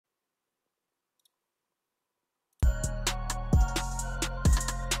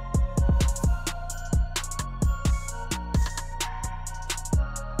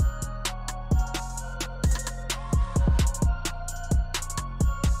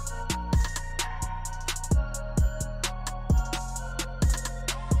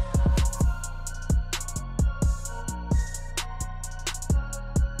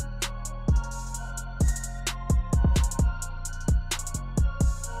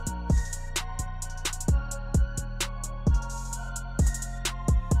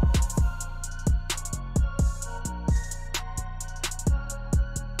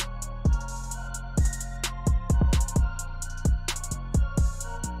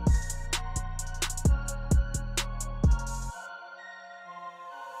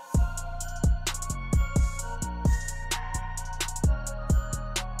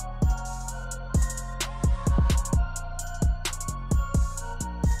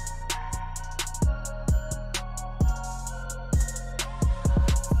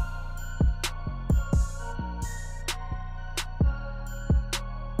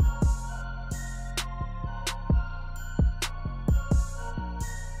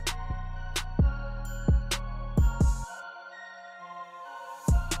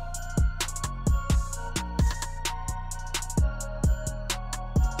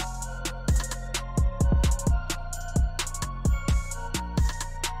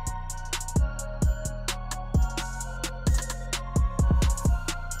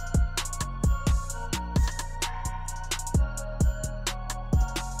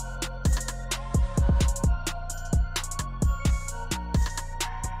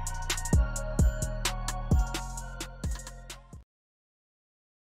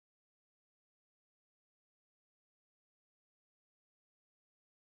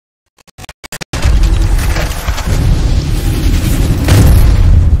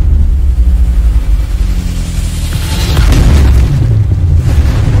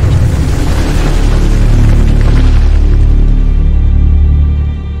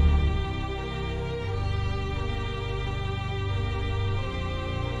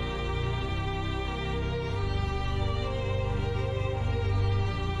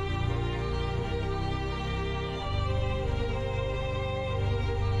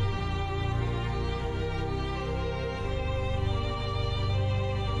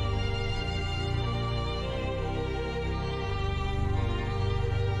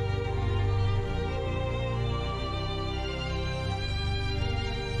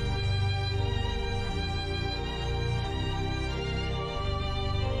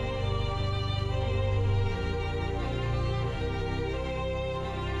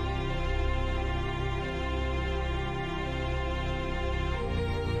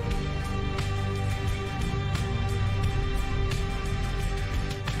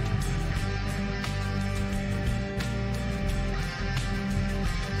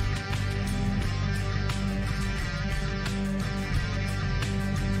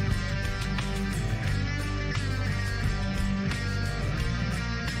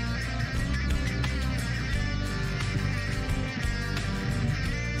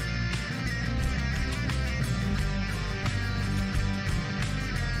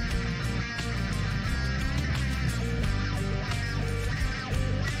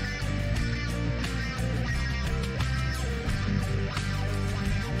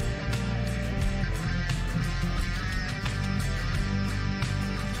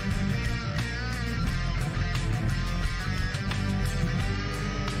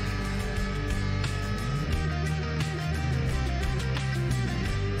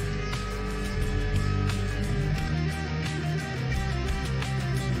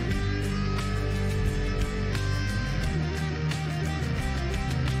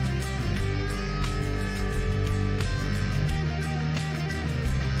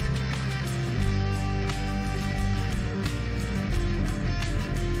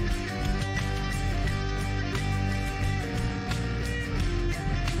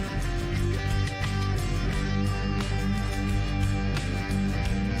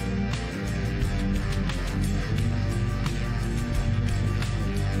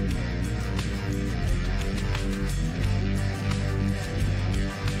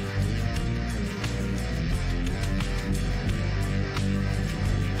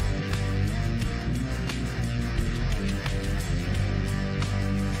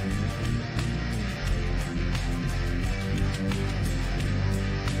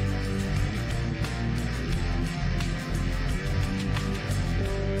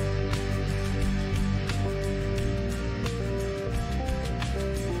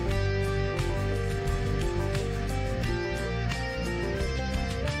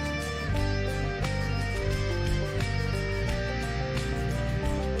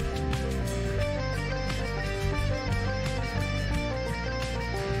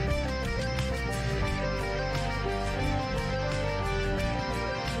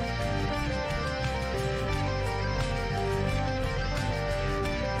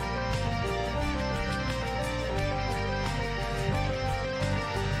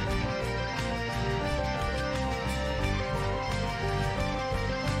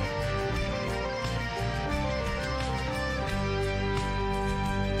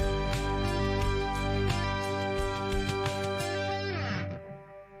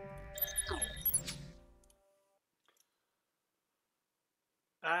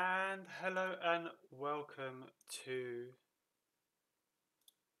And hello and welcome to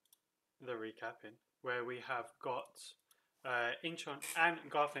the recapping, where we have got Inchon and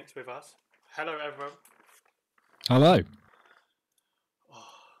Garfnix with us. Hello, everyone. Hello. Oh,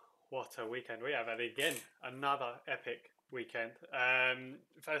 what a weekend we have had again! Another epic weekend.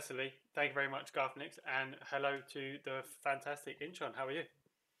 Firstly, thank you very much, Garfnix, and hello to the fantastic Inchon. How are you?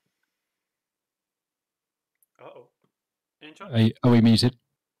 Inchon? Are we muted?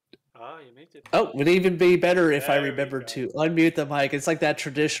 Oh, you muted. Oh, would even be better if I There we remembered go. to unmute the mic. It's like that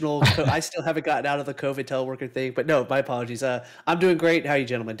traditional. I still haven't gotten out of the COVID teleworker thing, but no, my apologies. I'm doing great. How are you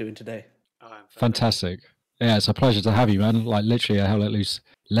gentlemen doing today? I'm Fantastic. Yeah, it's a pleasure to have you, man. Like literally a Hell Let Loose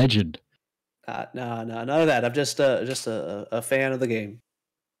legend. No, none of that. I'm just a fan of the game.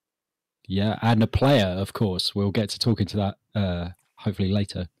 Yeah, and a player, of course. We'll get to talking to that hopefully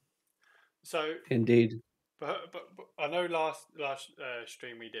later. So indeed. But I know last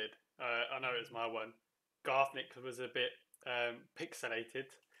stream we did. I know it was my one. Garfnick was a bit pixelated.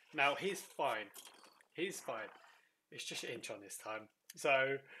 Now he's fine. He's fine. It's just Inchon this time.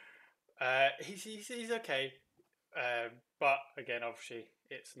 So he's okay. But again, obviously,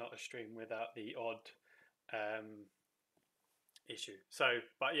 it's not a stream without the odd issue. So,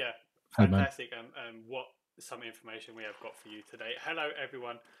 but yeah, fantastic. What some information we have got for you today. Hello,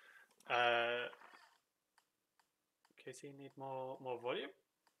 everyone. Casey, need more volume?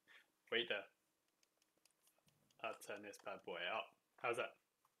 Wait there. I'll turn this bad boy up. How's that?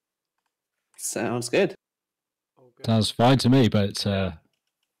 Sounds good. Sounds fine to me, but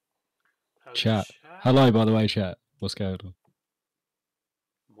chat. Hello, by the way, chat. What's going on?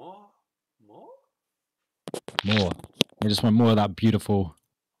 More? I just want more of that beautiful.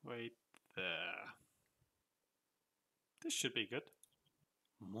 Wait there. This should be good.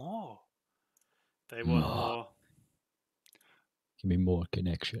 More. They want more. Give me more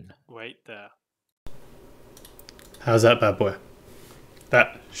connection. Wait there. How's that bad boy?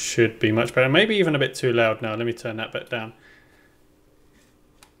 That should be much better. Maybe even a bit too loud now. Let me turn that bit down.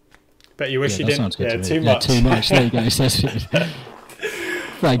 Bet you wish you didn't. Yeah, too much. Too much. There you go.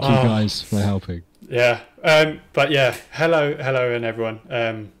 Thank you guys for helping. Yeah. But yeah, hello and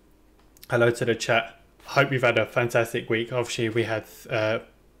everyone. Hello to the chat. Hope you've had a fantastic week. Obviously, we had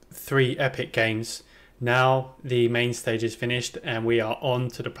 3 epic games. Now the main stage is finished and we are on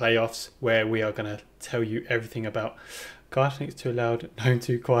to the playoffs, where we are going to tell you everything about. God, I think it's too loud. No,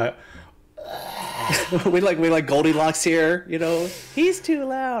 too quiet. we like Goldilocks here. You know, he's too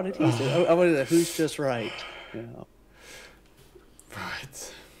loud and he's. I wanted to, who's just right. You know.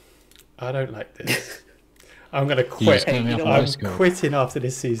 Right. I don't like this. I'm going to quit. I'm quitting after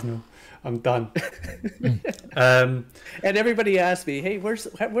this season. I'm done. And everybody asked me, "Hey, where's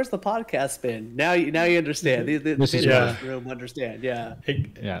the podcast been?" Now you understand. The room understand. Yeah.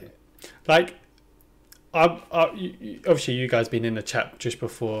 Like, obviously, you guys been in the chat just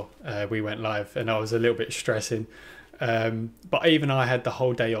before we went live, and I was a little bit stressing. But even I had the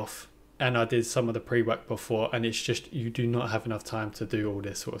whole day off, and I did some of the pre-work before, and it's just you do not have enough time to do all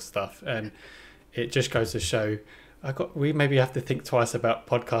this sort of stuff, and it just goes to show. We maybe have to think twice about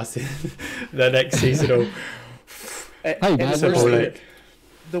podcasting the next season.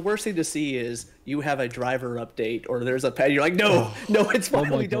 The worst thing to see is you have a driver update or there's a pad. You're like, no, it's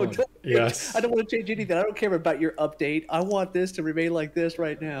fine. Don't. Yes. I don't want to change anything. I don't care about your update. I want this to remain like this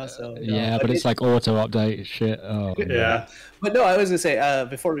right now. So but it's like auto update shit. Oh, yeah. But no, I was gonna say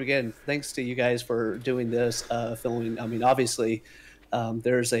before we begin, thanks to you guys for doing this filming. I mean, obviously.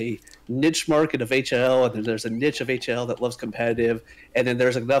 There's a niche market of HLL, and there's a niche of HLL that loves competitive, and then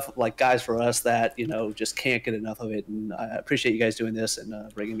there's enough like guys for us that just can't get enough of it. And I appreciate you guys doing this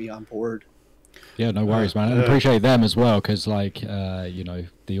and bringing me on board. Yeah, no worries, man. And I appreciate them as well, because like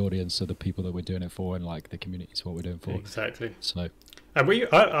the audience are the people that we're doing it for, and like the community is what we're doing for. Exactly. So, and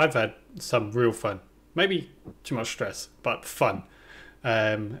I've had some real fun. Maybe too much stress, but fun.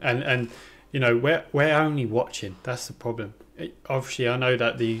 And we're only watching. That's the problem. Obviously, I know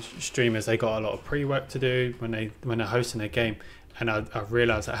that the streamers, they got a lot of pre-work to do when they're hosting their game, and I've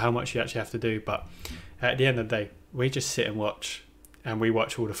realised how much you actually have to do. But at the end of the day, we just sit and watch, and we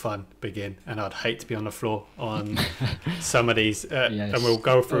watch all the fun begin. And I'd hate to be on the floor on some of these, yes. And we'll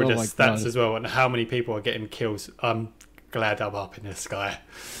go through the stats as well and how many people are getting kills. I'm glad I'm up in the sky.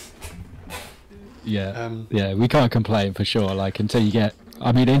 Yeah, we can't complain for sure. Like until you get.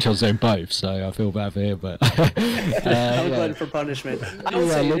 I mean, Inchon's doing both, so I feel bad for him, but... I'm glad for punishment. I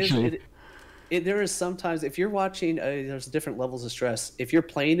would say there is sometimes, if you're watching, there's different levels of stress. If you're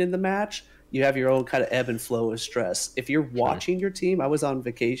playing in the match, you have your own kind of ebb and flow of stress. If you're watching your team, I was on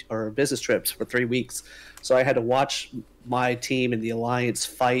vacation or business trips for 3 weeks, so I had to watch my team and the Alliance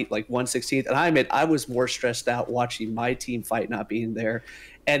fight like 1/16th, and I admit I was more stressed out watching my team fight not being there.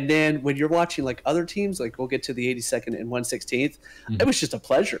 And then when you're watching like other teams, like we'll get to the 82nd and 1/16th, it was just a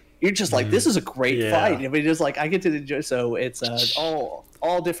pleasure. You're just like, this is a great fight. I mean, just like I get to enjoy. So it's all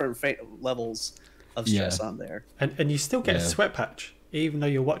different levels of stress on there. And you still get a sweat patch even though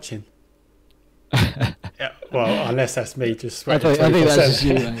you're watching. Yeah, well, unless that's me just sweating. I think that's just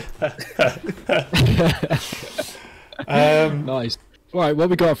you. Nice. Right, what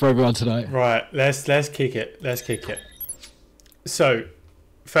we got for everyone tonight? Right, let's kick it. Let's kick it. So,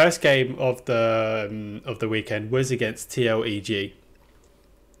 first game of the weekend was against TLEG.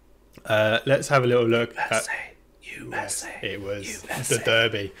 Let's have a little look at USA. It was the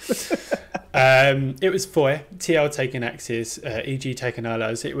derby. It was four. TL taking axes, EG taking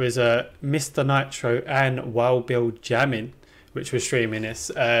allies. It was Mr. Nitro and Wild Bill jamming, which was streaming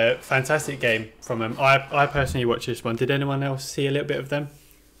this. Fantastic game from them. I personally watched this one. Did anyone else see a little bit of them?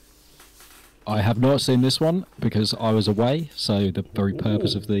 I have not seen this one because I was away. So the very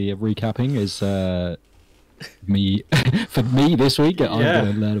purpose of the recapping is me for me this week. I'm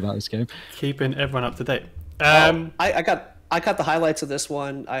going to learn about this game. Keeping everyone up to date. I got the highlights of this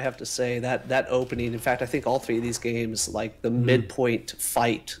one. I have to say that opening. In fact, I think all three of these games, like the midpoint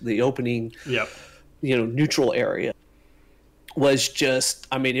fight, the opening, neutral area, was just.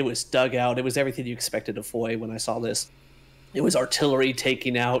 I mean, it was dug out. It was everything you expected of Foy when I saw this. It was artillery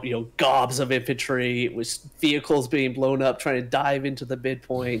taking out, gobs of infantry. It was vehicles being blown up, trying to dive into the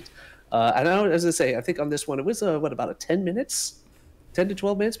midpoint. And as I say, I think on this one, it was about 10 to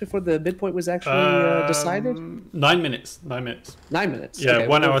 12 minutes before the midpoint was actually decided? 9 minutes. 9 minutes. 9 minutes. Yeah, okay,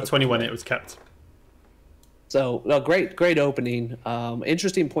 1 hour 21 it was capped. So, great opening.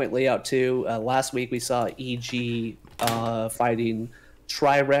 Interesting point layout, too. Last week we saw EG fighting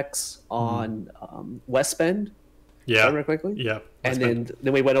Trirex on West Bend. Yeah. Remember quickly? Yeah. And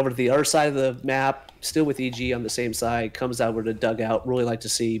then we went over to the other side of the map, still with EG on the same side, comes over to dugout. Really like to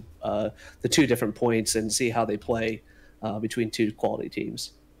see the two different points and see how they play between two quality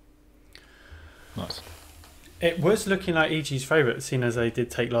teams. Nice. It was looking like EG's favourite, seeing as they did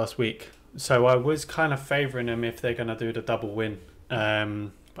take last week. So I was kind of favouring them if they're going to do the double win.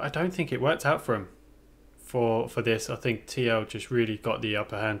 But I don't think it worked out for them for this. I think TL just really got the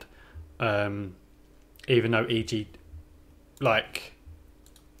upper hand. Even though EG,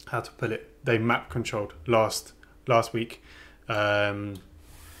 how to put it, they map controlled last week on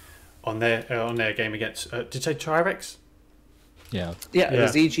their game against. Did you say Trirex? Yeah, it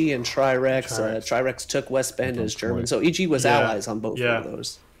was EG and Trirex. Trirex took West Bend as German, so EG was allies on both of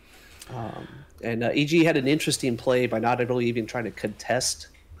those. And EG had an interesting play by not really even trying to contest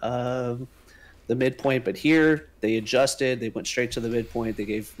the midpoint, but here they adjusted. They went straight to the midpoint. They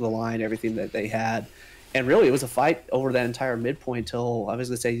gave the line everything that they had. And really, it was a fight over that entire midpoint till, I was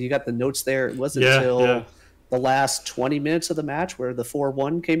going to say, you got the notes there. It wasn't until the last 20 minutes of the match where the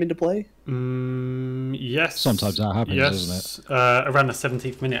 4-1 came into play. Yes. Sometimes that happens, doesn't it? Around the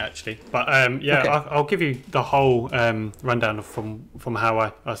 17th minute, actually. But, I'll give you the whole rundown from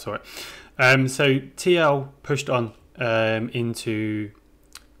how I saw it. So, TL pushed on into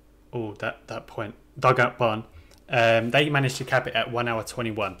that point, dugout barn. They managed to cap it at 1 hour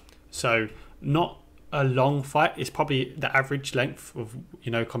 21. So, not a long fight. It's probably the average length of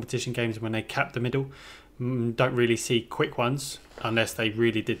competition games when they cap the middle. Don't really see quick ones unless they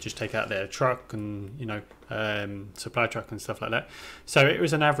really did just take out their truck and supply truck and stuff like that. So it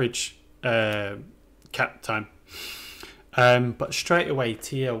was an average cap time. But straight away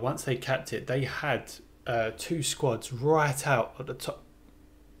TL, once they capped it, they had two squads right out at the top.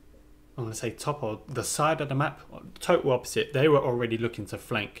 I'm going to say top or the side of the map, total opposite. They were already looking to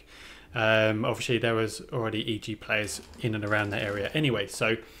flank. Obviously there was already EG players in and around that area anyway,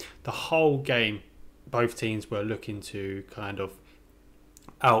 so the whole game both teams were looking to kind of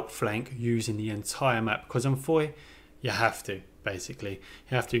outflank using the entire map, because on Foy you have to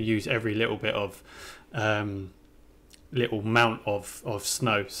use every little bit of little mount of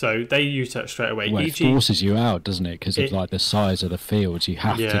snow, so they used that straight away. Well, it forces you out, doesn't it, because of the size of the fields. You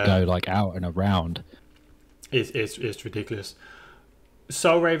have to go out and around. It's ridiculous.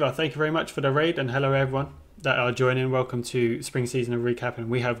 Soul Raver, thank you very much for the raid, and hello everyone that are joining. Welcome to Spring Season of Recapping.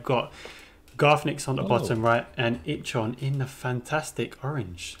 We have got Garthnix on the bottom right and Itchon in the fantastic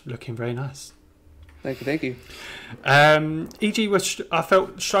orange, looking very nice. Thank you. EG was, I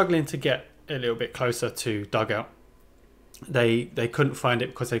felt, struggling to get a little bit closer to dugout. They couldn't find it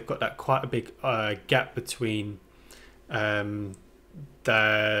because they've got that quite a big gap between their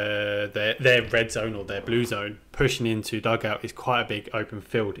red zone or their blue zone. Pushing into dugout is quite a big open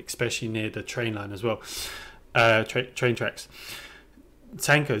field, especially near the train line as well. train tracks.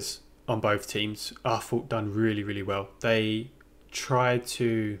 Tankers on both teams, I thought, done really, really well. They tried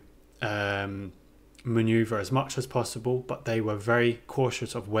to maneuver as much as possible, but they were very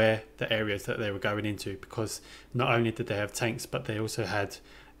cautious of where the areas that they were going into, because not only did they have tanks, but they also had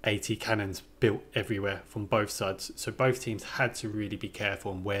AT cannons built everywhere from both sides. So both teams had to really be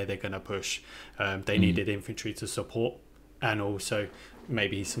careful on where they're going to push. They needed infantry to support, and also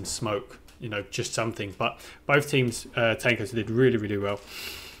maybe some smoke, just something. But both teams, tankers, did really, really well.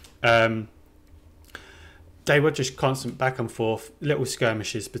 They were just constant back and forth, little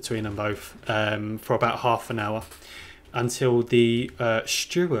skirmishes between them both for about half an hour, until the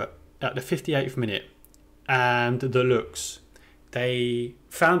Stuart at the 58th minute and the Lux, they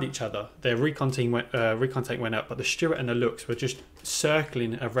found each other. Their recon tank went up, but the Stuart and the Lux were just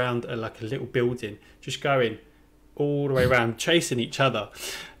circling around like a little building, just going all the way around, chasing each other.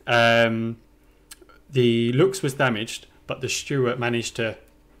 The Lux was damaged, but the Stuart managed to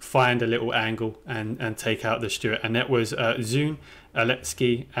find a little angle and take out the Stuart, and that was Zun,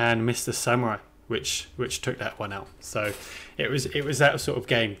 Aletsky, and Mr. Samurai, which took that one out. So it was that sort of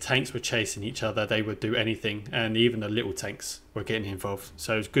game. Tanks were chasing each other; they would do anything, and even the little tanks were getting involved.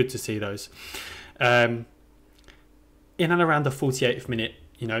 So it was good to see those. In and around the 48th minute,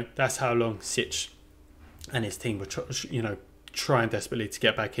 that's how long Sitch and his team were, trying desperately to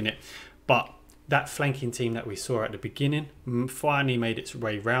get back in it, but that flanking team that we saw at the beginning finally made its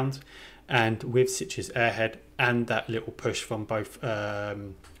way round, and with Sitch's airhead and that little push from both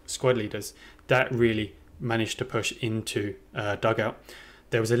squad leaders, that really managed to push into dugout.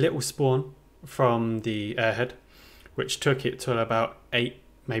 There was a little spawn from the airhead, which took it to about 8,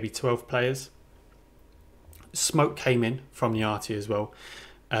 maybe 12 players. Smoke came in from the arty as well.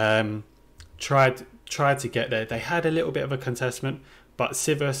 Tried to get there. They had a little bit of a contestment, but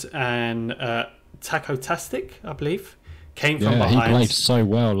Sivas and Tacotastic, I believe, came from behind. He played so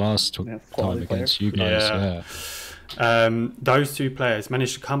well last time against you guys. Those two players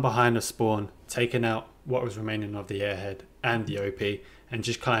managed to come behind the spawn, taking out what was remaining of the airhead and the OP, and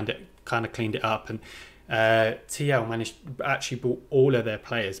just kind of cleaned it up. And TL actually brought all of their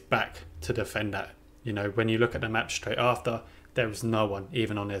players back to defend that. When you look at the map straight after, there was no one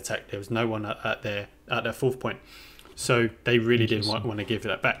even on the attack. There was no one at their fourth point. So they really didn't want to give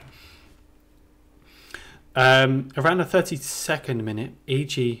that back. Around the 32nd minute,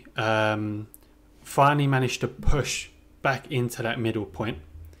 EG finally managed to push back into that middle point,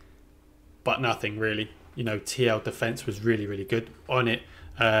 but nothing really. TL defense was really, really good on it.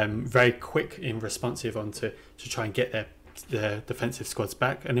 Very quick and responsive to try and get their defensive squads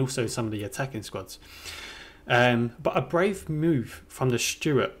back, and also some of the attacking squads. But a brave move from the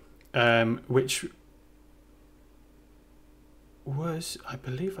Stuart, which was, I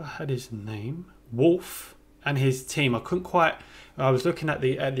believe I had his name, Wolf, and his team. I was looking at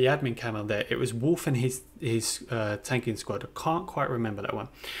the admin panel there. It was Wolf and his tanking squad. I can't quite remember that one.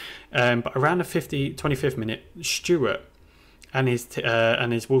 But around the 25th minute, Stuart and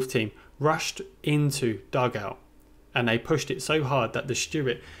his Wolf team rushed into dugout, and they pushed it so hard that the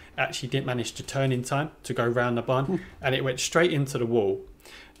Stuart actually didn't manage to turn in time to go round the barn, and it went straight into the wall.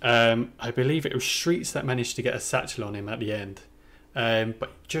 I believe it was Streets that managed to get a satchel on him at the end.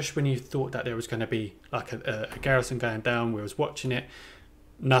 But just when you thought that there was going to be like a garrison going down, we was watching it,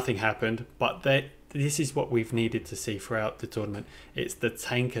 nothing happened. But this is what we've needed to see throughout the tournament. It's the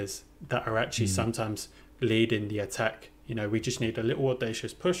tankers that are actually sometimes leading the attack. We just need a little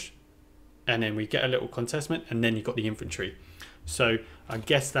audacious push, and then we get a little contestment, and then you got the infantry. So I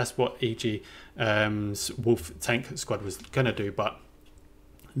guess that's what EG's Wolf tank squad was going to do, but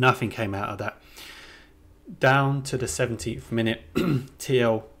nothing came out of that. Down to the 17th minute,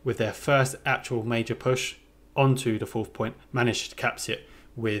 TL, with their first actual major push onto the fourth point, managed to capture it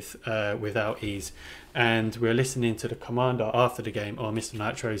without ease. And we're listening to the commander after the game on Mr.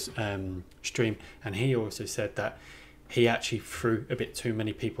 Nitro's stream, and he also said that he actually threw a bit too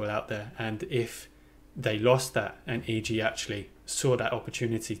many people out there, and if they lost that and EG actually saw that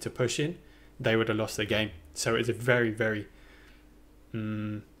opportunity to push in, they would have lost the game. So it's a very, very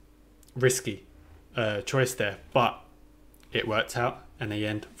risky choice there, but it worked out, and they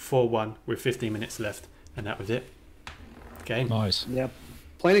end 4-1 with 15 minutes left, and that was it. Game. Nice. Yep.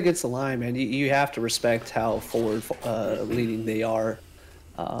 Playing against the line, man, you have to respect how forward leaning they are.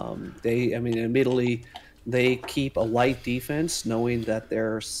 Admittedly, they keep a light defense, knowing that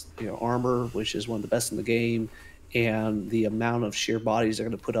there's armor, which is one of the best in the game, and the amount of sheer bodies they're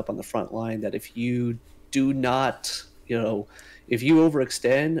going to put up on the front line. That if you do not, if you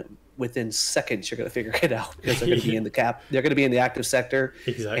overextend within seconds you're going to figure it out, because they're going to be in they're going to be in the active sector.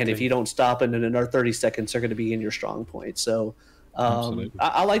 Exactly. And if you don't stop them in another 30 seconds, they're going to be in your strong point. So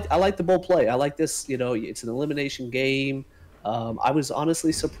I like the bold play. I like this. It's an elimination game. I was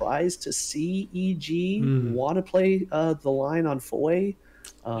honestly surprised to see EG want to play the line on Foy.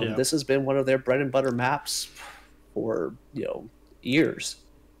 This has been one of their bread and butter maps for years.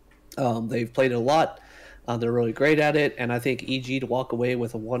 They've played it a lot. They're really great at it, and I think EG to walk away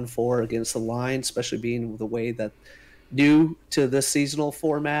with a 1-4 against the line, especially being the way that new to this seasonal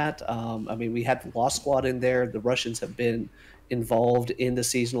format. We had the Lost Squad in there. The Russians have been involved in the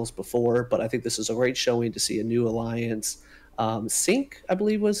seasonals before, but I think this is a great showing to see a new alliance. Sync, I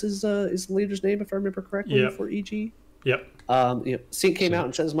believe, was his leader's name, if I remember correctly, for EG. Yep. Sync came out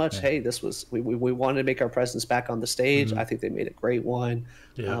and said as much. Hey, this was we wanted to make our presence back on the stage. I think they made a great one.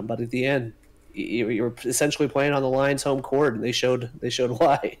 But at the end, you're essentially playing on the Lions' home court, and they showed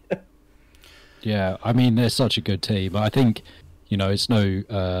why. Yeah, they're such a good team. I think it's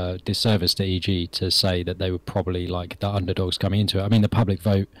no disservice to EG to say that they were probably like the underdogs coming into it. The public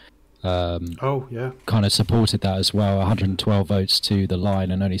vote kind of supported that as well. 112 votes to the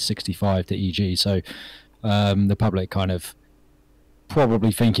line and only 65 to EG. So the public kind of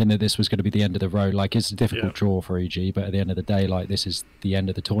probably thinking that this was going to be the end of the road. Like, it's a difficult draw for EG, but at the end of the day, like, this is the end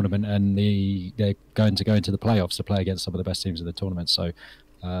of the tournament, and they're going to go into the playoffs to play against some of the best teams in the tournament. So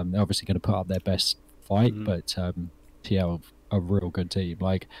they're obviously going to put up their best fight, but TL, a real good team.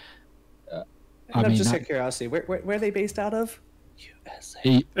 Like, I'm just out of curiosity, where are they based out of?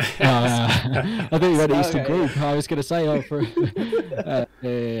 USA. I think you went Eastern Group. I was going to say,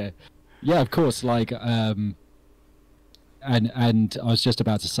 yeah, of course. Like, and I was just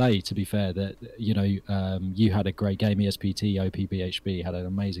about to say, to be fair, that you had a great game. ESPT, OPBHB had an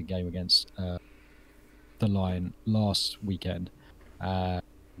amazing game against the Lion last weekend, and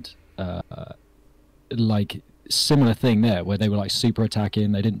like, similar thing there, where they were like super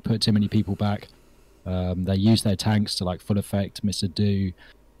attacking. They didn't put too many people back. They used their tanks to like full effect. Mr. Do,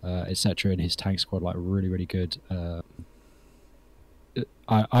 etc. And his tank squad, like, really, really good.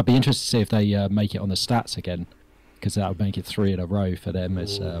 I'd be interested to see if they make it on the stats again, because that would make it 3 in a row for them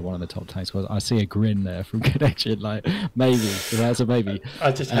as one of the top tank squads. I see a grin there from Connection, like, maybe. That's a maybe.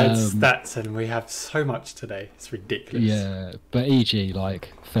 I just heard stats, and we have so much today. It's ridiculous. Yeah, but EG,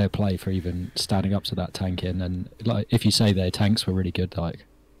 like, fair play for even standing up to that tanking. And like, if you say their tanks were really good, like,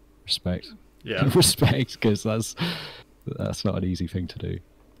 respect. Yeah. Respect, because that's not an easy thing to do.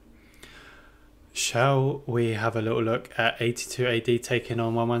 Shall we have a little look at 82 AD taking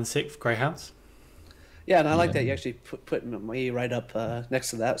on 116 Greyhounds? Yeah, and I like that you actually put me right up next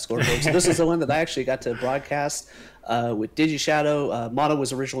to that scoreboard. So this is the one that I actually got to broadcast with Digi Shadow. Mono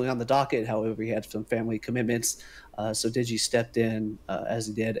was originally on the docket, however, he had some family commitments, so Digi stepped in as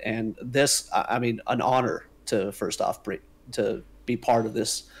he did. And this, an honor to, first off, to be part of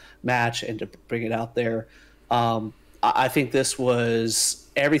this match and to bring it out there. I think this was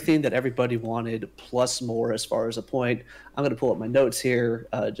everything that everybody wanted, plus more, as far as a point. I'm going to pull up my notes here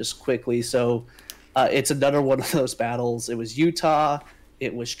just quickly. So it's another one of those battles. It was Utah,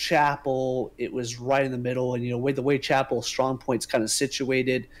 it was Chapel, it was right in the middle. And, the way Chapel's strong point's kind of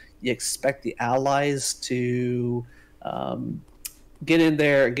situated, you expect the allies to get in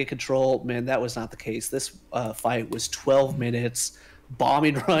there and get control. Man, that was not the case. This fight was 12 minutes.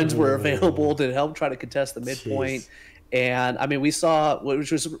 Bombing runs were available to help try to contest the midpoint. Jeez. And we saw,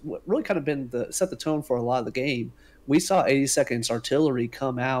 which was really kind of set the tone for a lot of the game. We saw 80 Seconds Artillery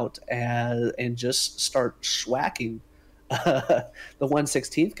come out and just start swacking the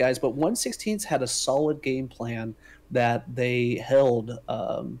 116th guys. But 116th had a solid game plan that they held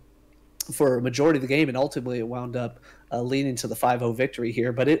for a majority of the game, and ultimately it wound up leading to the 5-0 victory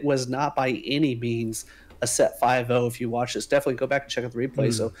here. But it was not by any means a set 5-0. If you watch this, definitely go back and check out the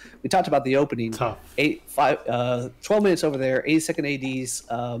replay. So we talked about the opening. 12 minutes over there, 82nd AD's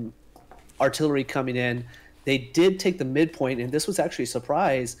artillery coming in. They did take the midpoint, and this was actually a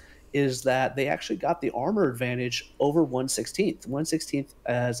surprise, is that they actually got the armor advantage over 116th. 116th,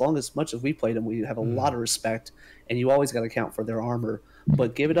 as much as we played them, we have a lot of respect, and you always got to account for their armor.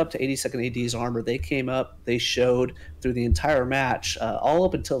 But give it up to 82nd AD's armor. They came up, they showed through the entire match, all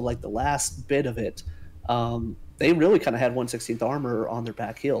up until like the last bit of it. They really kind of had 116th armor on their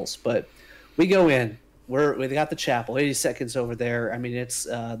back heels. But we go in. We got the Chapel, 80 seconds over there. It's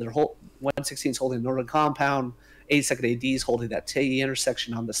their whole 116's holding the northern compound, 82nd AD's holding that T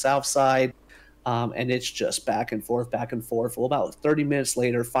intersection on the south side, and it's just back and forth. Well, about 30 minutes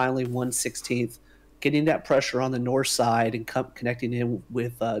later, finally 116th getting that pressure on the north side and connecting in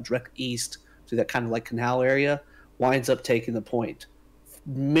with direct east to that kind of like canal area, winds up taking the point.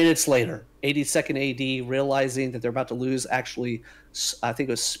 Minutes later, 82nd AD, realizing that they're about to lose, actually, I think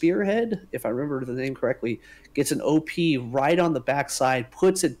it was Spearhead, if I remember the name correctly, gets an OP right on the backside,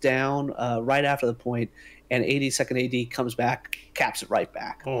 puts it down right after the point, and 82nd AD comes back, caps it right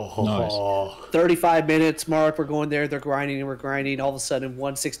back. Nice. 35 minutes mark, we're going there, they're grinding, and we're grinding. All of a sudden,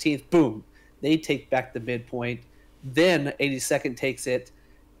 1/16th, boom, they take back the midpoint. Then 82nd takes it,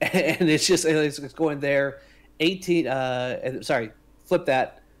 and it's going there. 18, flip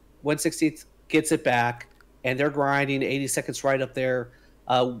that. 1/16th gets it back, and they're grinding. 82nd's right up there.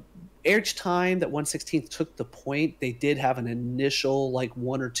 Each time that 1/16th took the point, they did have an initial like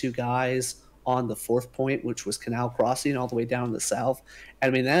one or two guys on the fourth point, which was Canal Crossing all the way down in the south.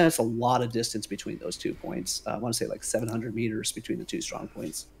 And I mean, that's a lot of distance between those 2 points. I want to say like 700 meters between the 2 strong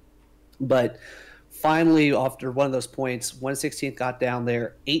points. But finally, after one of those points, 1/16th got down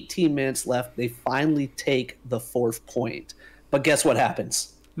there. 18 minutes left. They finally take the fourth point. But guess what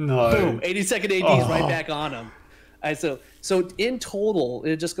happens? No. Boom. 82nd AD is right back on them. And so in total,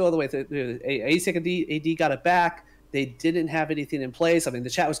 it just go all the way through. 82nd AD got it back. They didn't have anything in place. I mean, the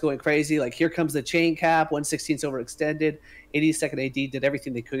chat was going crazy. Like, here comes the chain cap. 1/16's overextended. 82nd AD did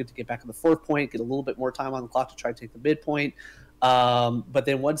everything they could to get back on the fourth point, get a little bit more time on the clock to try to take the midpoint. But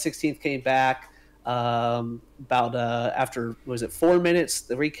then 1/16th came back after, was it 4 minutes,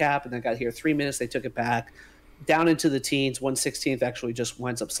 the recap, and then got here 3 minutes. They took it back down into the teens. 1/16th actually just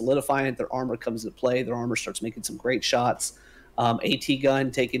winds up solidifying it. Their armor comes into play. Their armor starts making some great shots. AT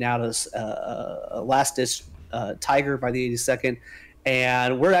gun taking out a last ditch Tiger by the 82nd.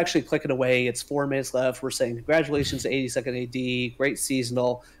 And we're actually clicking away. It's 4 minutes left. We're saying congratulations to 82nd AD, great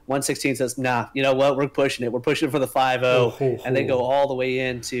seasonal. 1/16 says, nah, you know what? We're pushing it. We're pushing it for the 5-0. And they go all the way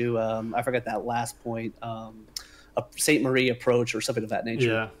into, I forget that last point, a St. Marie approach or something of that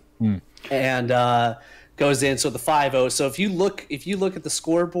nature. Yeah. And goes in. So the 5-0. So if you look at the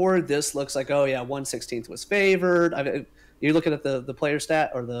scoreboard, this looks like, oh yeah, 1/16th was favored. I mean, you're looking at the player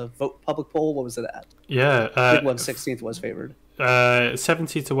stat or the vote public poll. What was it at? Yeah. I think 1/16th was favored.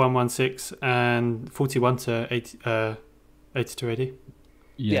 70 to 116 and 41 to 82 AD.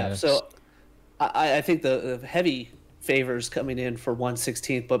 Yeah. So I think the heavy favors coming in for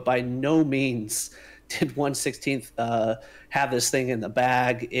 1/16th, but by no means did 1/16th have this thing in the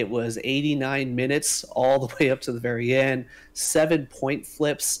bag. It was 89 minutes all the way up to the very end. 7 point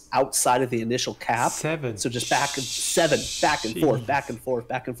flips outside of the initial cap. 7. So just back and forth, back and forth,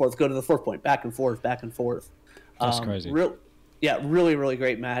 back and forth. Go to the fourth point, back and forth, back and forth. That's crazy. Really, really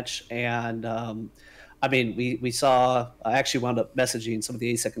great match. And I mean, we saw. I actually wound up messaging some of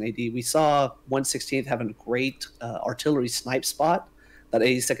the 82nd AD. We saw 1/16th having a great artillery snipe spot that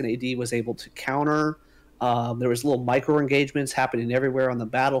 82nd AD was able to counter. There was little micro engagements happening everywhere on the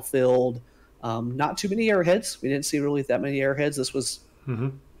battlefield. Not too many airheads. We didn't see really that many airheads. This was,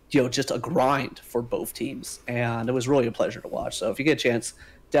 just a grind for both teams, and it was really a pleasure to watch. So if you get a chance,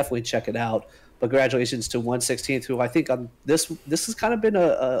 definitely check it out. But congratulations to 1/16th, who I think on this has kind of been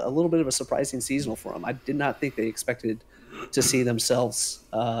a little bit of a surprising seasonal for them. I did not think they expected to see themselves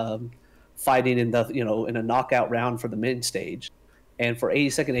fighting in a knockout round for the main stage. And for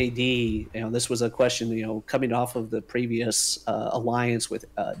 82nd AD, this was a question, coming off of the previous alliance with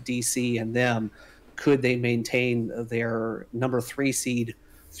DC and them, could they maintain their number 3 seed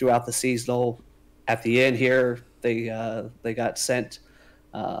throughout the seasonal? At the end here, they got sent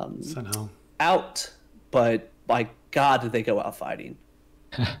out, but by God, did they go out fighting?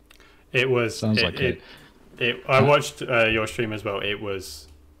 It was. Sounds like it. I watched your stream as well. It was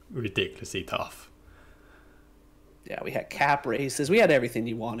ridiculously tough. Yeah, we had cap races. We had everything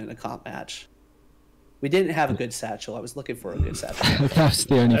you want in a comp match. We didn't have a good satchel. I was looking for a good satchel. That's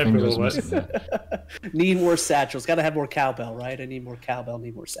the only thing that was Everyone missing there. Need more satchels. Got to have more cowbell, right? I need more cowbell.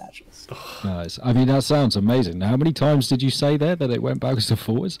 Need more satchels. Nice. I mean, that sounds amazing. How many times did you say there that it went backwards and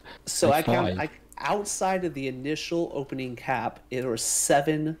forwards? So Like I counted. 5. Outside of the initial opening cap, there were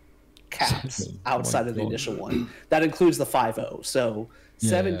 7 caps 7. outside Oh my of the God. initial one. That includes the 5-0. So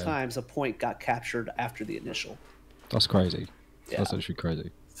 7 Yeah. times a point got captured after the initial. That's crazy. Yeah. That's actually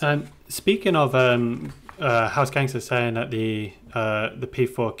crazy. Speaking of House Gangster saying that the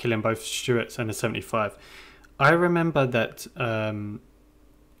P4 killing both Stuarts and the 75, I remember that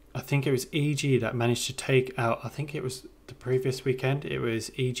I think it was EG that managed to take out, I think it was the previous weekend, it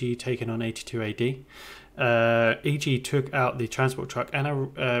was EG taking on 82 AD. EG took out the transport truck and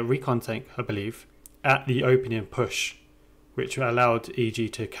a recon tank, I believe, at the opening push, which allowed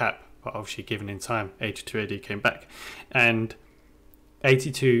EG to cap, but obviously given in time, 82 AD came back. And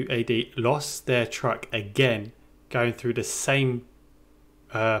 82 AD lost their truck again, going through the same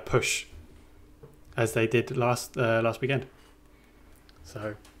push as they did last weekend.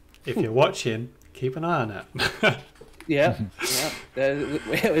 So if you're watching, keep an eye on that. Yeah,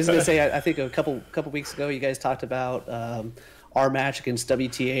 yeah. I was gonna say, I think a couple weeks ago, you guys talked about our match against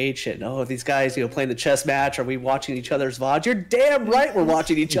WTH, and these guys, playing the chess match. Are we watching each other's VOD? You're damn right, we're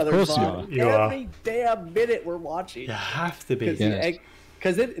watching each other's VOD. Every damn minute we're watching. You have to be.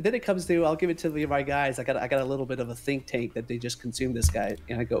 Because then it comes to, I'll give it to my guys. I got a little bit of a think tank that they just consume this guy,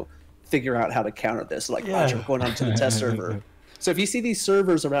 and I go figure out how to counter this. Like, Roger, we're going on to the test server. So if you see these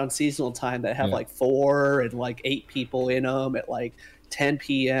servers around seasonal time that have like 4 and like 8 people in them at like 10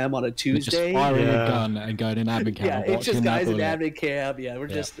 p.m. on a Tuesday, just firing a gun and going in admin camp. Yeah, it's just guys in admin camp. Yeah, we're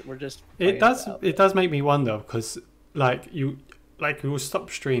just. It does make me wonder, because you will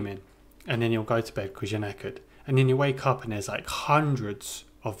stop streaming, and then you'll go to bed because you're knackered, and then you wake up and there's like hundreds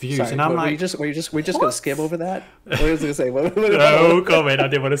of views. Sorry, and I'm like, we're just gonna skim over that. What was I gonna say? No comment. I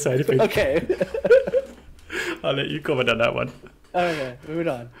didn't want to say anything. Okay. I'll let you comment on that one. Okay, moving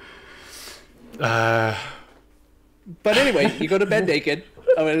on. But anyway, you go to bed naked.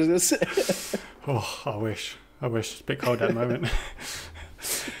 I wish. It's a bit cold at the moment.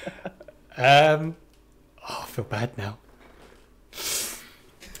 I feel bad now.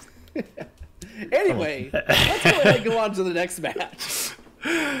 Anyway, let's go ahead and go on to the next match.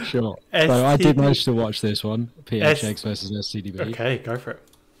 Sure. So I did manage to watch this one, PHX versus SCDB. Okay, go for it.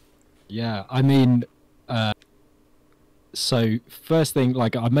 Yeah, I mean, so first thing,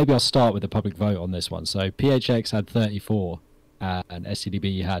 maybe I'll start with the public vote on this one. So PHX had 34 and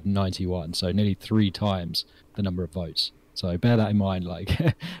SCDB had 91, so nearly 3 times the number of votes. So bear that in mind,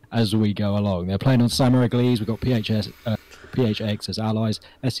 as we go along. They're playing on Samurai Glees. We've got PHX as allies,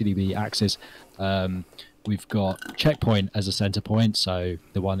 SCDB Axis. We've got Checkpoint as a center point, so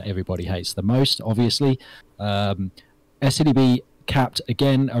the one that everybody hates the most, obviously. SCDB capped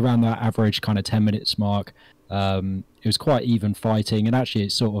again around that average kind of 10 minutes mark. It was quite even fighting, and actually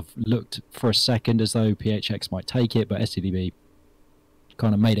it sort of looked for a second as though PHX might take it, but SCDB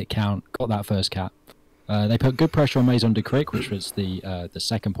kind of made it count, got that first cap. They put good pressure on Maison de Crick, which was the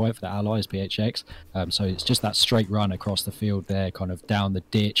second point for the allies, PHX. So it's just that straight run across the field there, kind of down the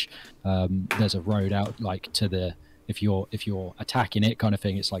ditch. There's a road out to the, if you're attacking it kind of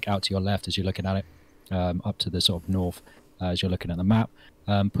thing, it's out to your left as you're looking at it, up to the sort of north as you're looking at the map.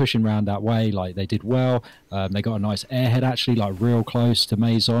 Pushing around that way, they did well. They got a nice airhead actually, real close to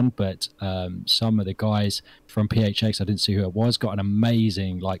Maison, but some of the guys from PHX, I didn't see who it was, got an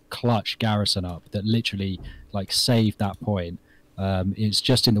amazing clutch garrison up that literally saved that point. It's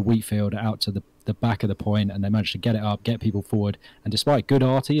just in the wheat field out to the back of the point, and they managed to get it up, get people forward, and despite good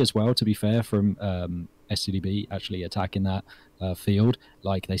arty as well, to be fair, from SCDB actually attacking that field,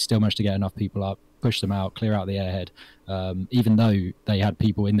 they still managed to get enough people up, push them out, clear out the airhead, even though they had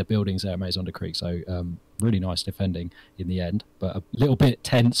people in the buildings there at Maison de Crick. So really nice defending in the end, but a little bit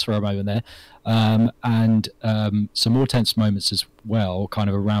tense for a moment there. And some more tense moments as well, kind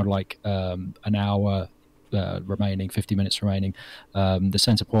of around an hour remaining, 50 minutes remaining. The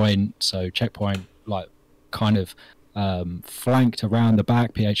center point, so Checkpoint, kind of flanked around the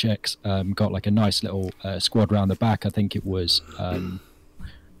back. PHX got a nice little squad around the back. I think it was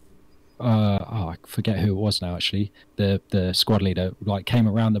I forget who it was now actually. The squad leader came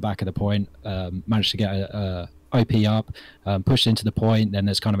around the back of the point, managed to get a OP up, pushed into the point. Then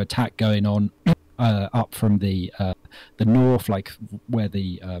there's kind of attack going on up from the north, where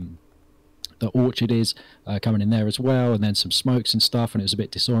the orchard is, coming in there as well, and then some smokes and stuff, and it was a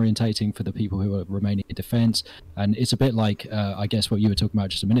bit disorientating for the people who were remaining in defense. And it's a bit I guess what you were talking about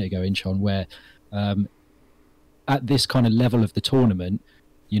just a minute ago, Inchon, where at this kind of level of the tournament,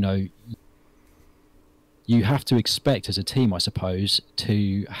 you have to expect as a team, I suppose,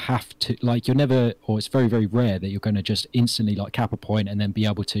 to have to you're never, or it's very, very rare that you're going to just instantly cap a point and then be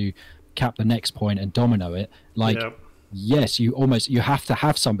able to cap the next point and domino it. Yes, you have to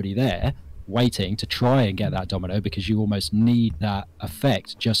have somebody there waiting to try and get that domino, because you almost need that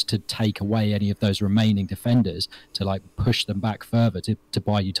effect just to take away any of those remaining defenders, to push them back further, to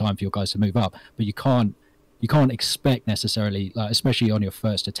buy you time for your guys to move up. But you can't expect necessarily, especially on your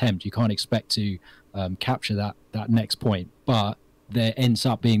first attempt, you can't expect to capture that next point. But there ends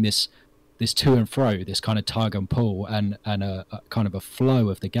up being this to and fro, this kind of tug and pull, and a kind of a flow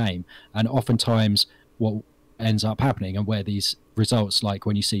of the game. And oftentimes what ends up happening, and where these results,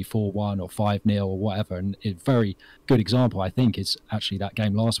 when you see 4-1 or 5-0 or whatever, and a very good example I think is actually that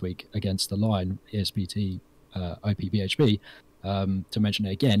game last week against the Lion, ESPT OPBHB, to mention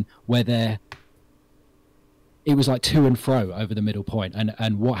it again, where it was to and fro over the middle point,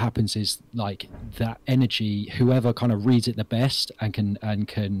 and what happens is that energy, whoever kind of reads it the best and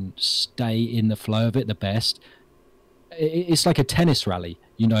can stay in the flow of it the best, it's like a tennis rally,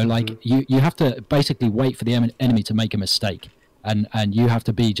 you know, like Mm-hmm. you have to basically wait for the enemy to make a mistake. And you have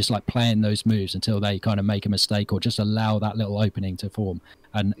to be just like playing those moves until they kind of make a mistake or just allow that little opening to form.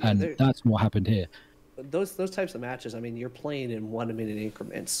 Yeah, And that's what happened here. those types of matches. I mean, you're playing in 1 minute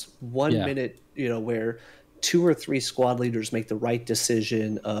increments. One Yeah. minute, where two or three squad leaders make the right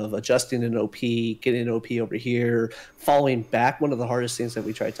decision of adjusting an OP, getting an OP over here, falling back. One of the hardest things that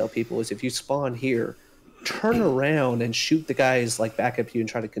we try to tell people is if you spawn here, turn around and shoot the guys like back up you and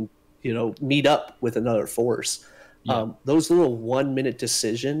try to meet up with another force. Yeah. Those little 1 minute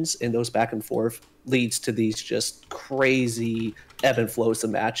decisions and those back and forth leads to these just crazy ebb and flows of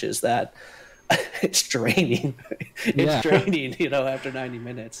matches that it's draining. It's Yeah. draining, after 90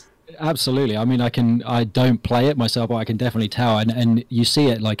 minutes. Absolutely. I mean, I don't play it myself, but I can definitely tell. And you see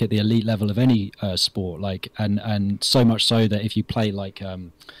it like at the elite level of any sport, like, and so much so that if you play like,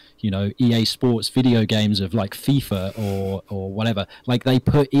 EA Sports video games of like FIFA or whatever, like they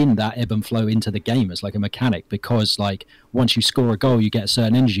put in that ebb and flow into the game as like a mechanic, because like once you score a goal, you get a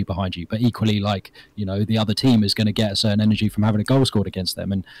certain energy behind you, but equally like, the other team is going to get a certain energy from having a goal scored against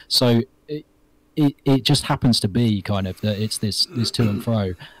them. And so it just happens to be kind of that it's this to and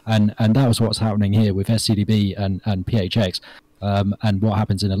fro, and that was what's happening here with SCDB and PHX, and what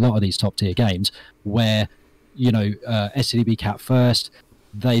happens in a lot of these top tier games where SCDB cap first,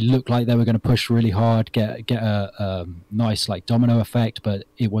 they looked like they were going to push really hard, get a nice like domino effect, but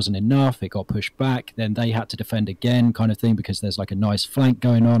it wasn't enough. It got pushed back. Then they had to defend again, kind of thing, because there's like a nice flank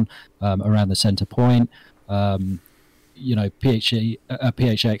going on around the center point. PHX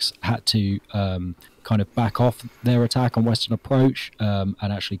had to kind of back off their attack on Western approach and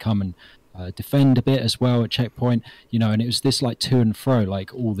actually come and defend a bit as well at checkpoint, and it was this like to and fro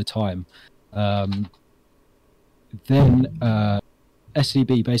like all the time. Then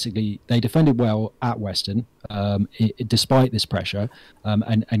SCB basically, they defended well at Western despite this pressure,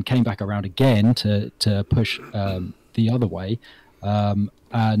 and came back around again to push the other way,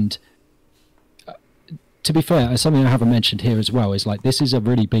 and to be fair, something I haven't mentioned here as well is like this is a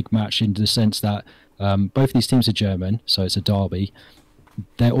really big match in the sense that both these teams are German, so it's a derby.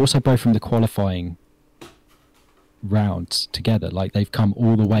 They're also both from the qualifying rounds together. Like they've come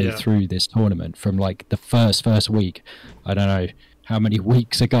all the way through this tournament from like the first week. I don't know how many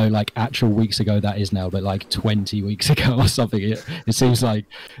weeks ago, like actual weeks ago that is now, but like 20 weeks ago or something. It seems like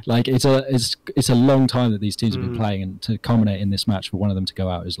it's a long time that these teams have been playing, and to culminate in this match for one of them to go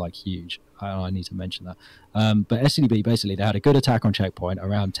out is like huge. I need to mention that. But SCDB basically, they had a good attack on checkpoint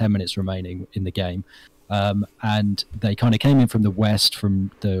around 10 minutes remaining in the game. And they kind of came in from the west,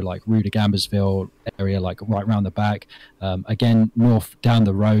 from the like Ruda Gambersville area, like right around the back. Again, north down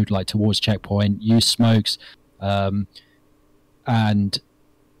the road, like towards checkpoint, used smokes. And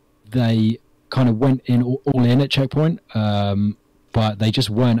they kind of went in all in at checkpoint, but they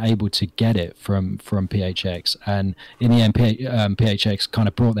just weren't able to get it from PHX. And in the end, PHX kind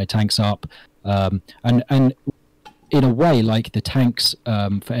of brought their tanks up, and in a way, like the tanks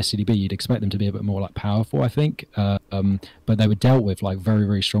for SCDB, you'd expect them to be a bit more like powerful, I think, but they were dealt with like very,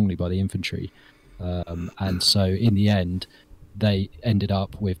 very strongly by the infantry, and so in the end, they ended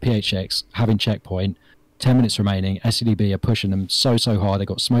up with PHX having checkpoint. 10 minutes remaining, SCDB are pushing them so hard. They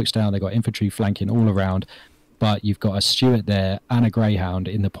got smokes down, they got infantry flanking all around, but you've got a Stuart there and a Greyhound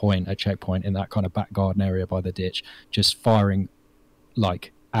in the point at checkpoint in that kind of back garden area by the ditch, just firing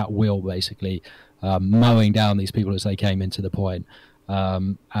like at will, basically, mowing down these people as they came into the point.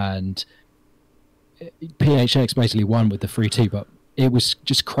 And PHX basically won with the 3-2, but it was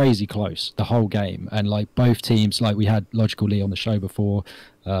just crazy close the whole game. And like both teams, like we had Logical Lee on the show before,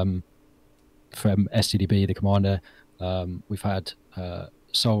 from STDB, the commander. We've had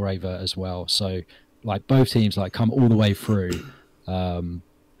Soul Raver as well. So like both teams like come all the way through. But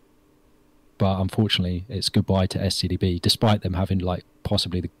unfortunately, it's goodbye to STDB, despite them having like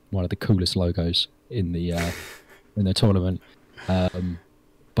possibly one of the coolest logos in the tournament. But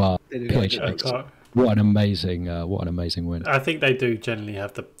PHX, what an amazing win! I think they do generally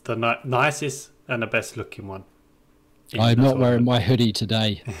have the nicest and the best looking one. I'm not wearing my hoodie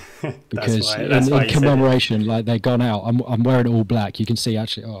today because that's why in commemoration, like they've gone out. I'm wearing all black. You can see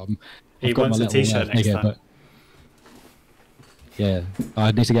actually. He wants a t-shirt next time. But yeah,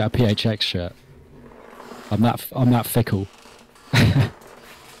 I need to get a PHX shirt. I'm that fickle.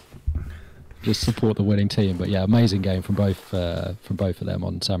 Just support the winning team. But yeah, amazing game from both of them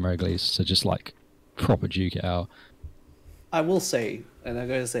on Samurai Glees to just like proper duke it out. I will say, and I'm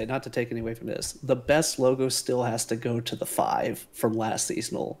going to say, not to take any away from this, the best logo still has to go to the 5 from last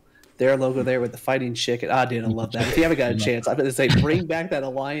seasonal. their logo there with the fighting chicken. I didn't love that. If you haven't got a chance, I'm going to say bring back that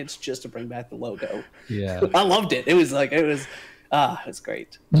alliance just to bring back the logo. Yeah. I loved it. It was it's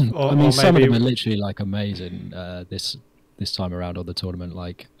great. I mean, some of them are literally like amazing this time around on the tournament.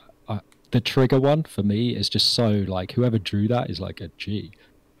 Like the trigger one for me is just so like whoever drew that is like a G.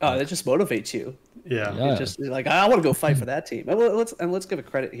 Oh, that just motivates you. Yeah. It just like I want to go fight for that team. And let's give a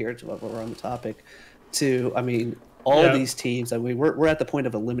credit here to what we're on the topic. To I mean, all of these teams. I mean, we're at the point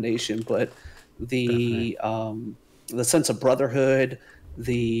of elimination, but the sense of brotherhood,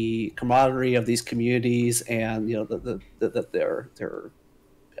 the camaraderie of these communities, and you know their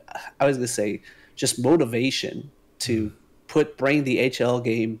I was going to say just motivation to bring the HL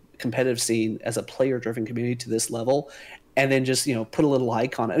game competitive scene as a player-driven community to this level, and then just put a little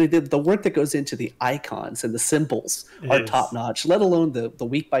icon. I mean, the work that goes into the icons and the symbols are top-notch. Let alone the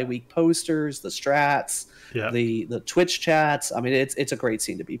week-by-week posters, the strats, the Twitch chats. I mean, it's a great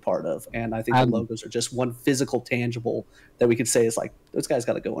scene to be part of, and I think the logos are just one physical tangible that we could say is like those guys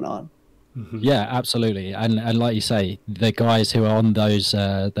got it going on. Mm-hmm. Yeah, absolutely, and like you say, the guys who are on those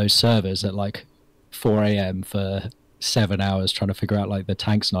servers at like 4 a.m. for 7 hours trying to figure out like the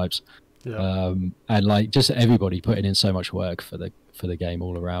tank snipes, and like just everybody putting in so much work for the game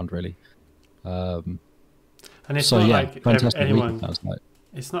all around, really. And it's so, not like anyone.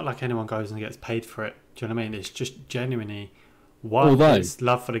 It's not like anyone goes and gets paid for it. Do you know what I mean? It's just genuinely one, it's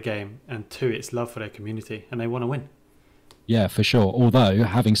love for the game, and two, it's love for their community, and they want to win. Yeah, for sure. Although,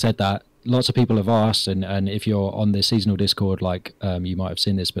 having said that, lots of people have asked, and if you're on the seasonal Discord, like you might have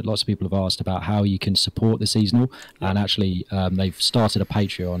seen this, but lots of people have asked about how you can support the seasonal, and actually they've started a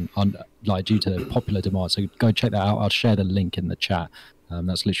Patreon on like due to popular demand. So go check that out. I'll share the link in the chat.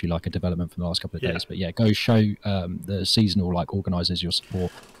 That's literally like a development from the last couple of days. But yeah, go show the seasonal like organisers your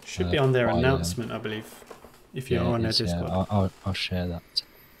support. Should be on their announcement, I believe, if you're on their Discord. Yeah, I'll share that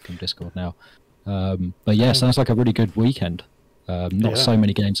from Discord now. But yeah, sounds like a really good weekend. Not so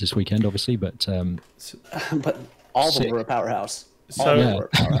many games this weekend, obviously, but all of them were a powerhouse.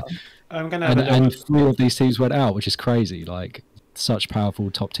 I'm gonna and 3 of these teams went out, which is crazy. Like such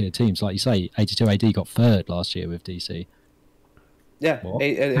powerful top tier teams, like you say, 82 AD got 3rd last year with DC. Yeah,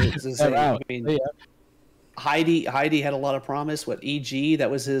 I mean, Heidi had a lot of promise. What EG?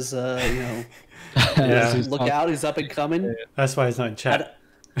 That was his, look out, he's up and coming. That's why he's not in chat.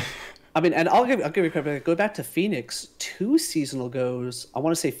 I mean, and I'll give you credit. Go back to Phoenix 2 seasonal goes. I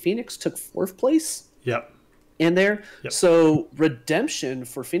want to say Phoenix took 4th place. Yep. In there. Yep. So redemption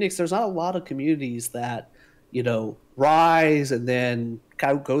for Phoenix. There's not a lot of communities that rise and then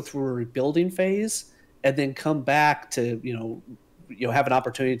go through a rebuilding phase and then come back to have an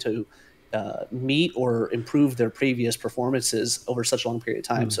opportunity to meet or improve their previous performances over such a long period of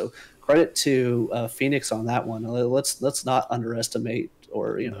time. So credit to Phoenix on that one. Let's not underestimate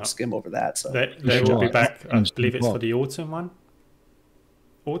or skim over that. So they will be back. I believe it's for the autumn one.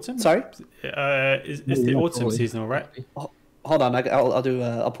 Autumn? Sorry, is the autumn seasonal, right? Hold on,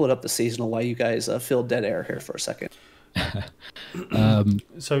 I'll pull it up the seasonal while you guys fill dead air here for a second.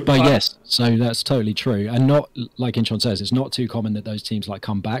 So that's totally true, and not like Inchon says, it's not too common that those teams like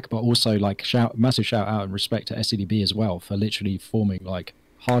come back, but also like massive shout out and respect to SCDB as well for literally forming like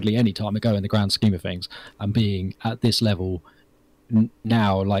hardly any time ago in the grand scheme of things and being at this level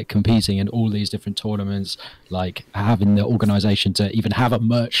now, like competing in all these different tournaments, like having the organization to even have a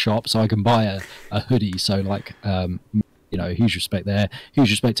merch shop so I can buy a hoodie. So like huge respect there. Huge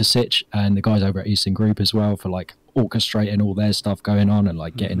respect to Sitch and the guys over at Eastern Group as well for like orchestrating all their stuff going on and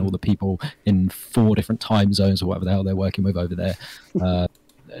like getting all the people in 4 different time zones or whatever the hell they're working with over there, to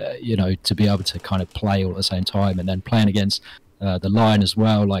be able to kind of play all at the same time, and then playing against the Lion as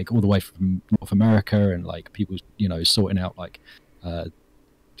well, like all the way from North America, and like people sorting out like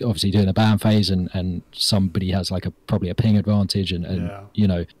obviously doing a ban phase, and somebody has like probably a ping advantage, and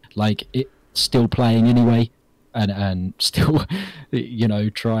like it still playing anyway, and still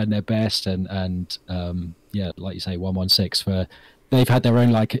trying their best, and like you say, 116 for they've had their own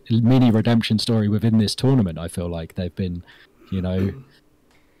like mini redemption story within this tournament. I feel like they've been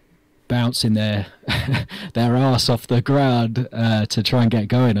bouncing their ass off the ground to try and get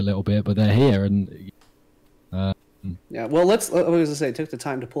going a little bit, but they're here, and well, I was gonna say, I took the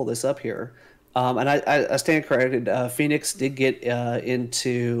time to pull this up here, and I stand corrected. Phoenix did get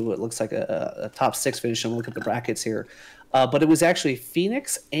into what looks like a top 6 finish. I'm looking at the brackets here, but it was actually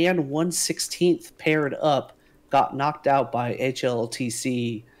Phoenix and 116th paired up got knocked out by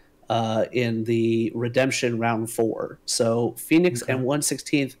HLTC in the redemption round 4. So Phoenix and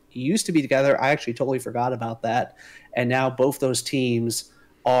 116th used to be together. I actually totally forgot about that, and now both those teams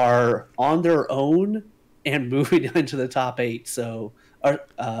are on their own and moving into the top 8. So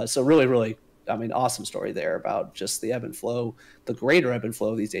So really, really, I mean, awesome story there about just the ebb and flow, the greater ebb and flow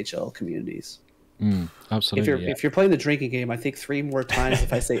of these HL communities. Absolutely. If you're playing the drinking game, I think 3 more times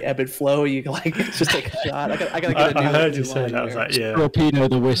if I say ebb and flow, you can like just take a shot. I gotta get a new. I heard you new say line that. I was there. like, yeah, Torpedo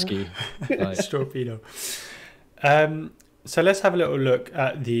the whiskey. Like, torpedo. So let's have a little look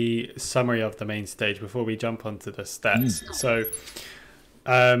at the summary of the main stage before we jump onto the stats. So,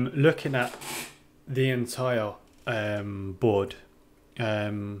 looking at the entire board,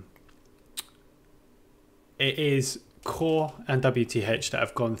 it is Core and WTH that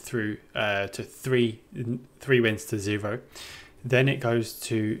have gone through to three wins to 0. Then it goes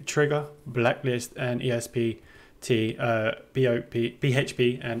to Trigger, Blacklist, and ESPT,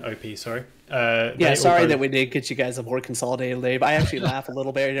 BHP, and OP. Sorry. Yeah, sorry that we didn't get you guys a more consolidated name. I actually laugh a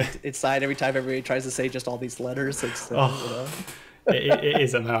little bit inside every time everybody tries to say just all these letters. It's, it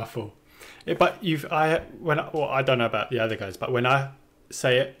is a mouthful. But I don't know about the other guys, but when I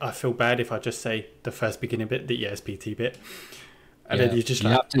say it, I feel bad if I just say the first beginning bit, the ESPT bit, and then you just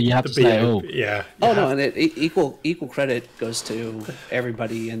you have to say it all. Yeah. And equal credit goes to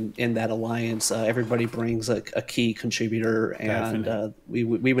everybody in that alliance. Everybody brings a key contributor, and we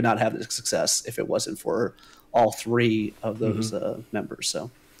would not have this success if it wasn't for all 3 of those members. So.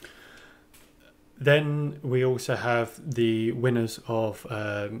 Then we also have the winners of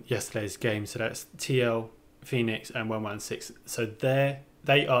yesterday's game. So that's TL, Phoenix, and 116. So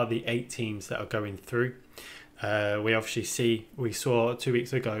they are the 8 teams that are going through. We saw 2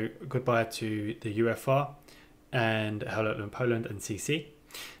 weeks ago goodbye to the UFR and HLL Poland and CC.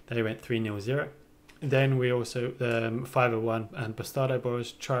 They went 3-0. Then we also 501 and Bastardo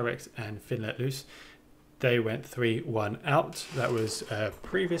Boros, Trirex, and Finn Let Loose. They went 3-1 out. That was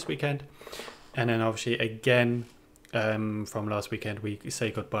previous weekend. And then obviously again from last weekend we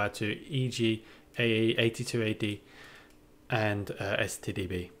say goodbye to EG, AE, 82AD, and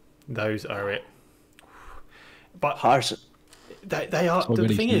STDB. Those are it. But harsh. They are. The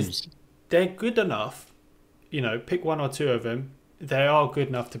thing is, they're good enough. Pick 1 or 2 of them. They are good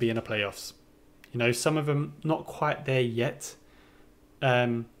enough to be in the playoffs. Some of them not quite there yet,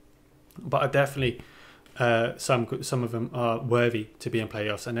 but are definitely some of them are worthy to be in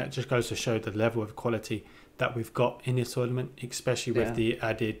playoffs, and that just goes to show the level of quality that we've got in this tournament, especially with the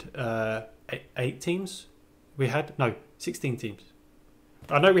added 8 teams. 16 teams.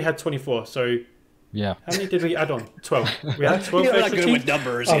 I know we had 24, so. Yeah. How many did we add on? 12. We had 12 You're not extra good teams? with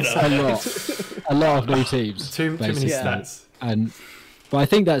numbers, A lot of new teams. Too many stats. But I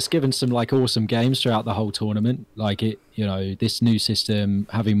think that's given some awesome games throughout the whole tournament. This new system,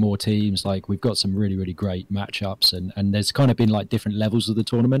 having more teams, we've got some really, really great matchups, and there's kind of been different levels of the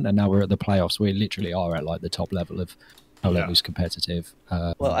tournament, and now we're at the playoffs. We literally are at the top level of how level's competitive.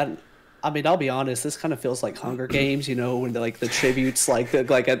 I'll be honest. This kind of feels like Hunger Games, when the tributes,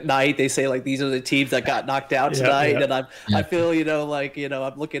 at night they say these are the teams that got knocked out tonight, and I feel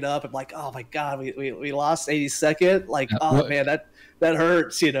I'm looking up, I'm like, oh my god, we lost 82nd, man, that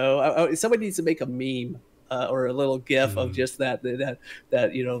hurts, Somebody needs to make a meme or a little GIF of just that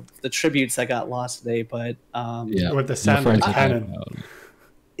the tributes that got lost today, but with the sound cannon.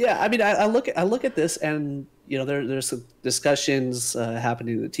 Yeah, I mean, I look at this, and there's some discussions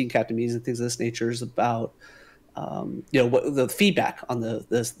happening in the team captain meetings and things of this nature about what the feedback on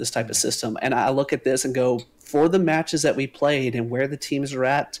this type of system, and I look at this and go, for the matches that we played and where the teams are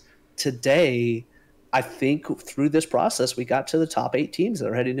at today, I think through this process we got to the top 8 teams that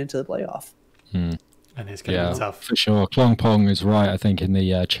are heading into the playoff. And it's going to be tough. For sure. Klong Pong is right, I think, in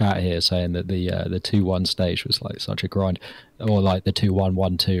the chat here, saying that the 2-1 stage was such a grind. Or the 2-1,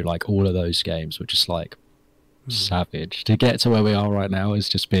 1-2, all of those games were just savage. To get to where we are right now has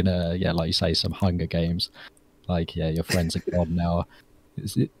just been, like you say, some Hunger Games. Your friends are gone now.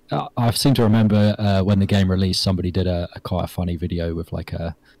 I seem to remember when the game released, somebody did a quite a funny video with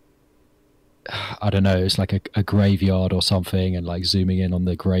I don't know, it's a graveyard or something, and zooming in on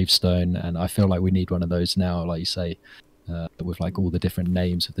the gravestone, and I feel like we need one of those now, like you say, with all the different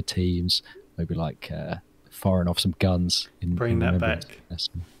names of the teams, maybe firing off some guns. Bring that back.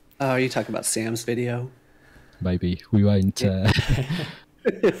 Oh, are you talking about Sam's video? Maybe. We won't...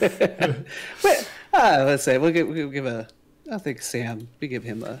 let's say we'll give a... I think Sam, we give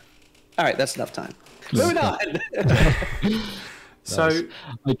him a... All right, that's enough time. Moving on! So,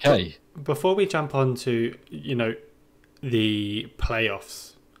 okay. Before we jump on to, the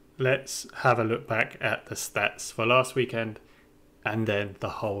playoffs, let's have a look back at the stats for last weekend and then the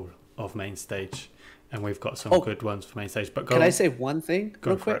whole of main stage. And we've got some good ones for main stage. But can I say one thing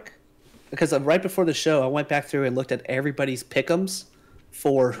real quick? Because right before the show, I went back through and looked at everybody's pick'ems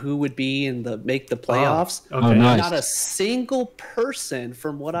for who would be in the make the playoffs. okay. Oh, nice. Not a single person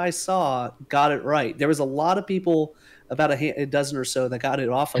from what I saw got it right. There was a lot of people, about a dozen or so, that got it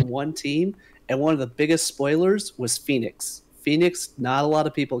off on one team. And one of the biggest spoilers was Phoenix. Phoenix, not a lot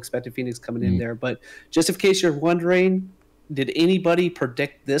of people expected Phoenix coming in there. But just in case you're wondering, did anybody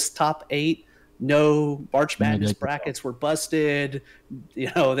predict this top 8? No, March Madness brackets were busted.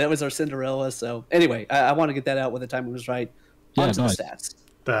 You know, that was our Cinderella. So anyway, I want to get that out when the timing was right. Yeah, On to nice. the stats.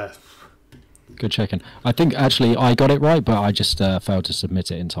 There. Good checking. I think actually I got it right, but I just failed to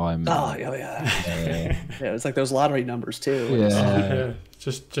submit it in time. Oh, yeah. Yeah, it was like those lottery numbers too. Yeah.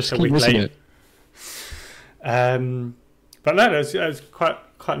 Just a keep week missing late. But no, it was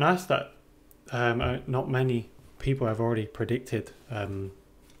quite nice that not many people have already predicted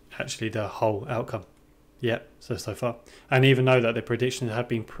actually the whole outcome yet so far, and even though that the predictions have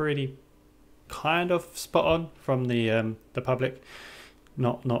been pretty kind of spot on from the public,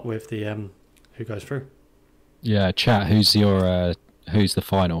 not with the who goes through. Yeah, chat. Who's the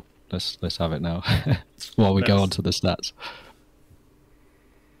final? Let's have it now while we go on to the stats.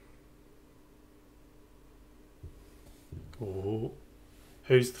 Ooh.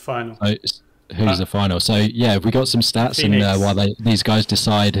 Who's the final? Who's the final? So yeah, we got some stats, Phoenix. and while these guys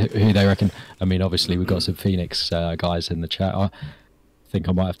decide who they reckon. I mean, obviously we've got some Phoenix guys in the chat. I think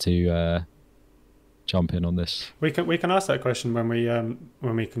I might have to jump in on this. We can ask that question when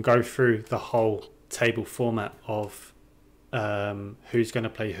we can go through the whole table format of who's going to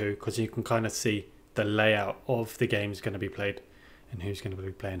play who, because you can kind of see the layout of the games going to be played and who's going to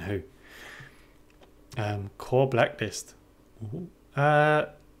be playing who. Core Blacklist. I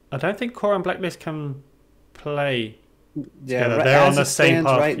don't think Core and Blacklist can play together. They're on the same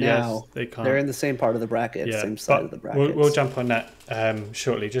path right now. Yes, they can't. They're in the same part of the bracket, same side of the bracket. We'll jump on that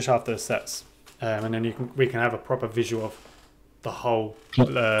shortly, just after the sets, and then we can have a proper visual of the whole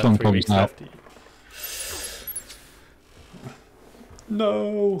 3 weeks left.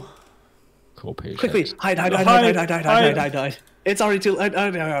 No. Core page. Quickly, hide. It's already too late.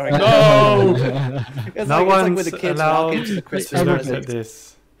 No. It's No like one's when the kids allowed walk into the Christmas to look presents. at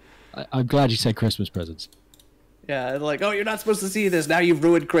this. I'm glad you said Christmas presents. Yeah, like, oh, you're not supposed to see this. Now you've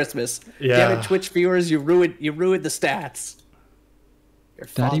ruined Christmas. Yeah. Damn it, Twitch viewers, you ruined the stats. Your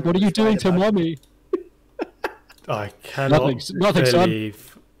Daddy, father what are you was doing right to about it. mommy? I cannot Nothing, son.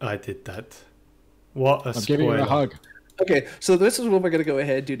 believe I did that. What a I'm spoiler. giving you a hug. Okay, so this is what we're going to go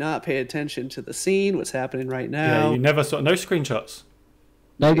ahead. Do not pay attention to the scene, what's happening right now. Yeah, you never saw no screenshots.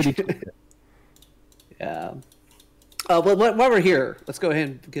 Nobody. Yeah. Well, while we're here, let's go ahead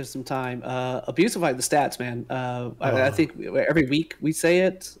and give some time. Abusify the stats, man. I think every week we say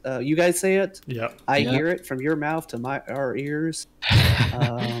it. You guys say it. Yeah. I hear it from your mouth to our ears.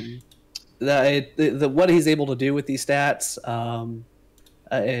 What he's able to do with these stats,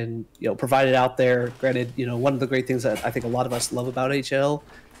 and provide it out there. Granted, one of the great things that I think a lot of us love about HL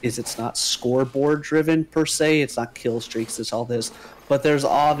is it's not scoreboard driven per se. It's not kill streaks. It's all this, but there's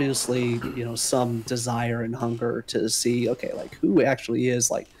obviously some desire and hunger to see, okay, like who actually is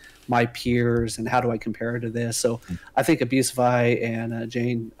like my peers and how do I compare to this. So I think Abusify and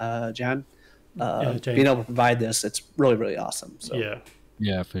Jan being able to provide this, it's really, really awesome. So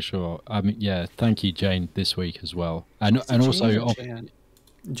yeah, for sure. I mean, yeah, thank you, Jane, this week as well, and also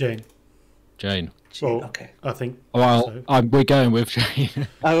Jane. Well, okay. I think. Well, so. We're going with Jane.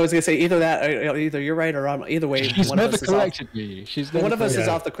 I was gonna say either that, or either you're right or I'm. Either way, She's one never of us corrected me. She's never one of us is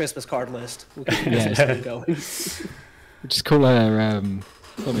corrected off the Christmas card list. We'll keep the Christmas card going. Just call her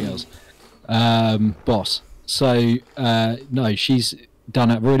something else. Boss. So no, she's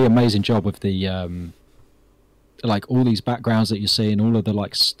done a really amazing job with the like all these backgrounds that you're seeing, all of the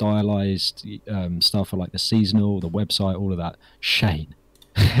like stylized stuff for like the seasonal, the website, all of that. Shane.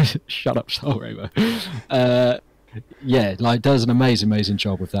 Shut up, Soul Rainbow. Yeah, like does an amazing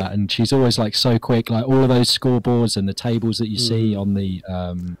job with that, and she's always like so quick. Like all of those scoreboards and the tables that you see on the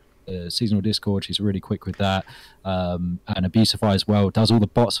seasonal Discord, she's really quick with that. And Abusify as well does all the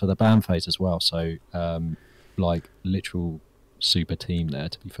bots for the ban phase as well. So like literal super team there.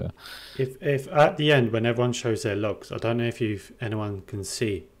 To be fair, if at the end when everyone shows their logs, I don't know if anyone can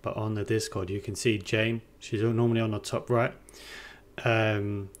see, but on the Discord you can see Jane. She's normally on the top right.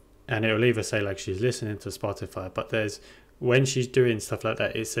 And it'll either say like she's listening to Spotify, but there's when she's doing stuff like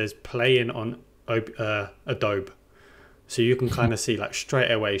that, it says playing on Adobe, so you can kind of see like straight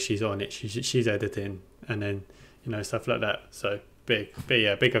away she's on it. She's editing, and then stuff like that. So big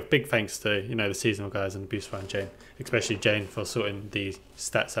thanks to the seasonal guys and Abusify and Jane, especially Jane for sorting these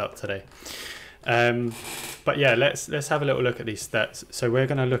stats out today. But yeah, let's have a little look at these stats. So we're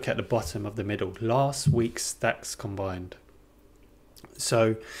going to look at the bottom of the middle, last week's stats combined.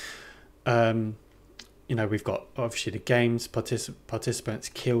 So, we've got obviously the games, participants,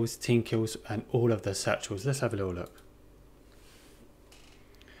 kills, team kills, and all of the satchels. Let's have a little look.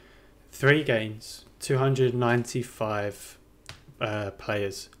 3 games, 295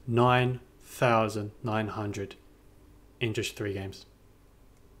 players, 9,900 in just 3 games.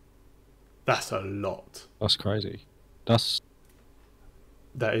 That's a lot. That's crazy. That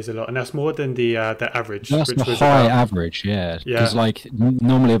is a lot, and that's more than the average. That's which the was high about, average, yeah. Because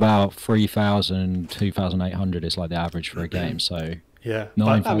normally about 3,000, 2,800 is like the average for a game. So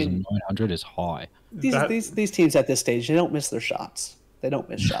 9,900 is high. These teams at this stage, they don't miss their shots. They don't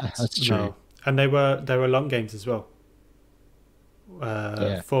miss shots. That's true. No. And they were long games as well.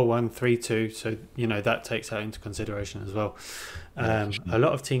 4-1, 3-2. So that takes that into consideration as well. A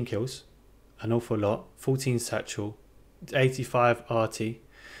lot of team kills, an awful lot. 14 satchel, 85 arty,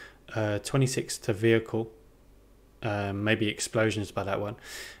 26 to vehicle, maybe explosions by that one,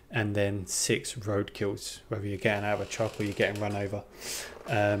 and then 6 road kills, whether you're getting out of a truck or you're getting run over.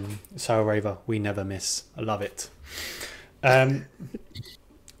 Soul Raver, we never miss. I love it.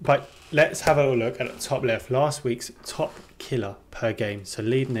 But let's have a look at the top left. Last week's top killer per game. So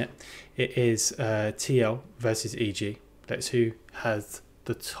leading it is TL versus EG. That's who has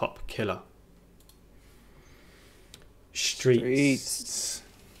the top killer. Streets.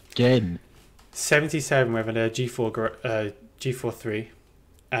 Again. 77 with a G4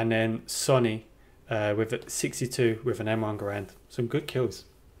 and then Sonny with a 62 with an M1 Garand. Some good kills.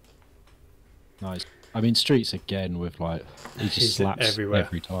 Nice. I mean, Streets again with he just slaps everywhere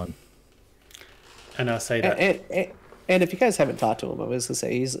every time. And I'll say that. And if you guys haven't talked to him, I was gonna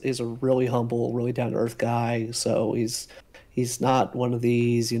say he's a really humble, really down to earth guy. So he's not one of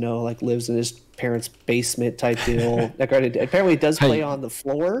these, lives in his parents' basement type deal. Apparently, he does play on the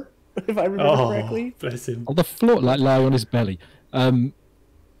floor, if I remember correctly. Bless him. On the floor, lying on his belly.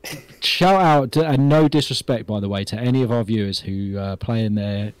 Shout out to, and no disrespect, by the way, to any of our viewers who play in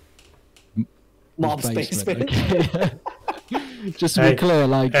their mom's basement. Okay? Just to be clear,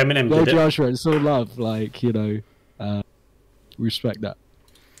 Eminem no did Joshua, it's all love. Respect that.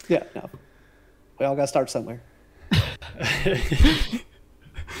 Yeah, no. We all got to start somewhere.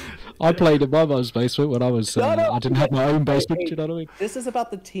 I played in my mum's basement when I was. I didn't have my own basement. Do you know what I mean? This is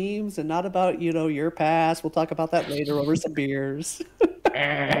about the teams and not about your past. We'll talk about that later over some beers.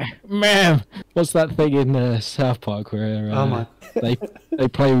 Man, what's that thing in South Park where they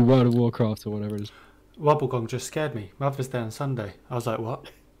play World of Warcraft or whatever it is? Wobblegong just scared me. Mother's Day on Sunday. I was like, what?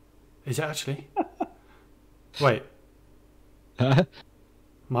 Is it actually? Wait.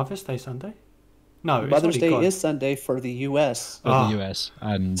 Mother's Day Sunday? No, Mother's Day is Sunday for the U.S. For the U.S.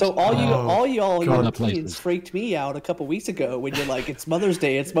 And so all y'all Europeans freaked me out a couple weeks ago when you're like, it's Mother's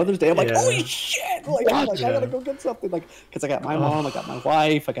Day, it's Mother's Day. I'm like, holy shit! I gotta go get something, because I got my mom, I got my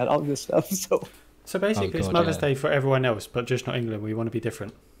wife, I got all this stuff. So basically, it's Mother's Day for everyone else, but just not England. We want to be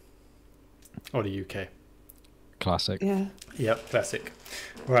different, or the UK. Classic. Yeah. Yep, classic.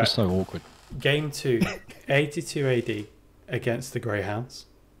 Right. It's so awkward. Game 2, 82 AD against the Greyhounds.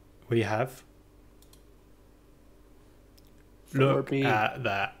 We have. Look at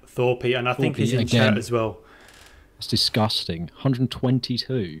that. Thorpe, and I think he's in chat as well. That's disgusting.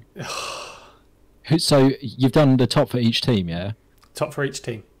 122. So you've done the top for each team, yeah? Top for each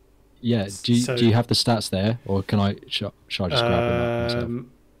team. Yeah. Do you have the stats there, or can I? Should I just grab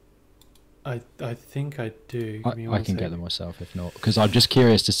them myself? I think I do. I can get them myself if not, because I'm just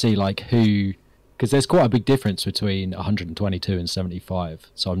curious to see who. Because there's quite a big difference between 122 and 75,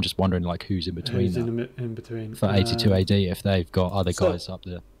 so I'm just wondering who's in between. Who's in between for 82 AD if they've got other guys up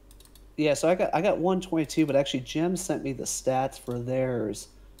there. Yeah, so I got 122, but actually Jim sent me the stats for theirs.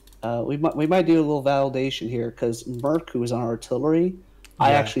 We might do a little validation here because Merc, who is on artillery,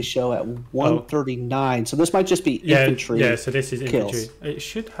 I actually show at 139. So this might just be infantry. Yeah, so this is infantry. Kills. It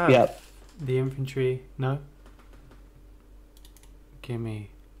should have the infantry. No. Give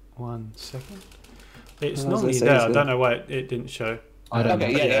me 1 second. It's normally there. I don't know why it didn't show. I don't know.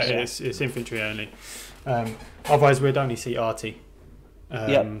 It's infantry only. Otherwise, we'd only see arty.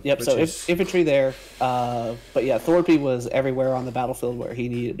 Yep. So infantry there. But yeah, Thorpe was everywhere on the battlefield where he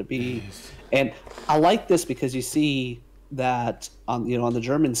needed to be. And I like this because you see that on the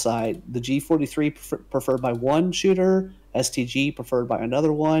German side, the G43 preferred by one shooter, STG preferred by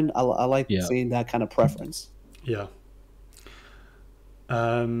another one. I like seeing that kind of preference. Yeah.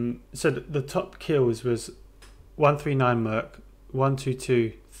 So the top kills was 139 Merc,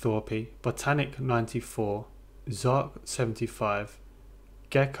 122 Thorpe, Botanic 94, Zark 75,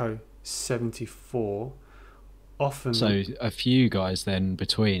 Gecko 74. Often. So a few guys then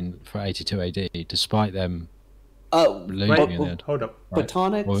between for 82 AD, despite them Losing right. in the end. Hold up. Right.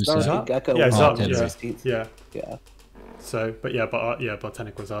 Botanic, What was Zark, that? and Gecko Yeah, was Zark, on yeah. 16th. Yeah. Yeah. So, but yeah,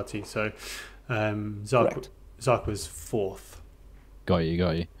 Botanic was RT. So, Correct. Zark was 4th. Got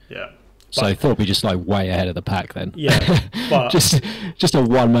you. Yeah. So I thought we just like way ahead of the pack then. Yeah, but just a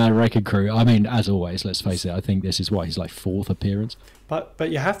one-man wrecking crew. I mean, as always, let's face it. I think this is what his like 4th appearance.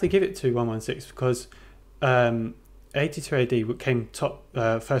 but you have to give it to 116 because 82 AD came top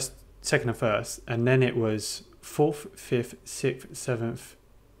first, second, and first, and then it was 4th, 5th, 6th, 7th,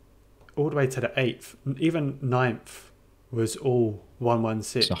 all the way to the 8th. Even 9th was all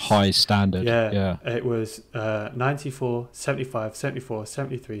 116. It's a high standard. Yeah. It was 94, 75, 74,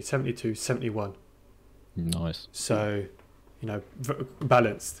 73, 72, 71. Nice. So,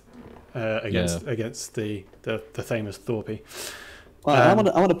 balanced against the famous Thorpe. Well, I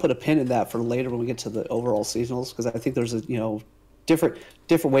want to put a pin in that for later when we get to the overall seasonals, because I think there's different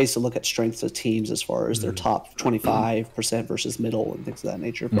ways to look at strengths of teams as far as their top 25% versus middle and things of that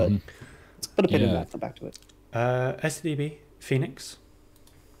nature. But let's put a pin in that. Come back to it. SDB Phoenix.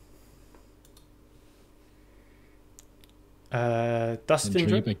 Dustin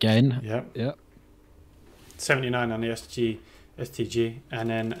Drip again. Yeah. 79 on the STG, and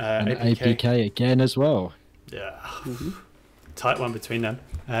then And APK. APK again as well. Yeah. Tight one between them.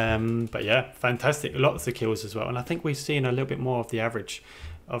 But yeah, fantastic. Lots of kills as well. And I think we've seen a little bit more of the average,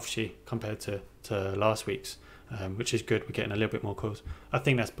 obviously, compared to last week's, which is good. We're getting a little bit more kills. I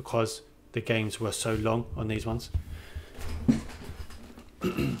think that's because the games were so long on these ones.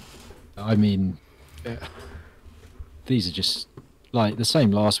 I mean, these are just like the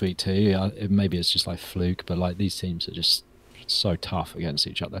same last week too. Maybe it's just like fluke, but like these teams are just so tough against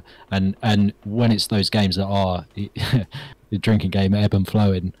each other. And when it's those games that are the drinking game ebb and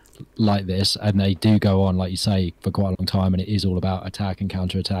flowing like this, and they do go on, like you say, for quite a long time, and it is all about attack and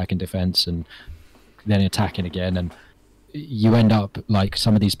counter attack and defense, and then attacking again, and you end up like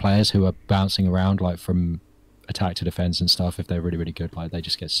some of these players who are bouncing around like from attack to defense and stuff. If they're really, really good, like they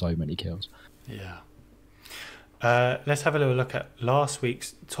just get so many kills. Yeah. Let's have a little look at last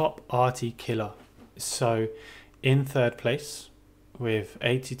week's top RT killer. So, in third place with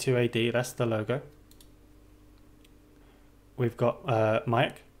 82 AD, that's the logo. We've got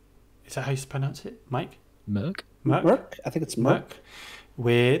Mike. Is that how you pronounce it? Mike? Merc? Merc? I think it's Merc.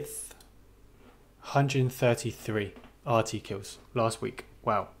 With 133 RT kills last week.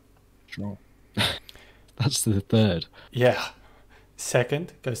 Wow. Sure. That's the third. Yeah.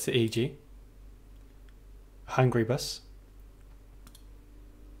 Second goes to EG. Hungry Bus.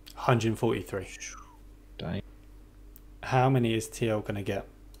 143. Dang. How many is TL going to get?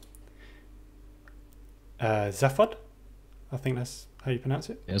 Zephod? I think that's how you pronounce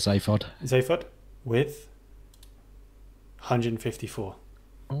it. Yeah, Zaphod. Zephod with 154.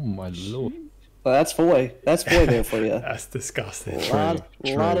 Oh my lord. Well, that's Foy. That's Foy there for you. That's disgusting. A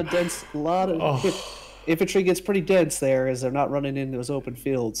lot of dense. Infantry gets pretty dense there as they're not running in those open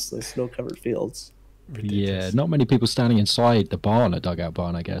fields, those snow-covered fields. Ridiculous. Yeah, not many people standing inside the barn, a dugout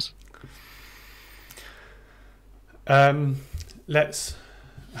barn, I guess. Let's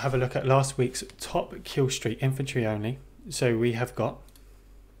have a look at last week's top kill streak, infantry only. So we have got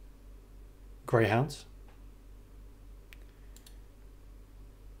Greyhounds,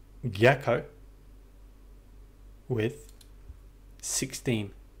 Gecko with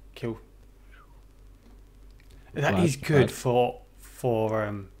 16 kill. That is good for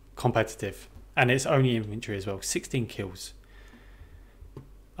competitive, and it's only infantry as well. 16 kills.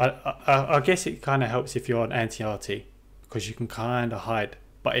 I guess it kind of helps if you're on anti-RT because you can kind of hide.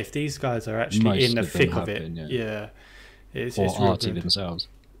 But if these guys are actually Most in the of them thick have of it, been, it's or real RT good. themselves.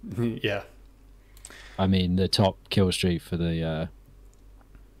 Yeah. I mean, the top kill streak for the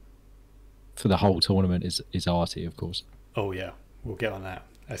whole tournament is RT, of course. Oh yeah, we'll get on that.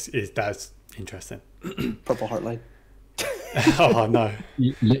 That's interesting. Purple Heartline. Oh no.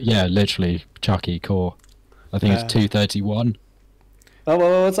 Yeah, literally, Chucky core. I think it's 231. Oh,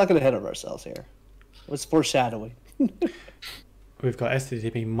 well, let's not get ahead of ourselves here. It's foreshadowing. We've got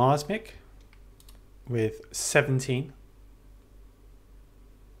STTP Marsmic with 17.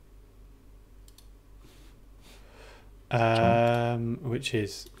 Which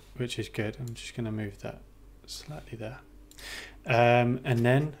is good. I'm just going to move that slightly there. And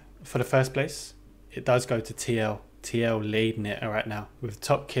then for the first place, it does go to TL. TL leading it right now with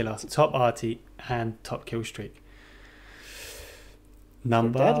top killer, top RT, and top kill streak.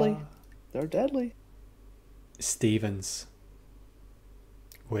 Number They're deadly. Stevens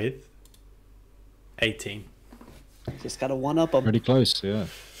with 18. Just got to one up them. Pretty close, yeah.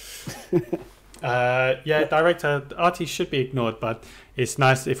 Yeah, director RT should be ignored, but it's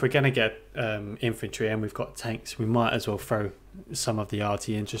nice if we're going to get infantry and we've got tanks, we might as well throw some of the RT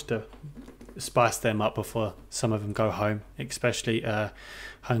in just to spice them up before some of them go home, especially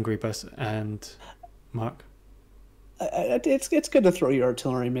Hungry Bus and Mark. It's good to throw your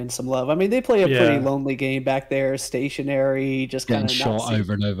artillerymen some love. I mean, they play a pretty lonely game back there, stationary, just kind getting of shot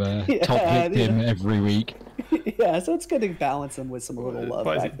over and over, top victim every week. Yeah, so it's good to balance them with some little love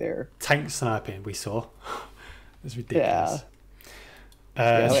back there. Tank sniping we saw. It's ridiculous.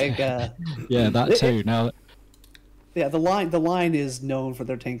 Yeah, that too. Now, yeah, the line is known for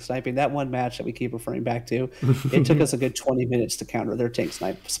their tank sniping. That one match that we keep referring back to, it took us a good 20 minutes to counter their tank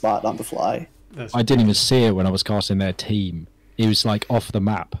snipe spot on the fly. I didn't even see it when I was casting their team. It was like off the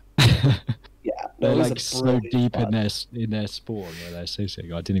map. Yeah, they're like so deep in their spawn where they're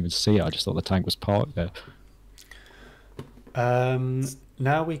associating. I didn't even see it. I just thought the tank was parked there.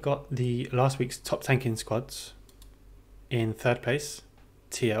 Now we got the last week's top tanking squads. In third place,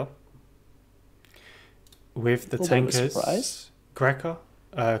 TL. With the tankers, Greco,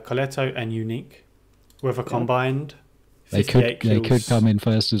 Coletto, and Unique, with a combined. They could come in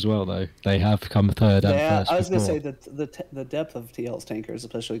first as well, though. They have come third and first. I was going to say that the depth of TL's tankers,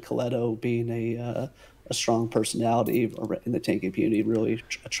 especially Coletto being a strong personality in the tanking community, really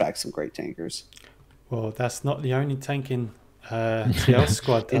attracts some great tankers. Well, that's not the only tanking TL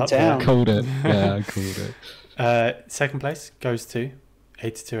squad in up town. there. Called it. Yeah, I called it. Second place goes to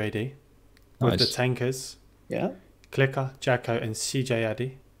 82 AD with the tankers. Yeah. Clicker, Jacko, and CJ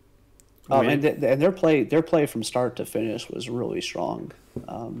Addy. And their play from start to finish was really strong.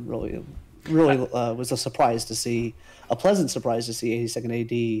 Really was a surprise to see, a pleasant surprise to see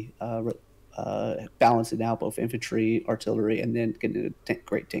 82nd AD balancing out both infantry, artillery, and then getting a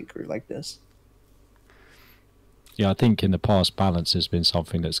great tanker like this. Yeah, I think in the past balance has been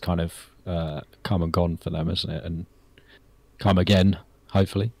something that's kind of come and gone for them, isn't it? And come again,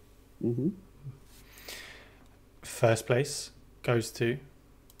 hopefully. Mm-hmm. First place goes to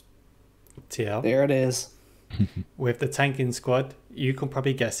TL. There it is. With the tanking squad, you can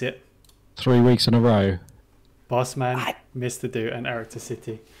probably guess it. 3 weeks in a row. Bossman, Mr. Do, and Eric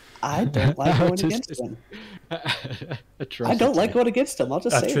City. I don't like going against them. I don't like going against them. I'll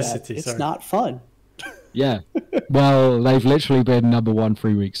just say that. It's not fun. Yeah. Well, they've literally been number 1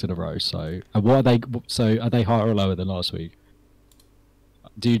 3 weeks in a row. So, what are they? So, are they higher or lower than last week?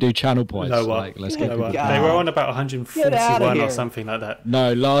 Do you do channel points? Lower. Let's get lower. They were on about 141 or something like that.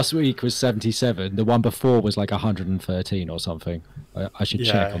 No, last week was 77. The one before was like 113 or something. I should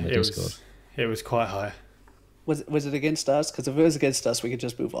check on the Discord. It was quite high. Was it against us? Because if it was against us, we could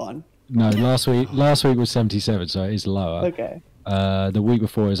just move on. No, last week was 77, so it is lower. Okay. The week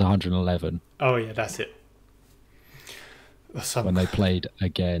before is 111. Oh yeah, that's it. When they played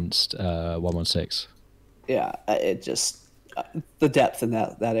against 116. Yeah, it just the depth in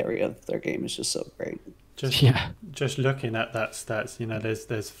that area of their game is just so great. Just looking at that stats,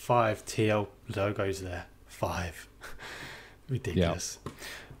 there's 5 TL logos there. 5. Ridiculous. Yeah.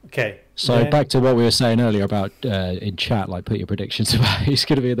 Okay. So back to what we were saying earlier about in chat, like put your predictions about who's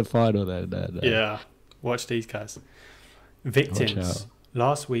going to be in the final then. Yeah. Watch these guys. Victims.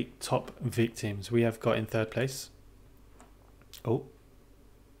 Last week, top victims. We have got in third place. Oh.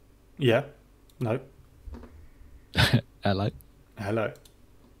 Yeah. No. Hello.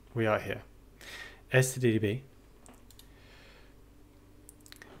 We are here. STDB.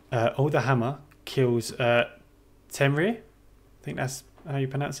 Older Hammer kills Temri. I think that's how you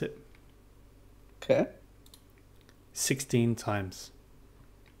pronounce it. Okay. 16 times.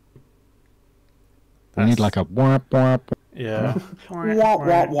 We need like a womp womp. Yeah. Womp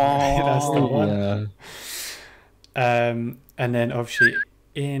womp womp. That's the one. Yeah. And then obviously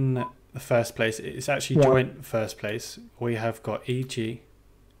in the first place, it's actually joint first place. We have got EG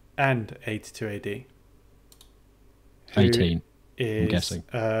and 82 AD. 18. I'm guessing.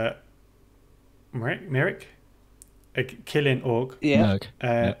 Merrick, killing Org. Yeah.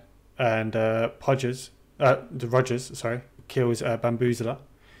 And Rogers, kills Bamboozler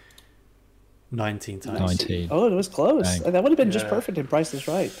 19 times. 19. Oh, it was close. Dang. That would have been just perfect in Price is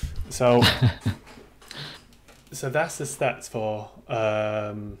Right. So, so that's the stats for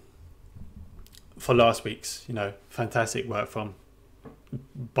last week's. Fantastic work from,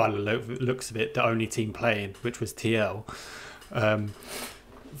 by the looks of it, the only team playing, which was TL.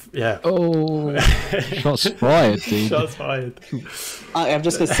 Yeah. Oh, shots fired, dude. Shots fired. I'm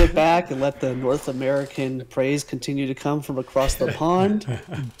just gonna sit back and let the North American praise continue to come from across the pond.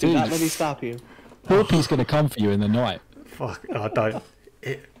 Do not let me stop you. Porky's gonna come for you in the night. Fuck! I don't.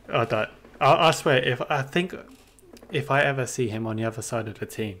 I don't. I swear, if I ever see him on the other side of the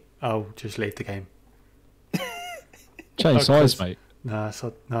team, I'll just leave the game. Change size, mate. No,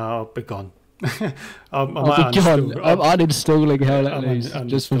 I'll be gone. I I'll might be gone. uninstall- I'm uninstalling Hell Let I'm Loose un-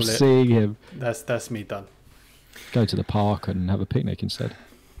 just from uninstall it. seeing him. That's me done. Go to the park and have a picnic instead.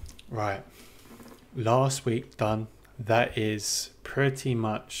 Right. Last week done. That is pretty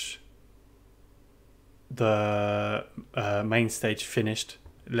much the main stage finished.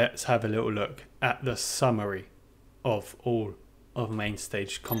 Let's have a little look at the summary of all of main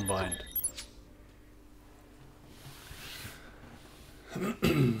stage combined.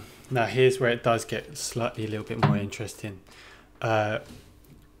 Now here's where it does get slightly a little bit more interesting.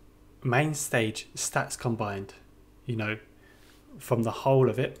 Main stage stats combined, you know, from the whole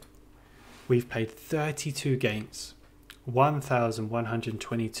of it, we've played 32 games.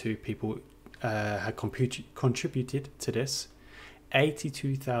 1,122 people had contributed to this.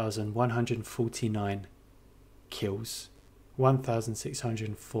 82,149 kills.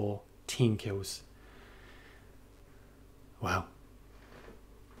 1,604 team kills. Wow.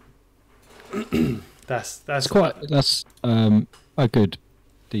 That's a good,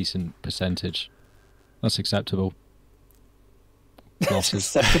 decent percentage. That's acceptable.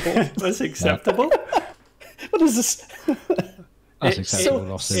 Losses. Acceptable. That's acceptable. What is this? That's acceptable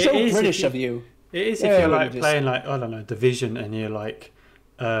losses. So It is British if you- of you. It is Yeah, if you're let me like just- playing like, I don't know, Division, and you're like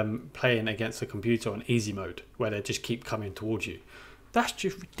playing against a computer on easy mode where they just keep coming towards you. That's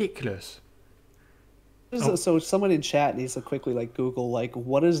just ridiculous. So someone in chat needs to quickly like Google like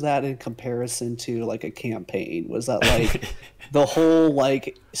what is that in comparison to like a campaign? Was that like the whole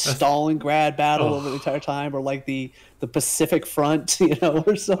like Stalingrad battle over the entire time, or like the Pacific Front, you know,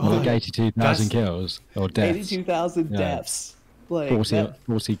 or something? Like 82,000 kills or deaths. 82,000 Yeah. deaths. Like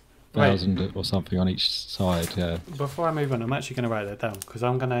 40,000 or something on each side. Yeah. Before I move on, I'm actually going to write that down because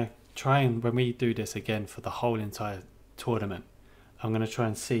I'm going to try and, when we do this again for the whole entire tournament, I'm going to try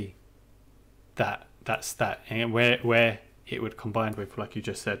and see that stat and where it would combine with, like you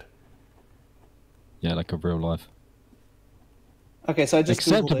just said. Yeah, like a real life. Okay, so I just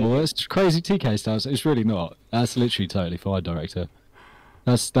Googled Acceptable. it. It's crazy TK stars. It's really not. That's literally totally fine, director.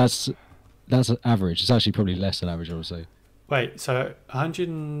 That's average. It's actually probably less than average, obviously. Wait, so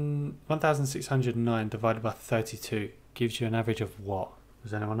 1,609 divided by 32 gives you an average of what?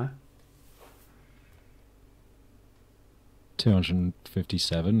 Does anyone know?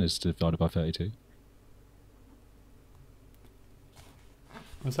 257 is divided by 32.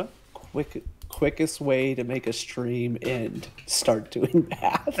 What's that? Quickest way to make a stream end. Start doing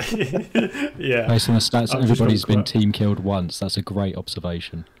math. Yeah. Based on the stats, I've just everybody's gone been team killed once. That's a great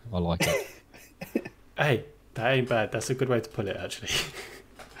observation. I like it. Hey, that ain't bad. That's a good way to put it, actually.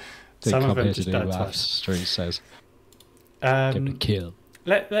 Didn't Some of come them here to just do died maths, twice. Street says. Give it a kill.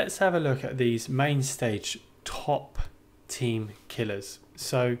 Let's have a look at these main stage top team killers.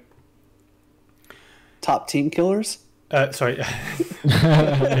 So, Top team killers. sorry,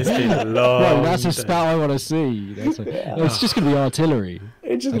 it's been a long. Bro, that's a day. stat I want to see. It's just going to be artillery.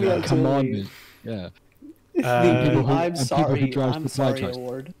 It's just gonna be Like, artillery. commanders. Yeah. The people who- I'm and people who sorry. drive I'm supply sorry trucks.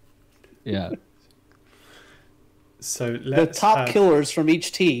 award. Yeah. So The let's top have- killers from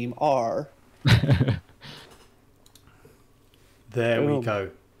each team are. There we Boom. go.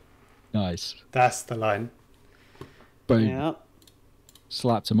 Nice. That's the line. Boom. Yeah.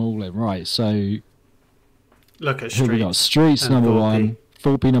 Slapped them all in. Right, so Look at who we got? Streets. Streets and number Thorpe. 1,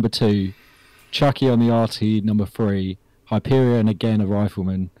 Thorpe number 2, Chucky on the RT number 3, Hyperion again a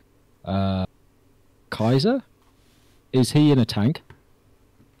rifleman. Kaiser? Is he in a tank?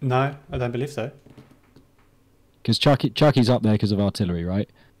 No, I don't believe so. Because Chucky's up there because of artillery, right?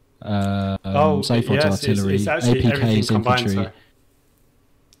 Zaphod's yes, artillery, it's actually APK everything is combined. infantry.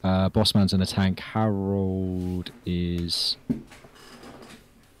 Sorry. Bossman's in a tank. Harold is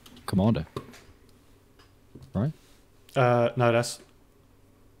commander, right? No, that's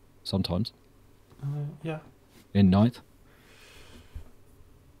Sometimes yeah. in ninth.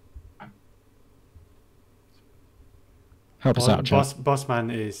 Help us out, Chuck.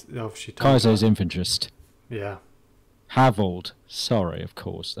 Bossman is obviously Kaiser tanker. is infanterist. Yeah. Havold, sorry, of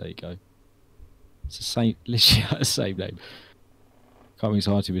course. There you go. It's the same, literally the same name. Can't be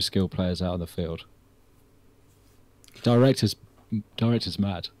hard with skilled players out on the field. Director's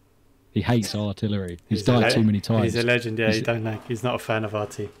mad. He hates artillery. He's a died le- too many times. He's a legend. Yeah, He's- you don't know. He's not a fan of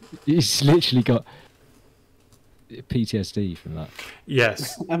RT. He's literally got PTSD from that.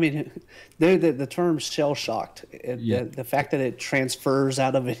 Yes. I mean, the term shell shocked. Yeah. The fact that it transfers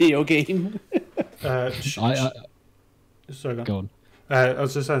out of a video game. Sorry, go on. Go on. I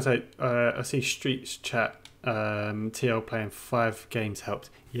was just going to say, I see Streets chat. TL playing 5 games helped.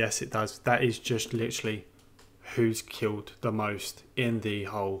 Yes, it does. That is just literally who's killed the most in the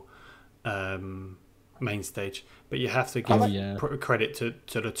whole main stage, but you have to give credit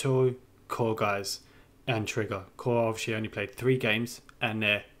to the two core guys and Trigger. Core obviously only played 3 games and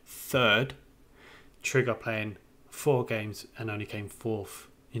they're third. Trigger playing 4 games and only came 4th.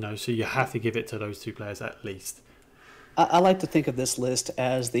 So you have to give it to those 2 players at least. I like to think of this list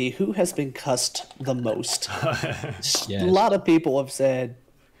as the who has been cussed the most. Yes. A lot of people have said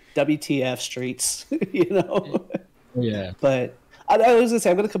WTF streets, Yeah. But I was going to say,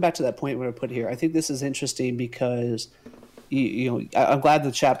 I'm going to come back to that point where I put here. I think this is interesting because, I'm glad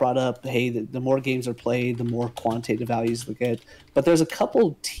the chat brought up, hey, the more games are played, the more quantitative values we get. But there's a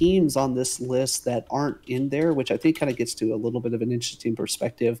couple teams on this list that aren't in there, which I think kind of gets to a little bit of an interesting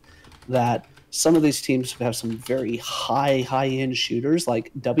perspective, that some of these teams have some very high-end shooters,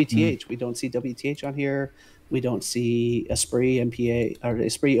 like WTH. We don't see WTH on here. We don't see Esprit MPA or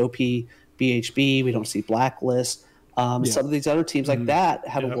Esprit OP BHB. We don't see Blacklist. Some of these other teams like that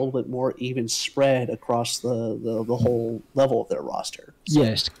have a little bit more even spread across the whole level of their roster. So,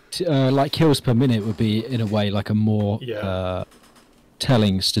 yes, like kills per minute would be in a way like a more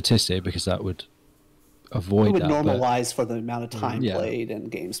telling statistic, because that would avoid it would that. Normalize for the amount of time played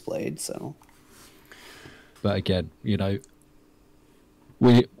and games played. So, but again,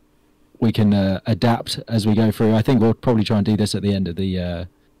 we can adapt as we go through. I think we'll probably try and do this at the end of the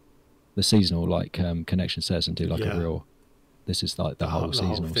seasonal connection sets and do like a real. This is like the whole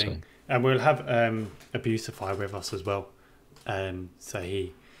season or so. And we'll have Abusify with us as well, so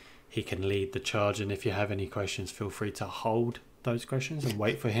he can lead the charge. And if you have any questions, feel free to hold those questions and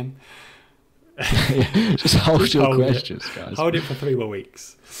wait for him. Just hold your questions, guys. Hold it for 3 more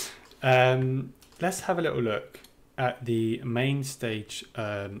weeks. Let's have a little look at the main stage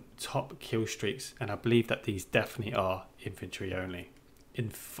top kill streaks, and I believe that these definitely are infantry only.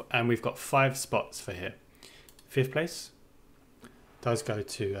 And we've got 5 spots for here. 5th place does go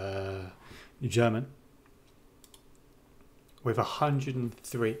to German with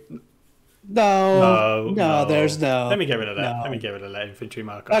 103. No, there's no. Let me get rid of that. Let me get rid of that infantry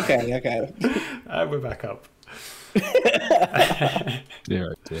marker. Okay. We're back up.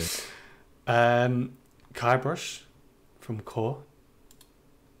 Dear. Kybrush from Core,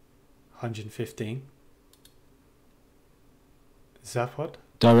 115. Zapod.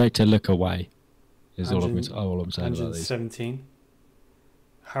 Director, look away. Is all I'm saying about these. 117.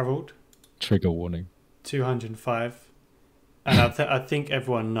 Harold. Trigger warning. 205. And I think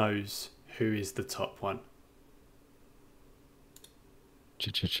everyone knows who is the top one.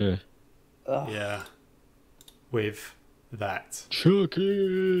 Yeah. With that.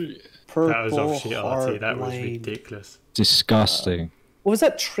 Chucky. Purple That was obviously RT. That was lane. ridiculous. Disgusting. Was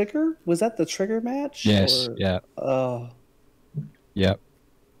that Trigger? Was that the Trigger match? Yes. Yeah. Yep.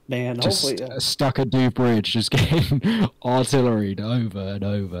 Man, Just hopefully stuck at Dew Bridge, just getting artilleried over and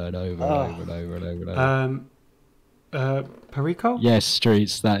over and over and over and over. Perico? Yes,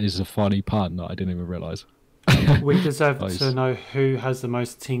 Streets. That is a funny pun that I didn't even realise. We deserve to know who has the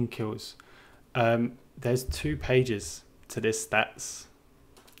most team kills. There's 2 pages to this stats.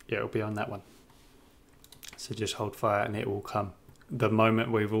 Yeah, it'll be on that one. So just hold fire and it will come. The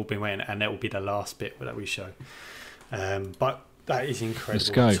moment we've all been waiting, and it will be the last bit that we show. But that is incredible. Let's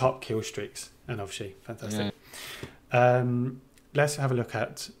go. Top kill streaks, and obviously fantastic. Yeah. Let's have a look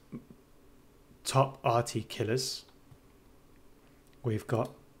at top RT killers. We've got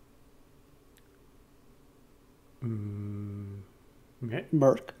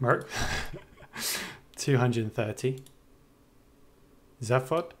Merc 230.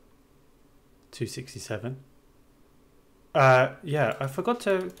 Zaphod 267. Yeah, I forgot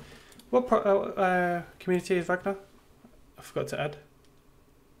to. What community is Ragnar? I forgot to add.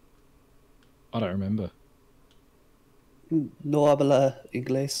 I don't remember. No habla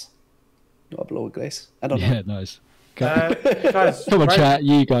inglés. No hablo inglés. I don't know. Yeah, nice. Guys, come on, chat.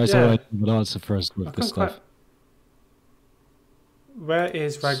 You guys always have an answer for us with this stuff. Where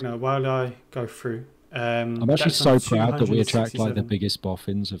is Ragnar? While I go through, I'm actually so proud that we attract like the biggest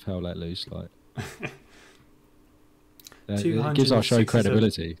boffins of Hell Let Loose. Like, it gives our show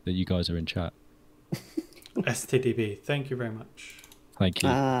credibility that you guys are in chat. STDB, thank you very much. Thank you.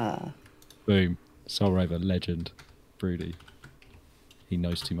 Boom. Soul Raver legend, Broody. He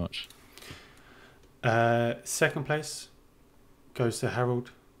knows too much. 2nd place goes to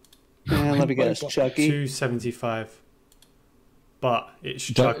Harold. Yeah, let me guess, Chucky. 275. But it's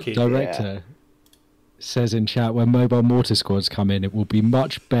Chucky. Director says in chat, when mobile mortar squads come in, it will be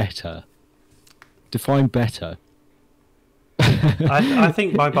much better. Define better. I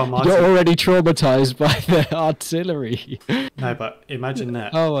think mobile mortar. You're already traumatized by the artillery. No, but imagine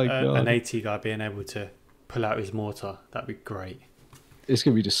that. Oh my God. An AT guy being able to pull out his mortar. That'd be great. It's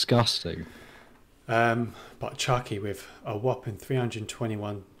going to be disgusting. But Chucky with a whopping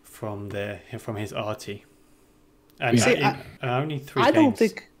 321 from his arty, and See, only 3 I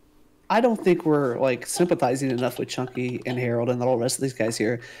games. I don't think we're like sympathizing enough with Chunky and Harold and all the rest of these guys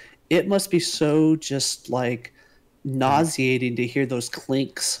here. It must be so just like nauseating to hear those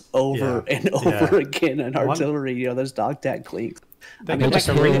clinks over and over again in artillery. You know, those dog tag clinks. They I make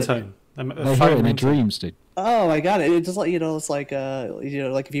mean, a ringtone. They hear it in their dreams, dude. oh my god! It's just like it's like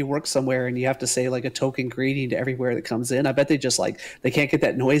like if you work somewhere and you have to say like a token greeting to everywhere that comes in. I bet they just like they can't get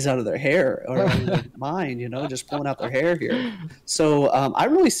that noise out of their hair or out of their mind. Just pulling out their hair here. So I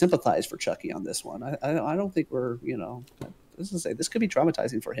really sympathize for Chucky on this one. I don't think we're this could be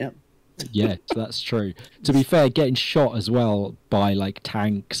traumatizing for him. Yeah, that's true. To be fair, getting shot as well by like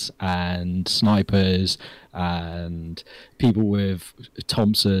tanks and snipers and people with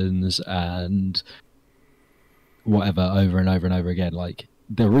Thompsons and whatever over and over and over again. Like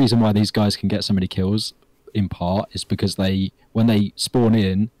the reason why these guys can get so many kills in part is because when they spawn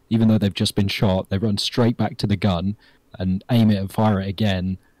in, even though they've just been shot, they run straight back to the gun and aim it and fire it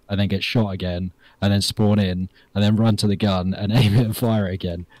again and then get shot again and then spawn in and then run to the gun and aim it and fire it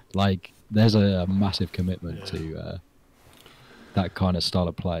again. Like there's a massive commitment to that kind of style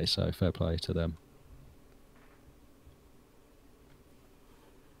of play, so fair play to them.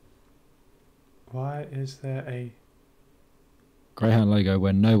 Why is there a Greyhound logo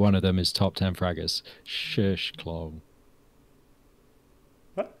when no one of them is top 10 fraggers? Shush, Clong.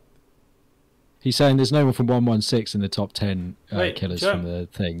 What? He's saying there's no one from 116 in the top 10 killers Joe. from the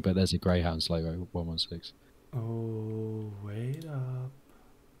thing, but there's a Greyhounds logo, 116. Oh, wait up.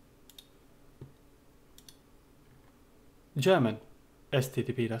 German.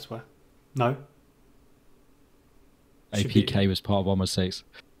 STDP, that's why. No. Should be- APK was part of 116.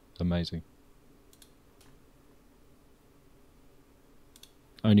 Amazing.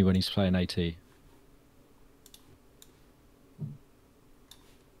 Only when he's playing AT.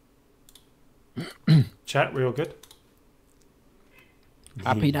 Chat, we all good?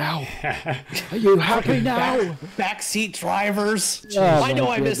 Happy now? Are you happy now? Backseat drivers. Oh, I know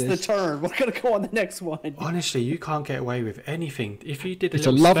my I missed the goodness. turn. We're gonna go on the next one. Honestly, you can't get away with anything. If you did It's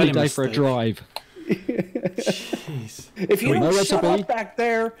a little lovely spelling day for a mistake- drive. Jeez. If you We know don't where shut to up be. back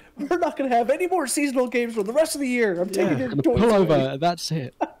there, we're not going to have any more seasonal games for the rest of the year. I'm taking your Gonna toys pull away. over, that's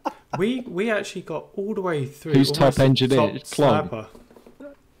it. We actually got all the way through. Who's almost top engineer? Top Clog. sniper.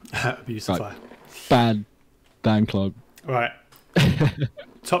 Abuse of Right. fire. Bad Clog. Right.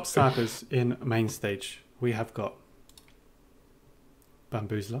 Top snipers in main stage. We have got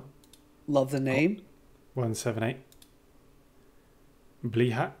Bamboozler, Love the name. 178.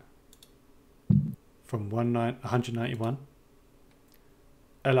 Bleehat from 191.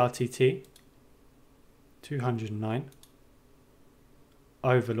 LRTT, 209.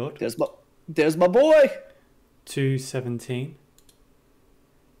 Overlord, There's my boy. 217.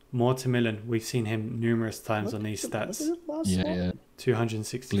 Mortimillion, we've seen him numerous times on these stats. Yeah.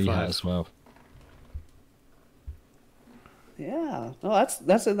 265. Bleehat as well. Yeah. No,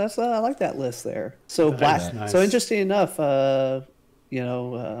 that's I like that list there. So That is black. nice. So interesting enough,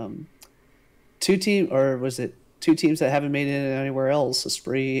 two teams that haven't made it anywhere else,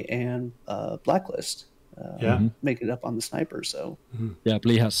 Esprit and Blacklist, Yeah. make it up on the sniper. So Yeah,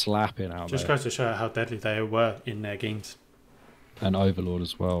 Bleehat's slapping out Just there. goes to show how deadly they were in their games. And Overlord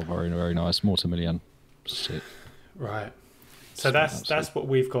as well, very, very nice. Mortimillion. Sick. Right. So that's what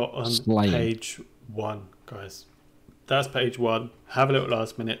we've got on Slaying. page 1, guys. That's page 1. Have a little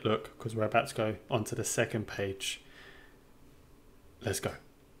last minute look because we're about to go onto the second page. Let's go.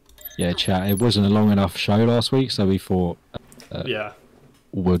 Yeah, chat. It wasn't a long enough show last week, so we thought Yeah.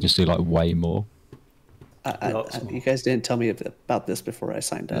 we'll just do like way more. Lots more. you guys didn't tell me about this before I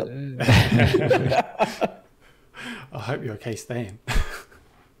signed up. I hope you're okay staying.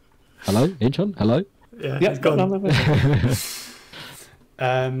 Hello, Inchon? Hello? Yeah, Yep. he's gone. No.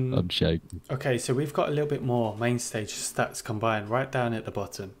 I'm joking. Okay, so we've got a little bit more main stage stats combined right down at the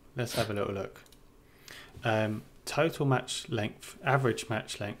bottom. Let's have a little look. Total match length, average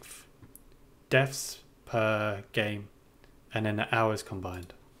match length, deaths per game, and then the hours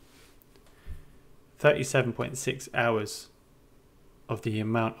combined. 37.6 hours of the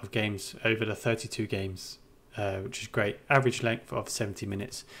amount of games over the 32 games, which is great. Average length of 70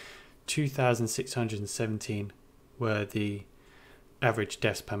 minutes. 2,617 were the average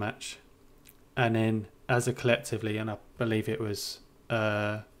deaths per match. And then as a collectively, and I believe it was,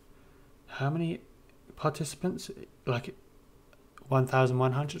 how many participants? Like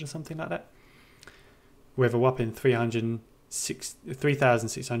 1,100 or something like that? With a whopping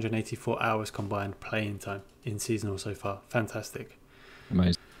 3,684 hours combined playing time in seasonal so far. Fantastic.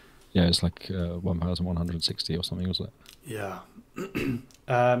 Amazing. Yeah, it's like 1,160 or something, wasn't it? Yeah.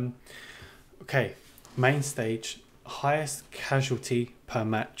 Okay, main stage, highest casualty per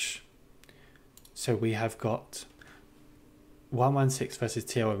match. So we have got 116 versus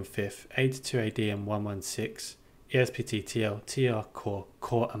TL in 5th, 82 AD and 116, ESPT, TL, TR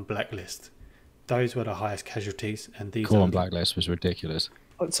Core and Blacklist. Those were the highest casualties, and these Core are and Blacklist was ridiculous.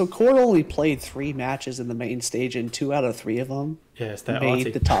 So Core only played 3 matches in the main stage, and 2 out of 3 of them it's their made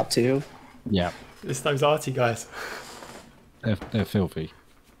arty. the top 2. Yeah, It's those arty guys. they're filthy.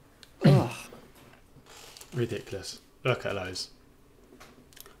 Ugh. Ridiculous. Look at those.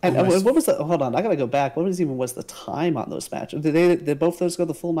 And Almost- what was the? Hold on, I gotta go back. What was the time on those matches? Did both those go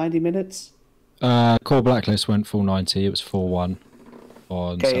the full 90 minutes? Core Blacklist went full 90. It was 4-1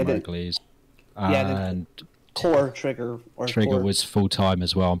 on Okay, Sam and then- Oakley's. Yeah, then And Core Trigger or Trigger Core, was full time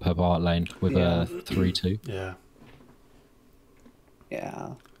as well on Purple Heart Lane with Yeah. a 3-2. Yeah.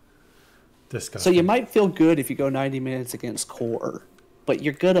 yeah. Disgusting. So you might feel good if you go 90 minutes against Core, but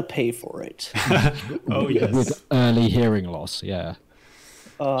you're gonna pay for it. Oh, yes. With early hearing loss, yeah.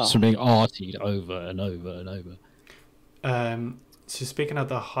 Uh, Just from being artied over and over and over. So speaking of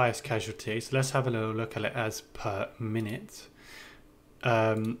the highest casualties, let's have a little look at it as per minute.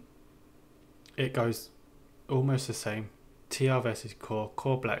 It goes almost the same. TR versus Core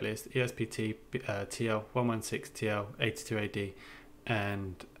Blacklist, ESPT, TL, 116 TL, 82 AD,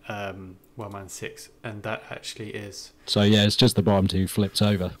 and 116. And that actually is... So yeah, it's just the bottom two flipped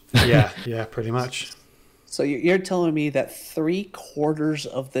over. yeah, pretty much. so you're telling me that 3/4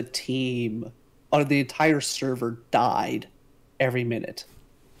 of the team, or the entire server, died every minute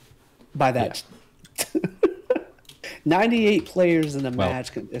by that. 98 players in a Well-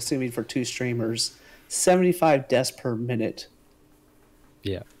 match, assuming for 2 streamers, 75 deaths per minute.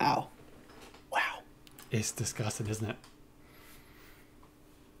 Yeah. Ow. Wow. It's disgusting, isn't it?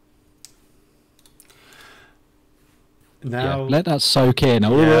 Now, Let that soak in.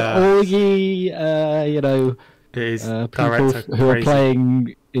 Yeah. All ye, it is people director who are crazy.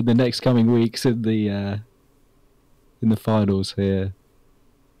 playing in the next coming weeks in the finals here.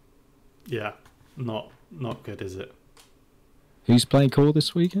 Yeah, not good, is it? Who's playing Core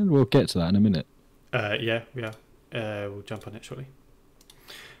this weekend? We'll get to that in a minute. Yeah. We'll jump on it shortly.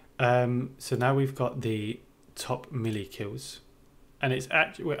 So now we've got the top milli kills, and it's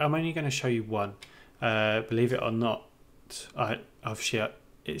actually, I'm only going to show you one. Believe it or not,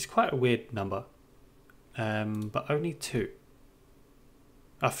 it's quite a weird number, but only 2.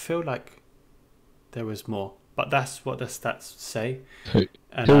 I feel like there was more, but that's what the stats say. Who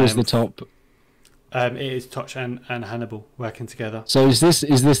And who is the top? It is Toch and Hannibal working together. So is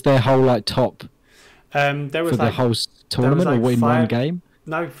this their whole like top There was for the like whole tournament like or in one 5 game?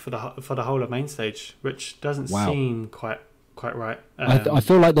 no for the whole of main stage, which doesn't Wow. seem quite right. I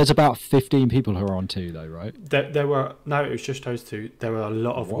feel like there's about 15 people who are on 2 though, right? There were no, it was just those 2. There were a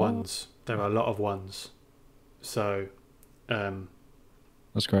lot of What? ones. There were a lot of ones. So,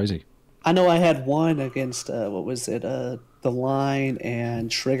 That's crazy. I know I had one against, what was it? The Line and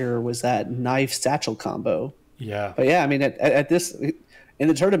Trigger was that knife satchel combo. yeah, But yeah, I mean, at this, in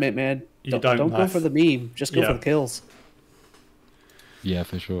the tournament, man, You don't go knife. for the meme. Just go Yeah. for the kills. Yeah,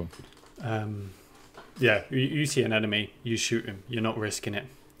 for sure. yeah. You see an enemy, you shoot him. You're not risking it.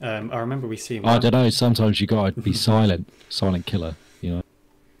 I remember we seen I one. don't know. Sometimes you gotta be silent killer. You know,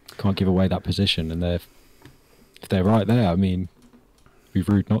 can't give away that position, and if they're right there, I mean, be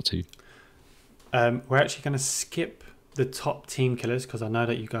rude not to. We're actually going to skip the top team killers because I know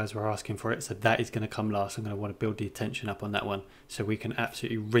that you guys were asking for it. So that is going to come last. I'm going to want to build the attention up on that one so we can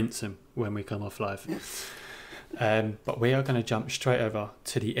absolutely rinse them when we come off live. But we are going to jump straight over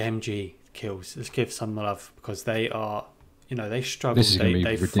to the MG kills. Let's give some love because they are, they struggle. This is going to be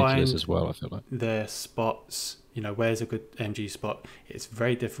they ridiculous find as well. I feel like. their spots. Where's a good MG spot? It's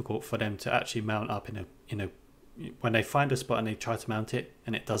very difficult for them to actually mount up in a when they find a spot and they try to mount it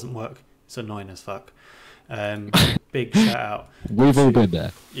and it doesn't work. It's annoying as fuck. Big shout out. We've all been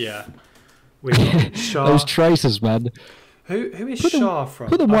there. Yeah. We've got Shah. Those tracers, man. Who is Put them- Shah from?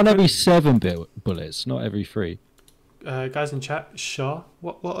 Put them I one couldn't- every 7 bullets, not every 3. guys in chat, Shah.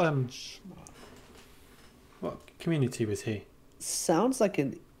 What community was he? Sounds like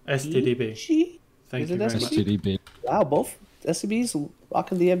an SDDB. EG? Thank Is you it very SDDB? much. STDB. Wow, both SCBs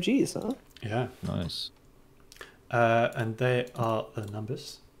rocking the MGs, huh? Yeah. Nice. And they are the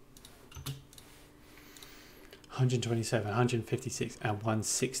numbers. 127, 156, and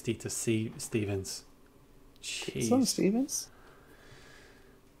 160 to Stevens. Some Jeez. Stevens.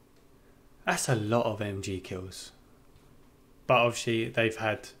 That's a lot of MG kills. But obviously they've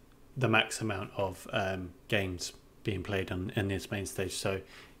had the max amount of games being played on in this main stage. So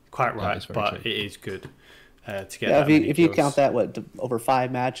quite right, but true. it is good to get. Yeah, that if you kills. count that, over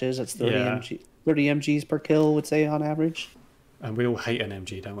 5 matches, it's 30 30 mgs per kill, would say on average. And we all hate an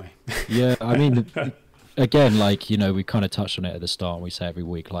MG, don't we? Yeah, I mean, again, like, you know, we kind of touched on it at the start, and we say every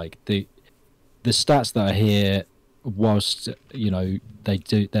week, like the stats that are here, whilst, you know,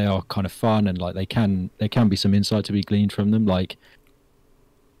 they are kind of fun, and like there can be some insight to be gleaned from them. Like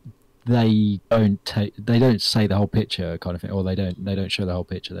they don't say the whole picture kind of thing, or they don't show the whole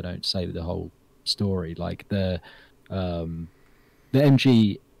picture. They don't say the whole story. Like the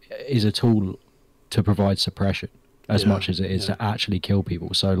MG is a tool to provide suppression as much as it is to actually kill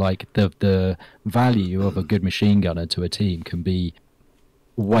people. So like the value of a good machine gunner to a team can be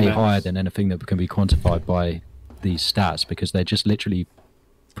way higher than anything that can be quantified by these stats, because they're just literally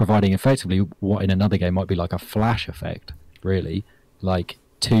providing effectively what in another game might be like a flash effect, really, like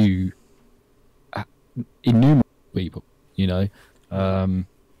to innumerable people, you know.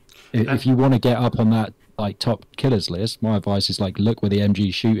 If you want to get up on that like top killers list, my advice is like look where the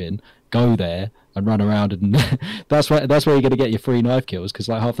MG's shooting, go there and run around, and that's where you're going to get your free knife kills, because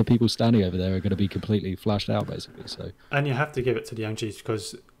like half the people standing over there are going to be completely flashed out basically. So, and you have to give it to the MGs,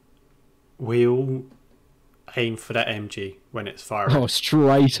 because we all aim for that MG when it's firing. Oh,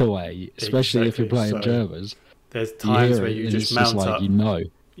 straight away, especially if you're playing Jervers. There's times where you just mount like, up, you know,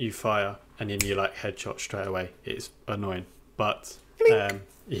 you fire, and then you like headshot straight away. It's annoying, but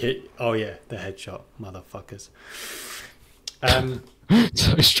oh yeah, the headshot, motherfuckers.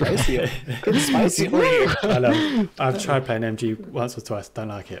 So spicy. It's spicy over here. I know. I've tried playing MG once or twice. Don't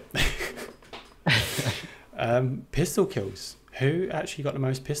like it. Pistol kills. Who actually got the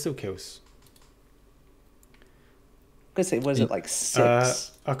most pistol kills? I'm gonna say, was it like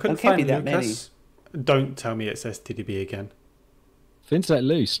 6? I couldn't find Lucas. Don't tell me it's STDB again. Vincent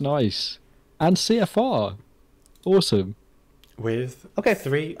Loose, nice, and CFR, awesome. With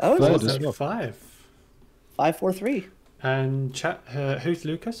 3, 4, 5. 5, 4, 3. And chat, who's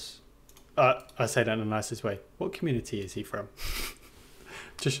Lucas? I say that in the nicest way. What community is he from?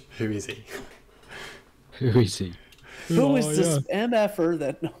 Just who is he? Who is he? Who is this MFer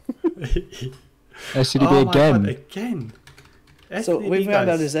that? SCDB again. God, again. So we found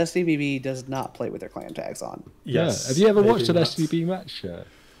out is SDBB does not play with their clan tags on. Yes. Yeah. Have you ever watched an SDB match?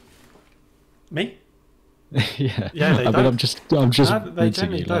 Me? Yeah. Yeah. They I mean, I'm just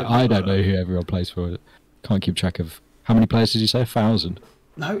rinsing you. Like, I don't know who everyone plays for. Can't keep track of how many players did you say? 1,000.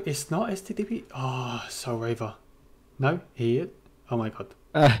 No, it's not STDB. Oh, so Raver. No, he. Oh my god.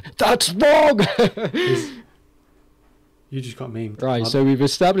 That's wrong. You just got memed. Right. So we've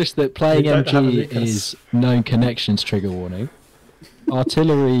established that playing MG is known connections trigger warning.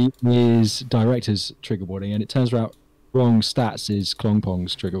 Artillery is director's trigger warning, and it turns out wrong stats is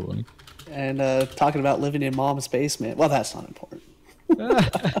Klongpong's trigger warning. And talking about living in mom's basement. Well, that's not important.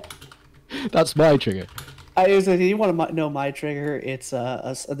 That's my trigger. You want to know my trigger? It's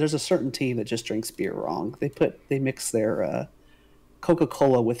there's a certain team that just drinks beer wrong. They mix their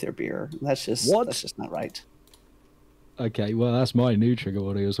Coca-Cola with their beer. That's just not right. Okay, well that's my new trigger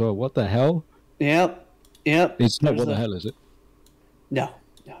warning as well. What the hell? Yep. It's not what the hell, is it? No.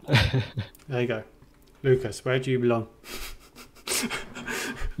 There you go. Lucas, where do you belong?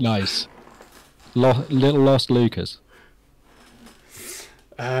 Nice. Little lost Lucas.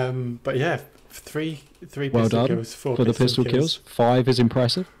 But yeah, three well pistol done kills, 4 for the pistol kills. 5 is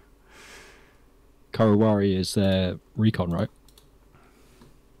impressive. Karawari is their recon, right?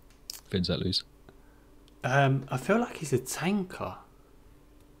 Vincent Luz. I feel like he's a tanker.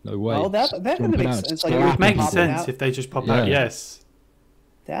 No way. Oh, that kind of makes sense. It would make sense if they just pop out. Yes.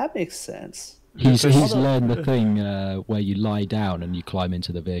 That makes sense. He's learned the thing where you lie down and you climb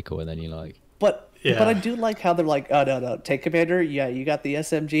into the vehicle and then you like. But I do like how they're like, oh no, take commander. Yeah, you got the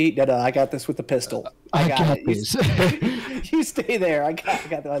SMG. No, I got this with the pistol. I got this. You stay there. I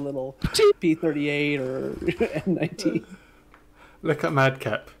got my little P38 or M19. Look at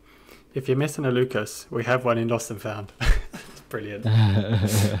Madcap. If you're missing a Lucas, we have one in Lost and Found. It's brilliant.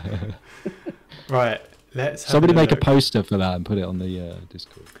 Right, let's. Somebody make a poster for that and put it on the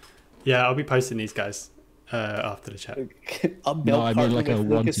Discord. Yeah, I'll be posting these guys after the chat. I mean like a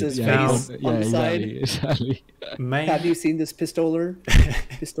Lucas's face on the side. Exactly. Have you seen this pistoler?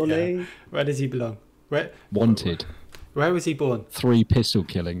 Pistole? Yeah. Where does he belong? Wanted. Where was he born? 3 pistol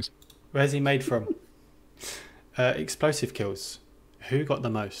killings. Where's he made from? Explosive kills. Who got the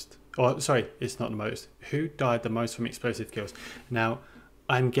most? Or sorry, it's not the most. Who died the most from explosive kills? Now,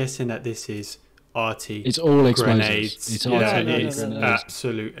 I'm guessing that this is RT. It's all explosives. Grenades. It's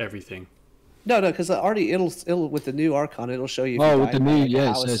absolute everything. No, because it'll with the new Archon, it'll show you. With the new,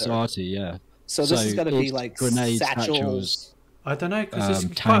 it says RT, yeah. So this is going to be it's like grenades, satchels. I don't know because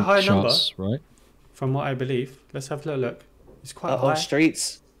it's quite a tank high number shots, right? from what I believe. Let's have a little look. It's quite Uh-oh, high.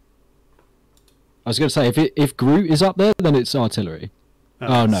 streets. I was going to say, if Groot is up there, then it's artillery.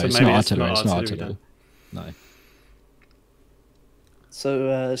 Oh, no, so it's maybe not artillery. It's not artillery artillery. No.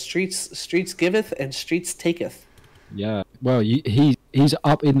 So streets giveth and streets taketh. Yeah. Well, he's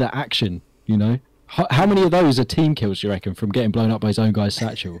up in the action, you know? How many of those are team kills, do you reckon, from getting blown up by his own guy's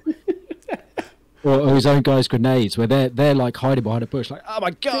satchel? or his own guy's grenades, where they're like hiding behind a bush, like, oh my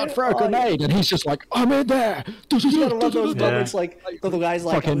god, throw a grenade! And he's just like, I'm in there! You gotta love those moments, like the guy's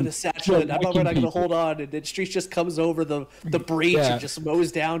like, I'm gonna satchel it, I'm not gonna hold on, and then Streets just comes over the breach and just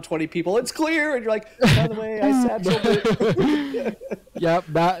mows down 20 people. It's clear, and you're like, by the way, I satcheled it. Yep,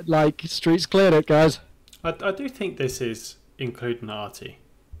 that, like, Streets cleared it, guys. I do think this is including Artie.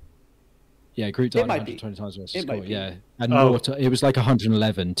 Yeah, Groot died It might 120 times versus It might score, be. yeah. And more it was like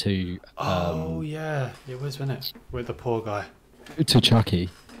 111 to Yeah, it was, wasn't it? With the poor guy. to Chucky.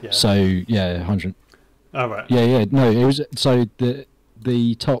 Yeah. So yeah, 100. All right. Yeah. No, it was so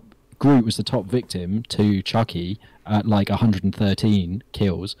the top Groot was the top victim to Chucky at like 113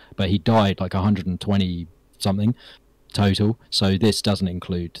 kills, but he died like 120 something total. So this doesn't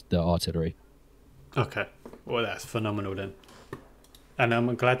include the artillery. Okay. Well, that's phenomenal then. And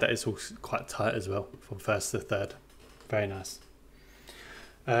I'm glad that it's all quite tight as well, from first to third. Very nice.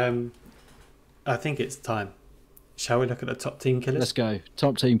 I think it's time. Shall we look at the top team killers? Let's go.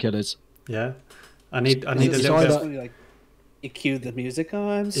 Top team killers. Yeah. I need a little bit. Like, you cue the music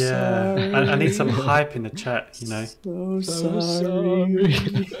on. Yeah. Sorry. I need some hype in the chat, you know. So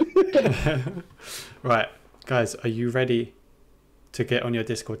sorry. Right, guys, are you ready to get on your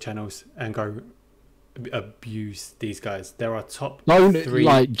Discord channels and go abuse these guys? There are top three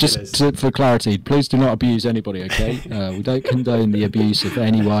like killers. for clarity, please do not abuse anybody, okay? We don't condone the abuse of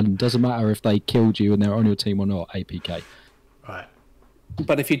anyone. Doesn't matter if they killed you and they're on your team or not. APK. Right.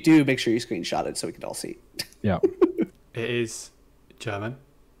 But if you do, make sure you screenshot it so we can all see. Yeah. It is German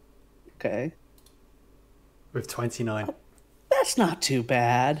Okay. with 29. That's not too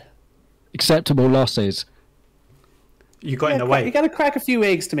bad. Acceptable losses. You got in the way. You got to crack a few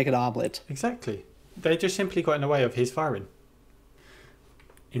eggs to make an omelet. Exactly. They just simply got in the way of his firing.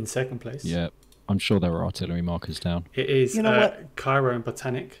 In second place. Yeah. I'm sure there were artillery markers down. It is You know what? Cairo and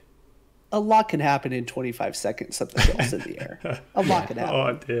Botanic. A lot can happen in 25 seconds of the kills in the air. A lot can happen.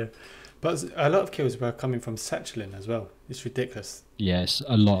 Oh dear. But a lot of kills were coming from Satchelin as well. It's ridiculous. Yes,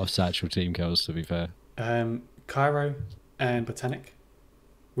 a lot of satchel team kills, to be fair. Cairo and Botanic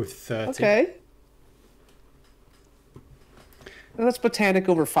with 30. Okay. And that's Botanic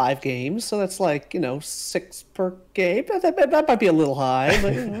over 5 games, so that's like, 6 per game. That might be a little high,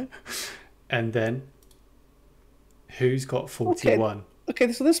 but And then, who's got 41?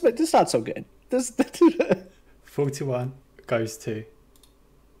 Okay, so this is not so good. This 41 goes to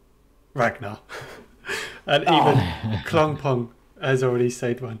Ragnar. And even Klongpong has already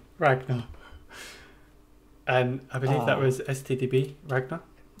said one. Ragnar. And I believe that was STDB, Ragnar.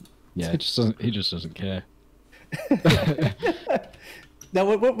 Yeah, he just doesn't care. Now,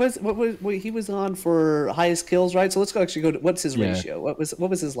 what was he was on for highest kills, right? So let's go actually go to what's his ratio? What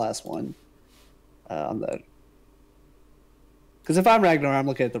was his last one? On the Because if I'm Ragnar, I'm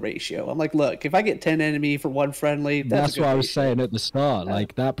looking at the ratio. I'm like, look, if I get 10 enemy for 1 friendly, that's what I was ratio. saying at the start.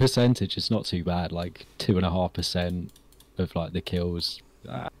 Like that percentage is not too bad. Like 2.5% of like the kills.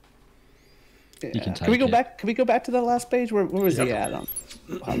 Yeah. You can take we go it. back? Can we go back to that last page? Where was he Yep. at?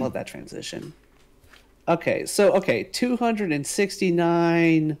 I love that transition. Okay, so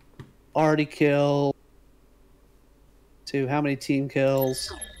 269 already killed. To how many team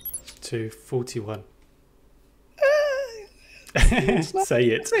kills? To 41. Not, Say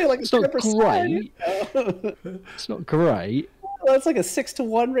it. say like It's not 10%. great. It's not great. Well, it's like a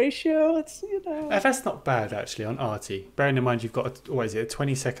 6-to-1 ratio. It's That's not bad actually on Artie. Bearing in mind you've got what is it, a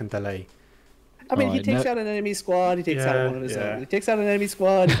 20-second delay. I mean, he Alright, takes out an enemy squad. He takes out one of his own. He takes out an enemy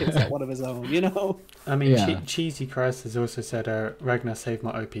squad. He takes out one of his own. I mean, Yeah. Cheesy Christ has also said, Ragnar saved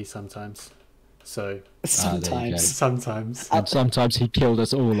my OP sometimes. So, Sometimes. sometimes. And sometimes he killed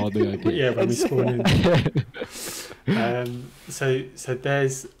us all on the OP. Yeah, when we spawn in. So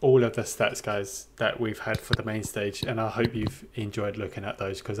there's all of the stats, guys, that we've had for the main stage. And I hope you've enjoyed looking at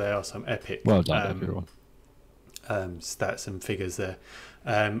those because they are some epic Well done, everyone. stats and figures there.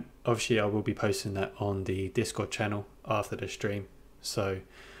 Obviously, I will be posting that on the Discord channel after the stream. So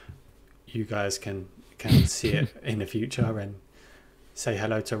you guys can see it in the future and say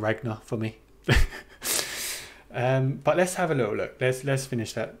hello to Ragnar for me. But let's have a little look. Let's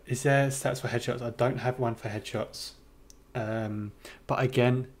finish that. Is there stats for headshots? I don't have one for headshots. But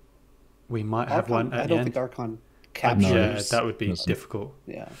again, we might have Archon, one at I the don't end. think Archon No. captures. Yeah, that would be Doesn't. difficult.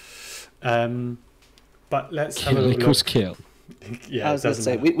 Yeah. But let's have a Kill little equals look. kill. Yeah, I it was gonna doesn't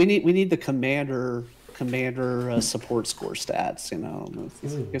say matter. we need the commander support score stats. You know,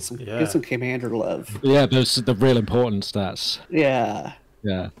 get some commander love. Yeah, those are the real important stats. Yeah.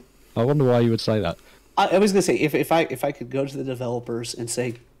 Yeah. I wonder why you would say that. I was gonna say if I could go to the developers and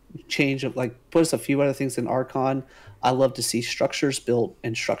say change of like put us a few other things in Archon, I love to see structures built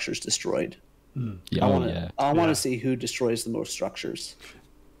and structures destroyed. Yeah, I want Yeah. to see who destroys the most structures.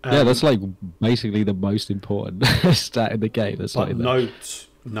 Yeah, that's like basically the most important stat in the game. That's But like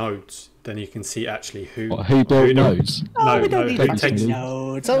nodes. Then you can see actually who who built nodes. Oh, we don't need who fucking takes.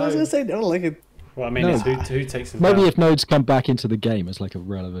 nodes. I was No. gonna say no, like it. What I mean No. is who takes them Maybe down. if nodes come back into the game as like a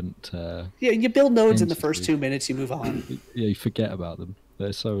relevant, Yeah, you build nodes in the Entity. first 2 minutes, you move on. yeah, you forget about them.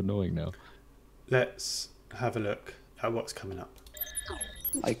 They're so annoying now. Let's have a look at what's coming up.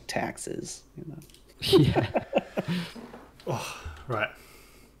 Like taxes, you know. Yeah. Right.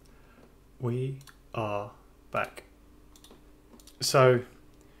 We are back. So,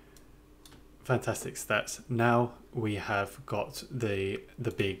 fantastic stats. Now we have got the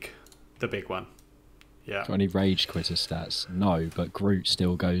big one. Yeah. Got any rage quitter stats? No, but Groot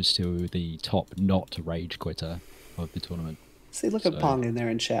still goes to the top not rage quitter of the tournament. See, look at So- Pong in there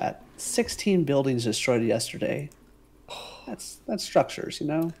in chat. 16 buildings destroyed yesterday. That's structures, you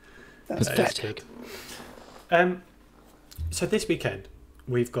know. That's That is good. So this weekend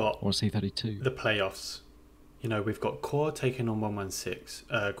we've got I want to see 32. the playoffs. You know, we've got Core taking on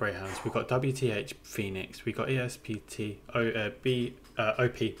 116 Greyhounds. We've got WTH Phoenix. We've got ESPT OP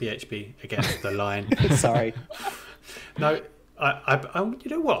BHB against the line. Sorry. No, I you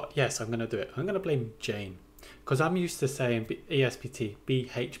know what? Yes, I'm going to do it. I'm going to blame Jane because I'm used to saying ESPT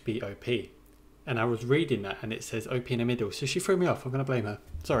BHBOP, and I was reading that and it says OP in the middle, so she threw me off. I'm going to blame her.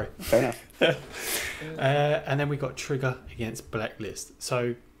 Sorry. Fair enough. And then we got Trigger against Blacklist.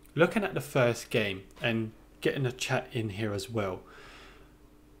 So looking at the first game and getting a chat in here as well,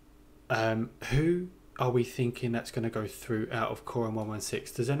 who are we thinking that's going to go through out of Core and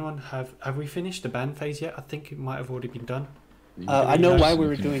 116? Does anyone have we finished the ban phase yet? I think it might have already been done. I know why we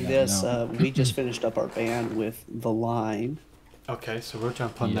were Looking at doing that this. now. We just finished up our ban with the line. Okay, so we'll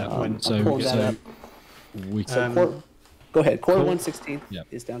jump on Yeah, that when so- pulling that up. We So Core, go ahead. Core Cool. 116 Yep.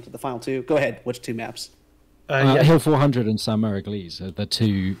 is down to the final two. Go ahead. Which two maps? yeah. Hill 400 and San Mariglis are the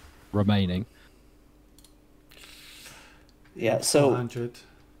two remaining. Yeah. So 400.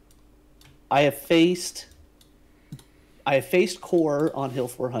 I have faced Core on Hill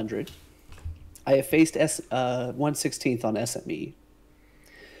 400. I have faced 116th on SME.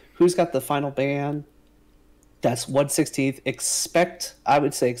 Who's got the final ban? That's 116th. I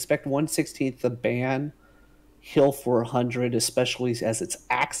would say expect 116th to ban Hill 400, especially as its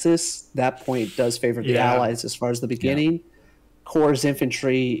axis. That point does favor the Yeah. allies as far as the beginning. Core's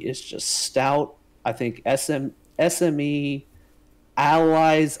infantry is just stout. I think SME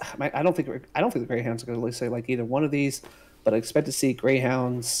allies. I don't think the Greyhounds are going to say like either one of these, but I expect to see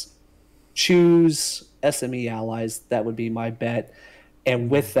Greyhounds choose SME allies. That would be my bet. And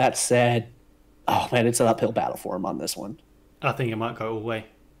with that said, oh man, it's an uphill battle for him on this one. I think it might go all the way.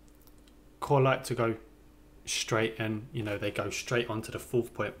 Core like to go straight, and you know they go straight onto the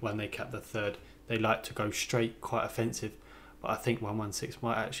fourth point when they cap the third. They like to go straight, quite offensive. But I think 116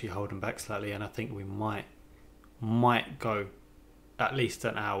 might actually hold them back slightly, and I think we might go at least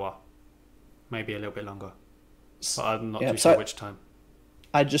an hour, maybe a little bit longer. But I'm not Yeah, too so sure which time.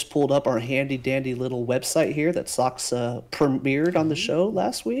 I just pulled up our handy dandy little website here that Sox premiered on the show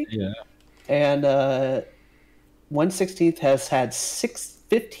last week. Yeah. And 116th has had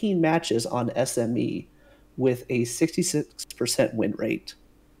 15 matches on SME with a 66% win rate.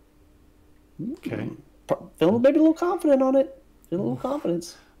 Okay. Feeling maybe a little confident on it. Feeling a little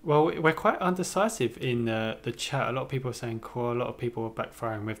confidence. Well, we're quite undecisive in the chat. A lot of people are saying Core. A lot of people are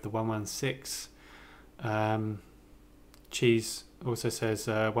backfiring with the 116. Cheese also says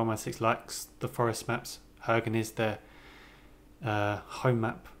 116 likes the forest maps. Hergen is their home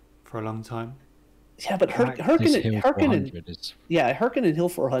map for a long time. Yeah, but This Herkin Hill and 400 is Herkin and Hill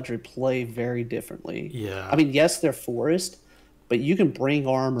 400 play very differently. Yeah. I mean, yes, they're forest, but you can bring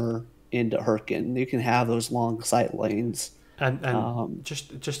armor into Herkin. You can have those long sight lanes. And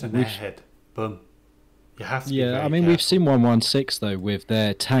just an airhead. Boom. You have to be Yeah, very I mean, we've careful. seen 116 though with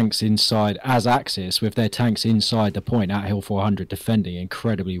their tanks inside as Axis, with their tanks inside the point at Hill 400 defending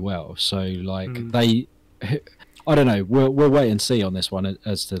incredibly well. So like I don't know. We'll wait and see on this one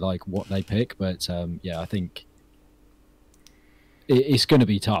as to like what they pick, but yeah, I think it's going to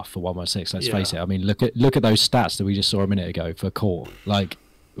be tough for 116. Let's face it. I mean, look at those stats that we just saw a minute ago for Core. Like,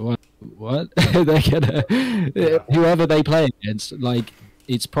 what they're gonna Yeah. whoever they play against, like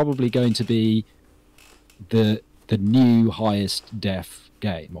it's probably going to be the new highest def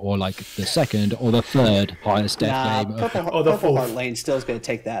game, or like the second or the third highest def Nah, game. Or the Purple Heart fourth. Lane still's going to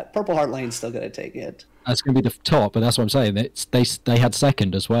take that. Purple Heart Lane's still going to take it. That's going to be the top, but that's what I'm saying. They had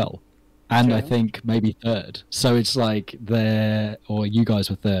second as well, and I Okay. think maybe third. So it's like or you guys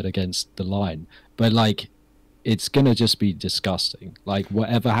were third against the line, but like it's gonna just be disgusting. Like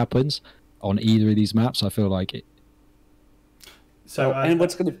whatever happens on either of these maps, I feel like it. So And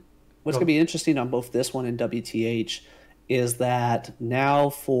what's going to go on. be interesting on both this one and WTH is that now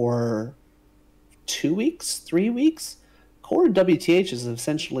for 2 weeks, 3 weeks, Core and WTH has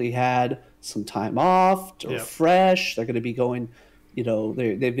essentially had some time off to Yeah. refresh. They're going to be going,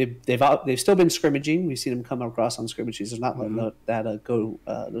 they've still been scrimmaging. We've seen them come across on scrimmages. They're not letting that go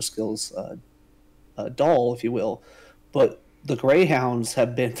those skills dull, if you will. But the Greyhounds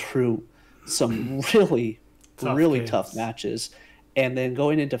have been through some really, Tough really games. tough matches. And then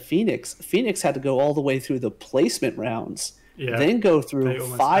going into Phoenix had to go all the way through the placement rounds, Yeah. then go They through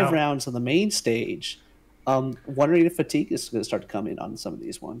almost 5 out. rounds on the main stage. Wondering if fatigue is going to start to come in on some of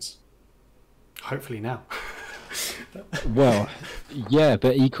these ones. Hopefully now. Well, yeah,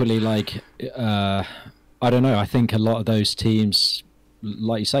 but equally, like, I don't know. I think a lot of those teams,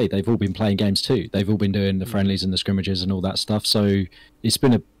 like you say, they've all been playing games too. They've all been doing the friendlies and the scrimmages and all that stuff. So it's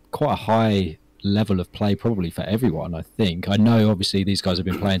been quite a high level of play probably for everyone. I think. I know, obviously, these guys have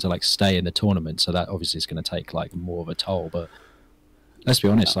been playing to like stay in the tournament, so that obviously is going to take like more of a toll. But let's be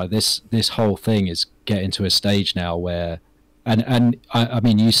honest, like this whole thing is getting to a stage now where. And I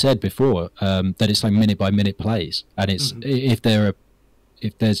mean, you said before that it's like minute by minute plays, and it's if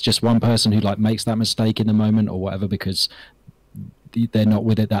there's just one person who like makes that mistake in the moment or whatever because they're not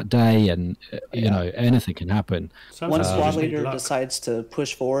with it that day, and you know anything can happen. Sometimes One you squad just need leader luck. decides to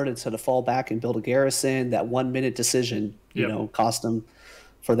push forward instead of fall back and build a garrison. That 1 minute decision, Yep. cost them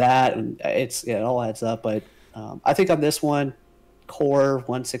for that, and it all adds up. But I think on this one, Core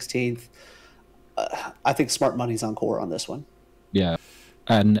 1/16th. I think smart money's on Core on this one. Yeah,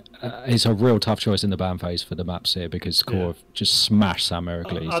 and it's a real tough choice in the ban phase for the maps here because Core have just smashed Sam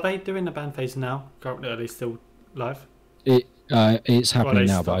Heracles. Are they doing the ban phase now? Currently, are they still live? It's happening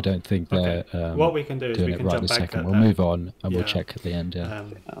they now, but I stop. don't think Okay. they're What we can do is doing we it can right jump this back. second. At, We'll move on and yeah. we'll check at the end. Yeah.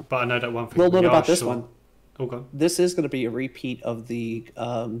 But I know that one thing. Little note we about are this sure- one. Oh, go on. This is going to be a repeat of the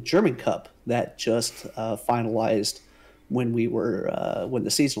German Cup that just finalized when when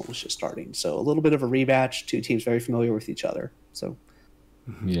the season was just starting. So a little bit of a rematch. Two teams very familiar with each other. So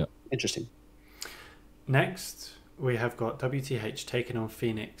Yeah. interesting. Next, we have got WTH taking on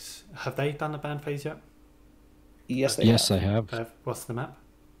Phoenix. Have they done the ban phase yet? Yes, they Yes, have. they have. What's the map?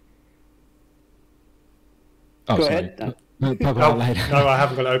 Oh, Go sorry. ahead. No, Purple Oh, Heart Lane. no, I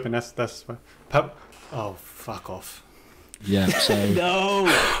haven't got it open. That's oh, fuck off. Yeah. So. No.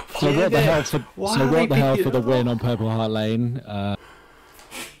 So what the hell for Why so are they what the hell picking- for the win on Purple Heart Lane?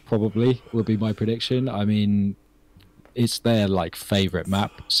 Probably would be my prediction. I mean, it's their like favorite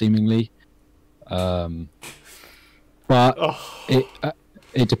map seemingly, but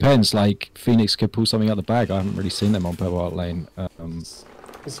it depends. Like Phoenix could pull something out the bag. I haven't really seen them on Purple Heart Lane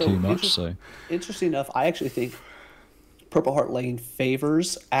So too much. So interesting enough, I actually think Purple Heart Lane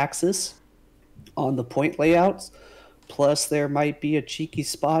favors Axis on the point layouts. Plus, there might be a cheeky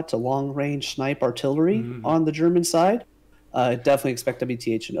spot to long-range snipe artillery on the German side. Definitely expect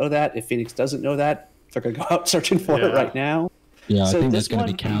WTH to know that. If Phoenix doesn't know that, they're going to go out searching for it Yeah. right now. yeah, I So think this there's going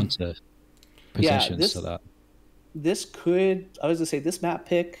to be one- counter positions this- to that. This could, I was going to say, this map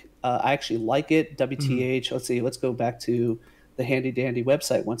pick, I actually like it. WTH, let's see, let's go back to the handy dandy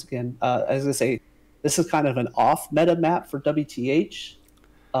website once again. I was going to say, this is kind of an off-meta map for WTH.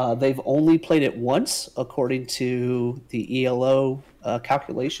 They've only played it once, according to the ELO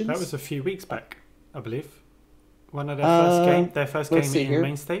calculations. That was a few weeks back, I believe. One of their first let's game see in here.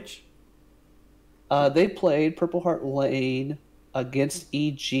 main stage. They played Purple Heart Lane against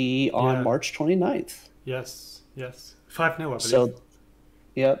EG on Yeah. March 29th. Yes. 5-0, I believe. So,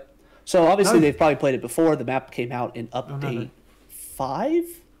 yep. So obviously No. they've probably played it before. The map came out in update no. 5.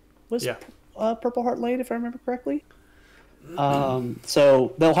 Was Yeah. Purple Heart Lane, if I remember correctly.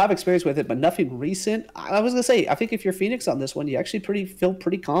 So they'll have experience with it, but nothing recent. I was gonna say, I think if you're Phoenix on this one, you actually feel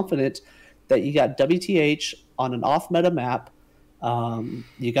pretty confident that you got WTH on an off-meta map.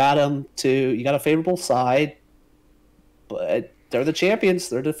 You got a favorable side, but they're the champions.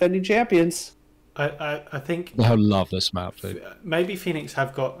 They're defending champions. I think They'll love this map. Dude. maybe Phoenix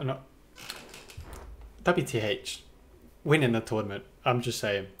have got an WTH winning the tournament. I'm just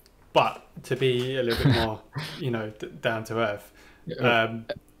saying, but to be a little bit more, down to earth.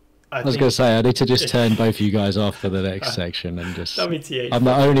 I was going to say, I need to just turn both you guys off for the next section and just... WTH. I'm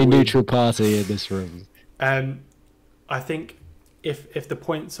the only neutral party in this room. I think if the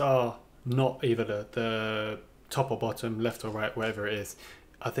points are not either the top or bottom, left or right, wherever it is,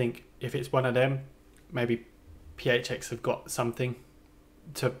 I think if it's one of them, maybe PHX have got something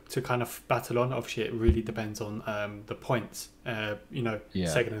to kind of battle on. Obviously, it really depends on the points,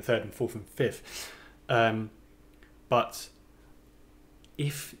 second and third and fourth and fifth. But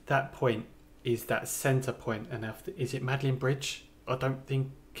if that point is that centre point, and is it Madeline Bridge? I don't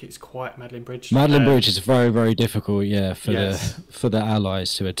think it's quite Madeline Bridge. Madeline Bridge is very, very difficult, for the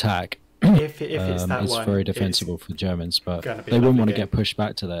Allies to attack. If it's that it's one, very defensible for the Germans, but they wouldn't want to get pushed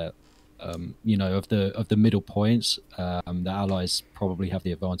back to their, of the middle points. The Allies probably have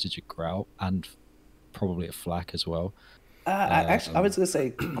the advantage at Grout and probably at Flak as well. Actually, I was going to say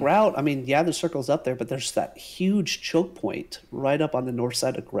Grout. I mean, the circle's up there, but there's that huge choke point right up on the north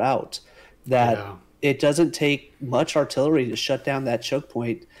side of Grout that it doesn't take much artillery to shut down that choke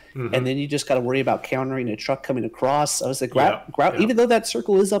point. And then you just got to worry about countering a truck coming across. I was like, Grout, even though that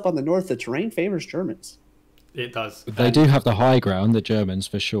circle is up on the north, the terrain favors Germans. It does. They do have the high ground, the Germans,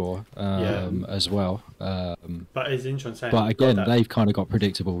 for sure, as well. But it's interesting. But again, they've kind of got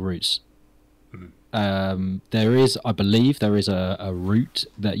predictable routes. There is, I believe, a route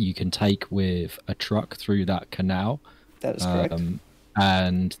that you can take with a truck through that canal. That is correct.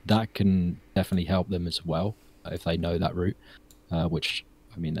 And that can definitely help them as well if they know that route, which,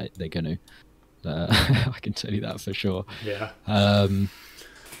 I mean, they're going to. I can tell you that for sure. Yeah.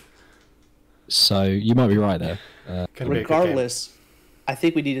 So you might be right there. Regardless, I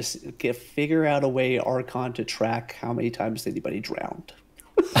think we need to figure out a way, Archon, to track how many times anybody drowned.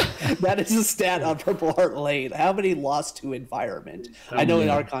 That is a stat on Purple Heart Lane. How many lost to environment? I know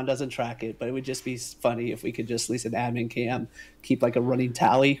Archon doesn't track it, but it would just be funny if we could just, at least an admin cam, keep like a running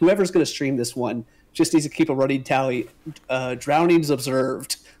tally. Whoever's going to stream this one just needs to keep a running tally. Drownings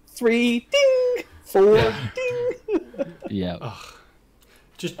observed. 3, ding! 4, ding! Yeah. Ugh.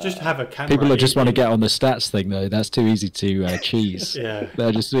 Just have a camera. People just want to get on the stats thing, though. That's too easy to cheese. Yeah.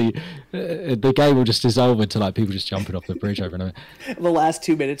 They'll just be, the game will just dissolve into like people just jumping off the bridge over and over. The last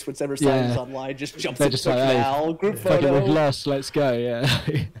 2 minutes, whichever side is online, just jumps into the canal. Group photo. We've lost. Let's go. Yeah.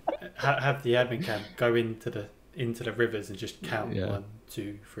 Have the admin cam go into the rivers and just count 1,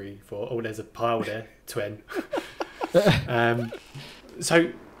 2, 3, 4. Oh, there's a pile there. 20.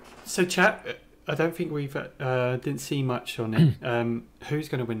 So chat. I don't think we've didn't see much on it. Who's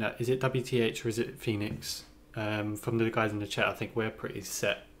going to win that? Is it WTH or is it Phoenix? From the guys in the chat, I think we're pretty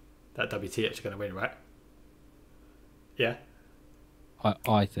set that WTH are going to win, right? Yeah.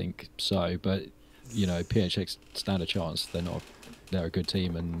 I think so, but PHX stand a chance. They're a good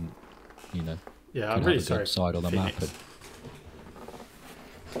team, and yeah, I'm really sorry. Side on the map.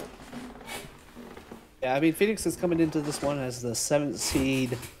 Yeah, I mean, Phoenix is coming into this one as the 7th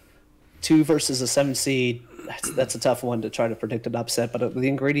seed. 2 versus a 7 seed. That's a tough one to try to predict an upset, but the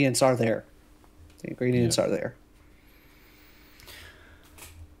ingredients are there. Are there.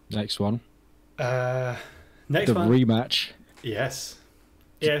 Next one. The rematch. Yes.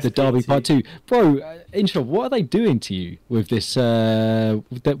 The Derby Part 2. Bro, Inshot, what are they doing to you with this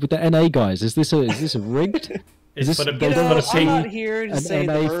with the NA guys? Is this a rigged? I'm not here to say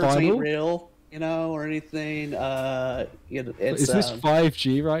NA the birds final? ain't real, or anything. It's, is this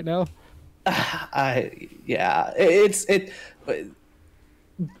 5G right now?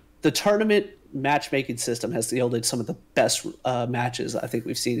 The tournament matchmaking system has yielded some of the best matches I think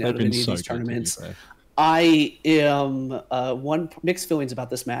we've seen out of any of these tournaments. I am mixed feelings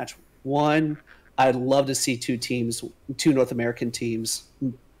about this match. One, I'd love to see two North American teams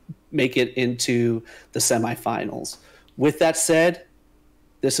make it into the semifinals. With that said,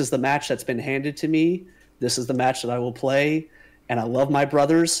 this is the match that's been handed to me. This is the match that I will play, and I love my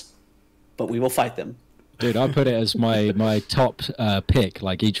brothers, but we will fight them. Dude, I put it as my top pick.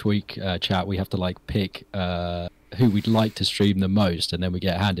 Like each week, chat, we have to pick who we'd like to stream the most, and then we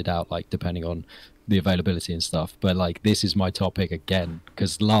get handed out depending on the availability and stuff. But this is my top pick again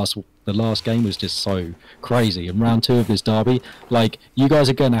because the last game was just so crazy. And round 2 of this derby, you guys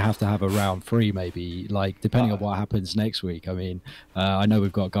are gonna have to have a round 3 maybe, depending on what happens next week. I mean, I know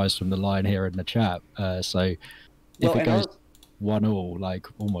we've got guys from the line here in the chat, so if it goes 1-1,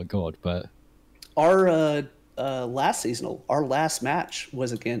 oh my god! But our last match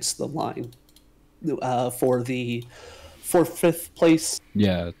was against the line for the 4th place.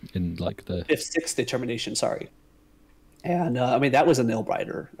 Yeah, in the 5th, 6th determination. Sorry, and I mean that was a nail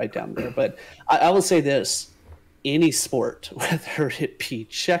biter right down there. But I will say this: any sport, whether it be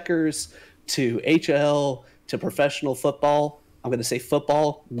checkers to HL to professional football, I'm going to say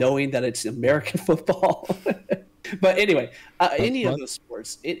football, knowing that it's American football. But anyway, any of those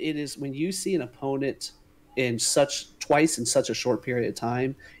sports, it is when you see an opponent twice in such a short period of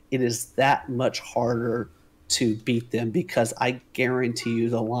time, it is that much harder to beat them, because I guarantee you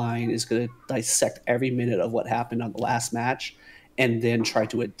the line is going to dissect every minute of what happened on the last match and then try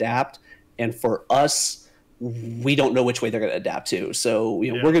to adapt. And for us, we don't know which way they're going to adapt to. So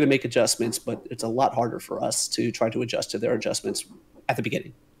we're going to make adjustments, but it's a lot harder for us to try to adjust to their adjustments at the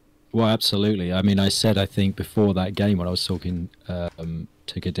beginning. Well, absolutely. I mean, I think before that game when I was talking to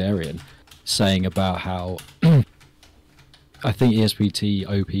Gadarian, saying about how I think ESPT,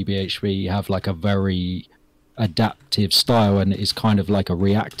 OP, BHB have like a very adaptive style, and it's kind of like a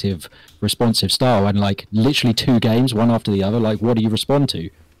reactive, responsive style. And like literally 2 games, one after the other, like what do you respond to?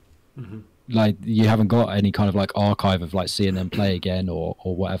 Mm-hmm. Like you haven't got any kind of like archive of like seeing them play again or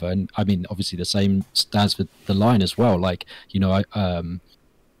whatever. And I mean, obviously the same stands for the line as well. Like, you know, at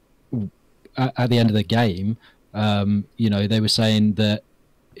the end of the game, you know, they were saying that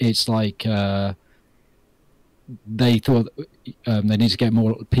it's like they thought they need to get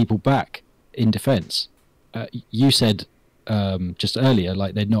more people back in defence. You said just earlier,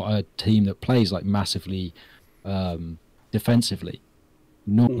 like they're not a team that plays like massively defensively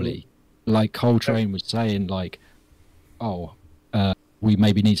normally. Like Coltrane was saying, like, we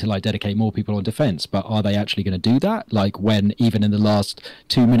maybe need to like dedicate more people on defense, but are they actually going to do that? Like when even in the last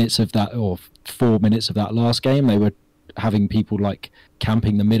 2 minutes of that or 4 minutes of that last game, they were having people like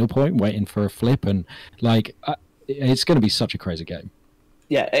camping the middle point, waiting for a flip, and like it's going to be such a crazy game.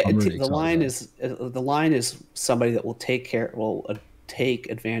 Yeah, the line is somebody that will take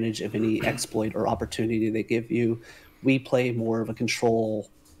advantage of any exploit or opportunity they give you. We play more of a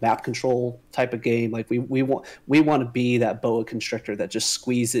map control type of game. Like we want to be that boa constrictor that just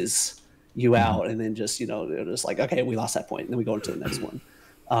squeezes you out, and then just, you know, they're just like, okay, we lost that point, and then we go into the next one.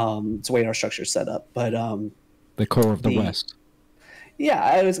 It's the way our structure is set up. But the core of the West. Yeah,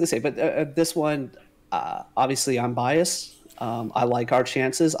 I was gonna say, but this one, obviously, I'm biased. I like our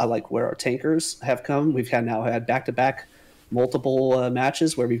chances. I like where our tankers have come. We've now had back-to-back multiple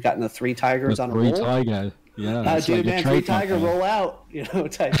matches where we've gotten the 3 Tigers on a roll. 3 Tiger. Yeah, dude, man, 3 Tiger roll out, you know,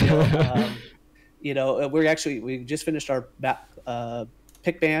 type deal. You know, we just finished our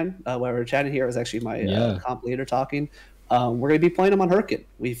pick ban while we were chatting here. It was actually my comp leader talking. We're going to be playing them on Hurricane.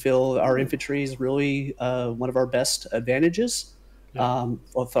 We feel our infantry is really one of our best advantages.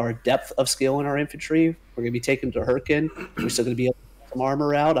 With our depth of skill in our infantry, we're going to be taking to Hurricane. We're still going to be able to get some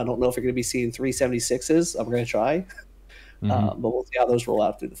armor out. I don't know if we're going to be seeing 376s. I'm going to try. But we'll see how those roll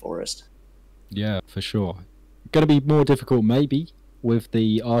out through the forest. Yeah, for sure. Going to be more difficult maybe with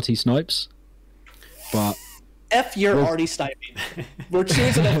the arty snipes, but F your arty sniping. We're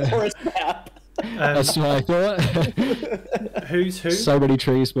choosing a forest map. That's what I thought. Who's who? So many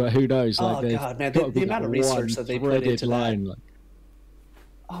trees, but who knows? Like, oh god, man! The amount of research that they put into that. Like...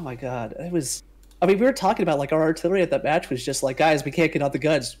 Oh my god, it was. I mean, we were talking about like our artillery at that match was just like, guys, we can't get out the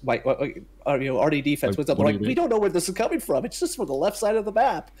guns. Like, you know, RD defense was up. Like, we don't know where this is coming from. It's just from the left side of the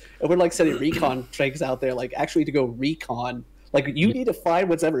map, and we're like sending recon tanks out there, like actually to go recon. Like, you need to find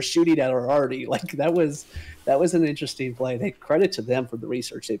what's ever shooting at our RD. Like, that was an interesting play. They credit to them for the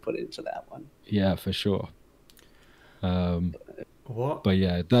research they put into that one. Yeah, for sure. What? But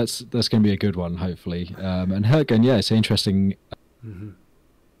yeah, that's going to be a good one, hopefully. And Hurtgen, yeah, it's an interesting.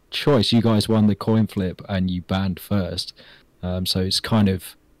 Choice. You guys won the coin flip and you banned first, so it's kind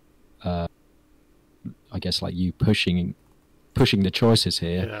of I guess like you pushing the choices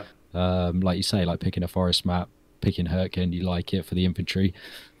here. Like you say, like picking a forest map, picking Hurtgen, you like it for the infantry,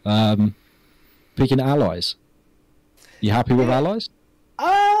 picking allies. You happy with allies?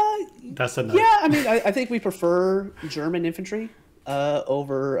 That's a no. Yeah, I mean, I think we prefer German infantry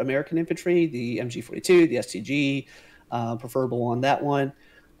over American infantry, the MG42, the STG, preferable on that one.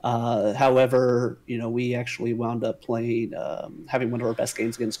 However, you know, we actually wound up playing, having one of our best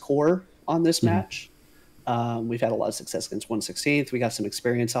games against Core on this match. We've had a lot of success against 116th. We got some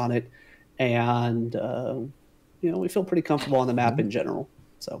experience on it, and you know, we feel pretty comfortable on the map in general.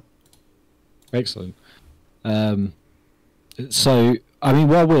 So, excellent. So, I mean,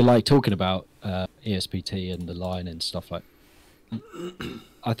 while we're like talking about ESPT and the line and stuff like,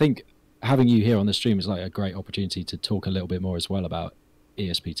 I think having you here on the stream is like a great opportunity to talk a little bit more as well about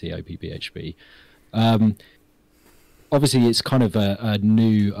ESPT, OP, BHB. Obviously, it's kind of a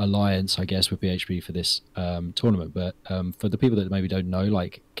new alliance, I guess, with BHB for this tournament. But for the people that maybe don't know,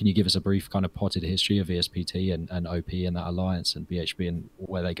 like, can you give us a brief kind of potted history of ESPT and OP and that alliance and BHB and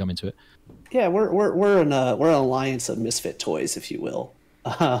where they come into it? Yeah, we're an alliance of misfit toys, if you will.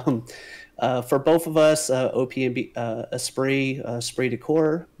 Um, for both of us, OP and Esprit de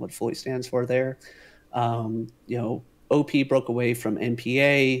Corps, what fully stands for there. OP broke away from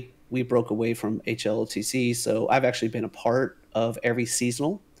NPA. We broke away from HLTC. So I've actually been a part of every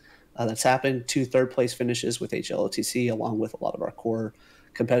seasonal that's happened. 2 third-place finishes with HLTC, along with a lot of our core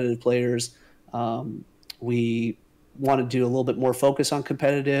competitive players. We want to do a little bit more focus on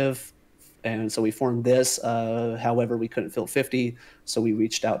competitive, and so we formed this. However, we couldn't fill 50, so we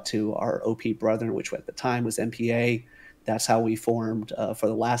reached out to our OP brethren, which at the time was MPA. That's how we formed for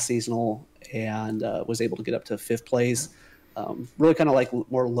the last seasonal, and was able to get up to 5th place. Really kind of like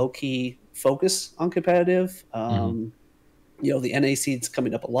more low-key focus on competitive. The NA seed's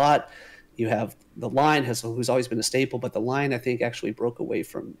coming up a lot. You have the line who's always been a staple, but the line I think actually broke away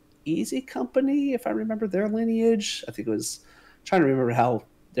from Easy Company, if I remember their lineage. I think it was trying to remember how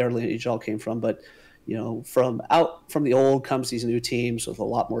their lineage all came from, but from the old comes these new teams with a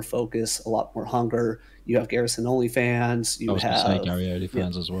lot more focus, a lot more hunger. You have Garrison Only fans. You have Gary Only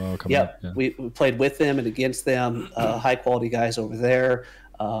fans as well. Yeah, we played with them and against them. High quality guys over there.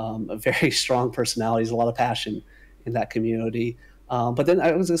 Very strong personalities, a lot of passion in that community. But then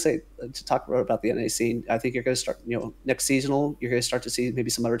I was going to say, to talk about the NA scene, I think you're going to start, next seasonal, you're going to start to see maybe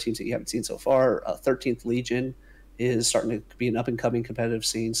some other teams that you haven't seen so far. 13th Legion is starting to be an up-and-coming competitive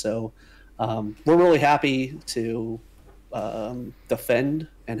scene. So we're really happy to defend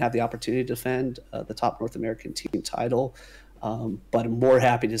and have the opportunity to defend the top North American team title. But I'm more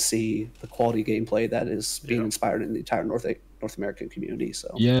happy to see the quality gameplay that is being inspired in the entire North American community.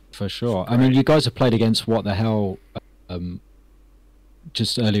 So yeah, for sure. I mean, you guys have played against what the hell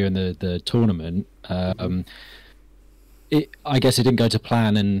just earlier in the tournament. I guess it didn't go to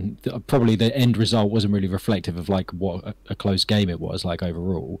plan, and probably the end result wasn't really reflective of like what a close game it was like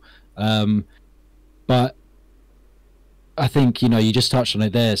overall. But I think you just touched on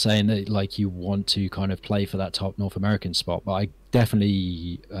it there, saying that like you want to kind of play for that top North American spot. But I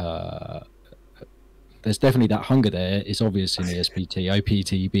definitely there's definitely that hunger there. It's obvious in ESPT,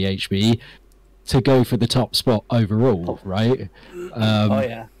 OPT, BHB to go for the top spot overall, right?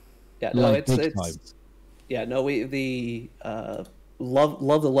 No, we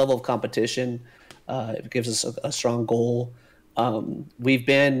love the level of competition. It gives us a strong goal. We've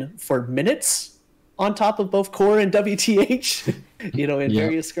been for minutes on top of both Core and WTH, in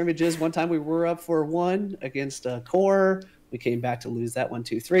various scrimmages. One time we were up 4-1 against Core. We came back to lose that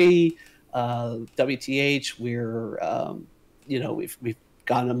 1-2-3. WTH, we've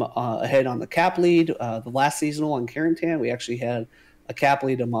gotten them ahead on the cap lead. The last seasonal on Carentan, we actually had a cap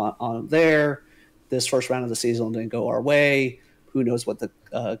lead on there. This first round of the season didn't go our way. Who knows what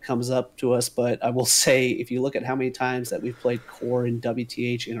comes up to us? But I will say, if you look at how many times that we've played Core and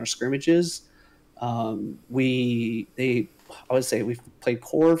WTH in our scrimmages, I would say we've played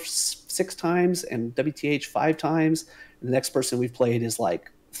Core 6 times and WTH 5 times. And the next person we've played is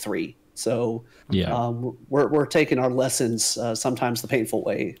like 3. So we're taking our lessons sometimes the painful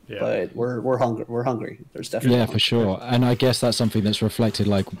way, but we're hungry. There's definitely for sure. And I guess that's something that's reflected.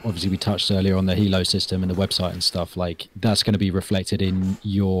 Like obviously we touched earlier on the Helo system and the website and stuff. Like that's going to be reflected in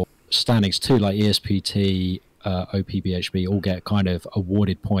your standings too. Like ESPT, OPBHB all get kind of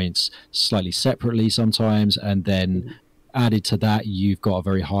awarded points slightly separately sometimes, and then added to that, you've got a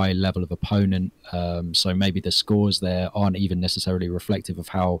very high level of opponent. So maybe the scores there aren't even necessarily reflective of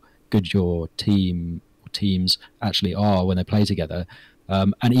how good your team or teams actually are when they play together.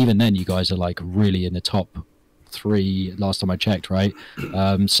 And even then, you guys are like really in the top 3 last time I checked, right?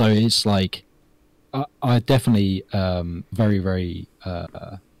 So it's like I definitely very, very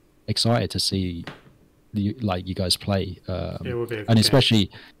excited to see you guys play. It will be and especially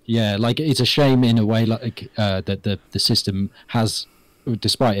like it's a shame in a way like that the system has,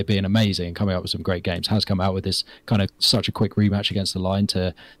 despite it being amazing and coming out with some great games, has come out with this kind of such a quick rematch against the line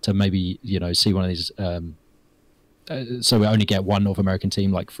to maybe see one of these so we only get one North American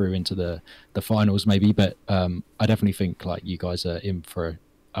team like through into the finals maybe, but I definitely think like you guys are in for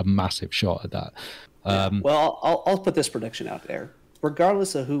a massive shot at that. Well, I'll put this prediction out there.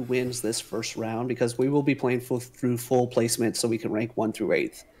 Regardless of who wins this first round, because we will be playing through full placement so we can rank 1 through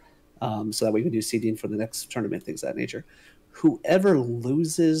 8th, so that we can do seeding for the next tournament, things of that nature. Whoever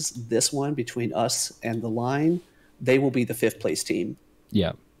loses this one between us and the line, they will be the 5th place team.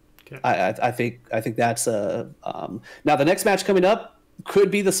 Yeah. Okay. I think that's now the next match coming up could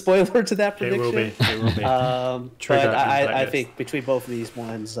be the spoiler to that prediction. It will be. But I think between both of these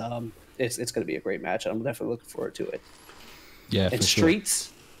ones, it's going to be a great match. I'm definitely looking forward to it. Yeah, and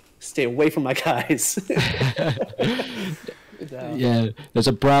streets, stay away from my guys. Yeah, there's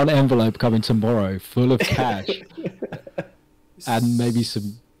a brown envelope coming tomorrow full of cash. and maybe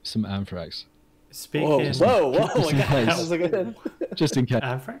some anthrax. Speaking. Whoa! Just in My God, case. this is good. Just in case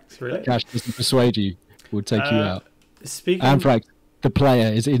Anthrax, really? Cash doesn't persuade you, we'll take you out. Speaking. Anthrax, the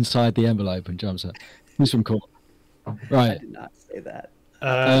player is inside the envelope and jumps out. Who's from court? I Right. did not say that.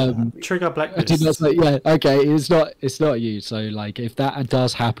 Trigger I did not blacklist. say, yeah, okay, it's not you. So like if that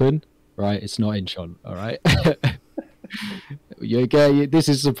does happen, right, it's not Incheon, all right? You okay? This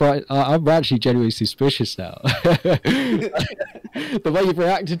is surprise. I'm actually genuinely suspicious now. The way you've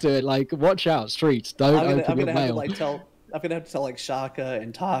reacted to it, like, watch out, streets, don't I'm open gonna your have to mail. like tell. I'm gonna have to tell like Shaka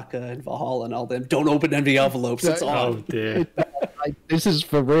and Taka and Valhalla and all them. Don't open any envelopes. It's No, on. Oh dear. Like, this is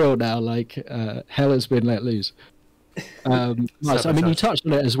for real now. Like, hell has been let loose. Nice. I mean, you touched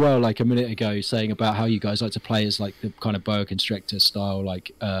on it as well, like a minute ago, saying about how you guys like to play as like the kind of boa constrictor style,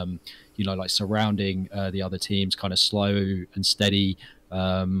 like you know, like surrounding the other teams, kind of slow and steady.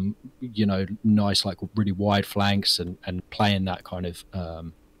 You know, nice, like really wide flanks and playing that kind of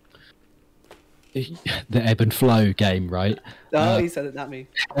the ebb and flow game, right? Oh, he said it, not me.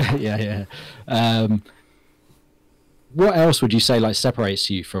 Yeah. What else would you say like separates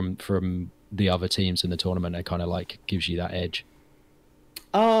you from the other teams in the tournament and kind of like gives you that edge?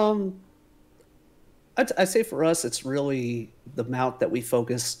 I'd say for us, it's really the amount that we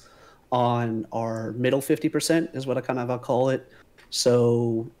focus on our middle 50% is what I'll call it.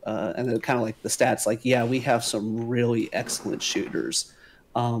 So, and then kind of like the stats, like, yeah, we have some really excellent shooters.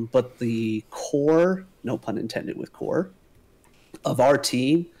 But the core, no pun intended with core, of our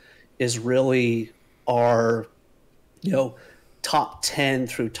team is really our, you know, top 10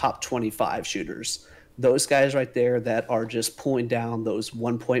 through top 25 shooters. Those guys right there that are just pulling down those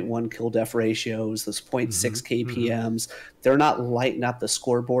 1.1 kill def ratios, those 0.6 KPMs. They're not lighting up the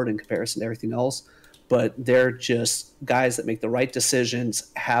scoreboard in comparison to everything else, but they're just guys that make the right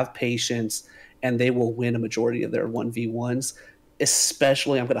decisions, have patience, and they will win a majority of their 1v1s.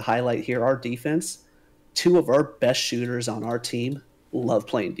 Especially, I'm going to highlight here our defense. Two of our best shooters on our team love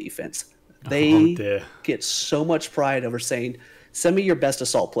playing defense. They get so much pride over saying, send me your best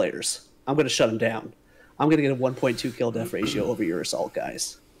assault players. I'm going to shut them down. I'm going to get a 1.2 kill def ratio over your assault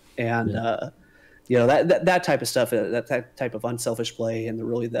guys. And, you know, that type of stuff, that type of unselfish play, and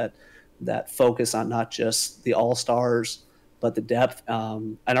really that focus on not just the all-stars, but the depth.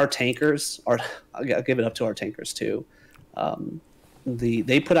 And our tankers, I'll give it up to our tankers too.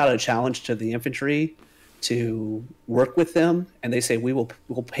 They put out a challenge to the infantry to work with them, and they say we'll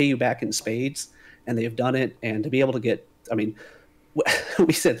pay you back in spades, and they have done it. And to be able to get, I mean,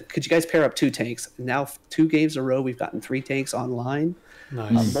 we said, could you guys pair up 2 tanks? Now 2 games in a row, we've gotten 3 tanks online,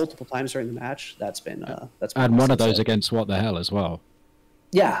 multiple times during the match. That's been and awesome. one of those against What the Hell as well.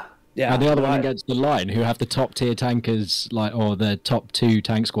 Yeah. And the other one against the Line, who have the top tier tankers, like, or the top 2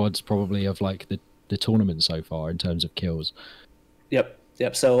 tank squads probably of like the tournament so far in terms of kills. Yep.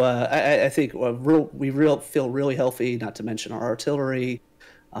 So I think we feel really healthy. Not to mention our artillery,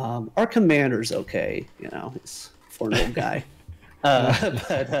 our commander's okay. You know, he's for an old guy.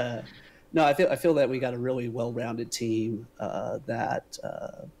 But no, I feel that we got a really well-rounded team that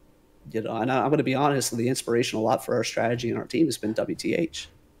you know. And I'm going to be honest, the inspiration a lot for our strategy and our team has been WTH.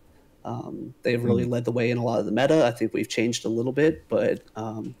 They've really led the way in a lot of the meta. I think we've changed a little bit, but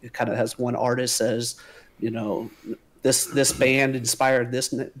it kind of has one artist says, you know, this band inspired this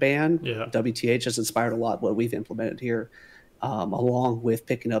band. Yeah. WTH has inspired a lot what we've implemented here, along with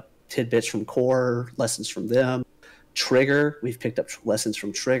picking up tidbits from core, lessons from them. Trigger, we've picked up lessons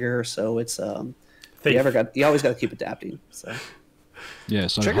from Trigger, so it's you always got to keep adapting. So yeah,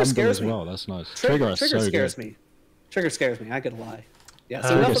 so Trigger scares as well. That's nice. Trigger scares me. Trigger scares me. I gotta lie. Yeah,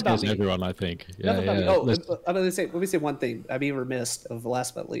 so enough about me. Everyone, I think. Yeah, enough about me. Oh, I'm gonna say. Let me say one thing. I'd be remiss of the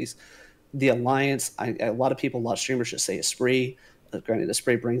last but not least. The alliance. A lot of lot of streamers just say Esprit. Granted,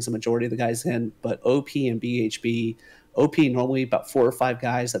 Esprit brings the majority of the guys in, but OP and BHB. OP normally about 4 or 5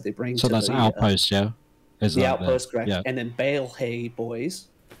 guys that they bring. So that's Outpost, yeah. The Outpost, correct? Yeah. And then Bale Hay boys,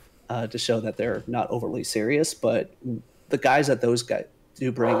 to show that they're not overly serious, but the guys that those guys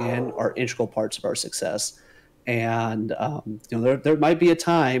do bring in are integral parts of our success. And you know, there might be a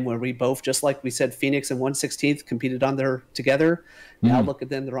time where we both, just like we said, Phoenix and 1/16th competed on their together. Now look at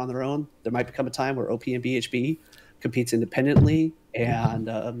them; they're on their own. There might become a time where OP and BHB competes independently,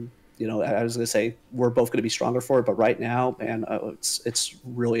 and you know, I was going to say we're both going to be stronger for it. But right now, man, it's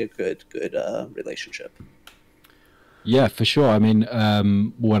really a good relationship. Yeah, for sure. I mean,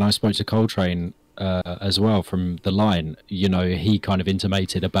 when I spoke to Coltrane as well from the Line, you know, he kind of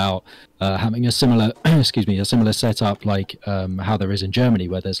intimated about having a similar, a similar setup like how there is in Germany,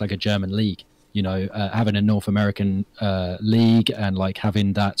 where there's like a German league, having a North American league and like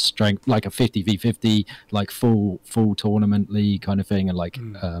having that strength, like a 50v50, like full tournament league kind of thing, and like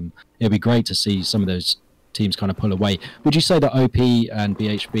it'd be great to see some of those teams kind of pull away. Would you say that OP and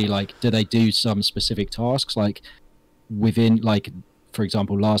BHB, like, do they do some specific tasks, like within, like, for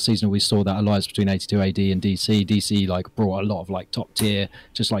example, last season we saw that alliance between 82 AD and DC like brought a lot of like top tier,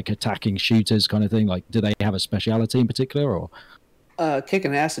 just like attacking shooters kind of thing. Like, do they have a speciality in particular, or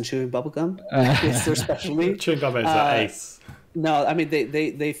kicking ass and chewing bubblegum is their specialty. Chewing gum is an ace. No, I mean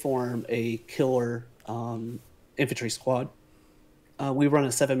they form a killer infantry squad. We run a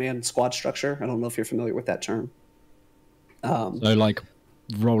 7-man squad structure. I don't know if you're familiar with that term. So like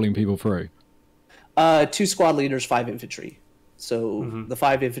rolling people through. 2 squad leaders, 5 infantry. So the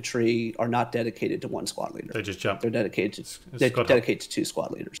 5 infantry are not dedicated to 1 squad leader. They just jump. They're dedicated to 2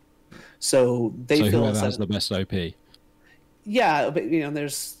 squad leaders. So they feel whoever has the best OP. Yeah, but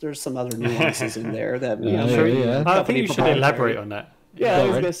there's some other nuances in there that I think you should elaborate on that. Yeah, I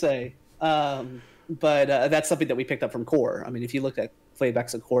was gonna say. But that's something that we picked up from Core. I mean, if you look at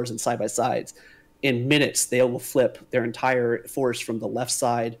playbacks of Cores and side by sides, in minutes they will flip their entire force from the left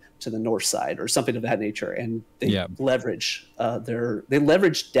side to the north side or something of that nature, and they leverage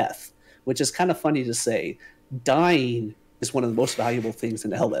death, which is kind of funny to say. Dying is one of the most valuable things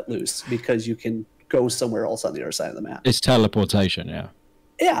in Hell Let Loose because you can go somewhere else on the other side of the map. It's teleportation, yeah.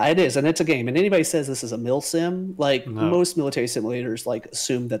 Yeah, it is, and it's a game. And anybody says this is a mil sim, like most military simulators, like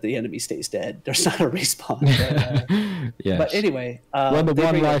assume that the enemy stays dead. There's not a respawn. But, yes. But anyway, when the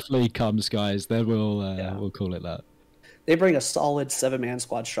one life league comes, guys, then we'll call it that. They bring a solid 7-man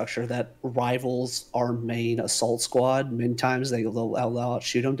squad structure that rivals our main assault squad. Many times they'll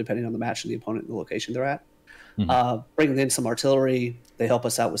outshoot them depending on the match and the opponent and the location they're at. Bringing in some artillery, they help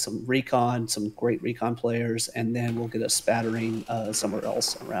us out with some recon, some great recon players, and then we'll get a spattering somewhere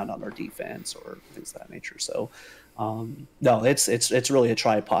else around on our defense or things of that nature. So, no, it's really a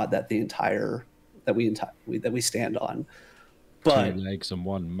tripod that we stand on. But 2 legs and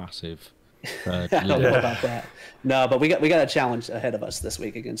 1 massive. I don't know about that. No, but we got a challenge ahead of us this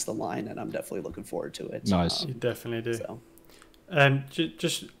week against the line, and I'm definitely looking forward to it. Nice, you definitely do. So.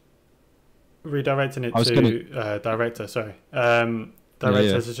 Just redirecting it to director. Sorry,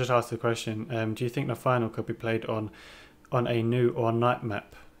 director has just asked the question. Do you think the final could be played on a new or night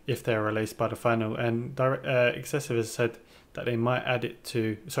map if they're released by the final? And Excessive has said that they might add it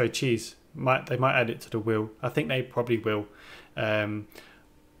to. Sorry, Cheese. They might add it to the wheel. I think they probably will.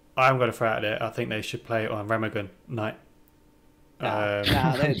 I'm going to throw out there. I think they should play it on Remagen night. No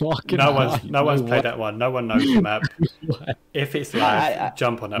one's played that one. No one knows the map. If it's live,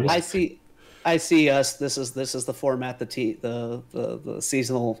 jump on that one. I see us. This is the format the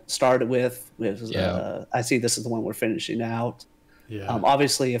seasonal started with. I see this is the one we're finishing out. Yeah.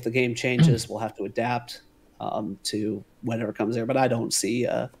 Obviously, if the game changes, we'll have to adapt to whatever comes there. But I don't see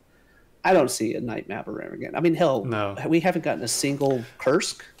a night map around again. I mean, hell, no. We haven't gotten a single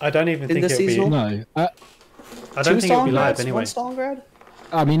Kursk. I don't even think it'll seasonal? be. No. I don't think it'll be live anyway. 1 Stalingrad?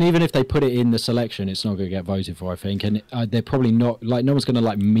 I mean, even if they put it in the selection, it's not going to get voted for, I think. And they're probably not, like, no one's going to,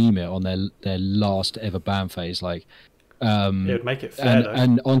 like, meme it on their last ever ban phase. Like, it would make it fair, though.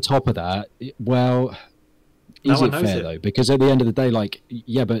 And on top of that, well, is it fair, though? Because at the end of the day, like,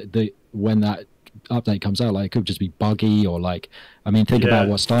 yeah, but when that update comes out, like, it could just be buggy or, like, I mean, think about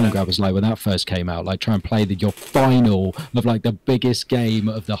what Stalingrad was like when that first came out. Like, try and play your final of, like, the biggest game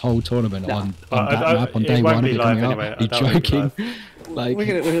of the whole tournament on that map on day one of it coming out. Are you joking? Like,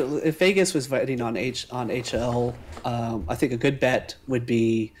 if Vegas was betting on HL, I think a good bet would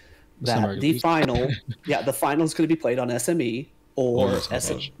be that the final, the final is going to be played on SME or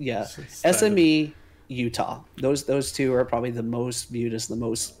SME Utah. Those two are probably the most viewed as the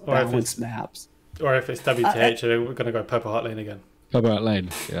most balanced maps. Or if it's WTH, we're going to go Purple Heart Lane again. Purple Heart Lane,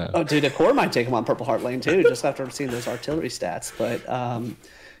 yeah. Oh, dude, the Core might take him on Purple Heart Lane too, just after seeing those artillery stats. But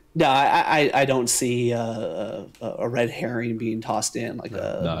no, I don't see a red herring being tossed in like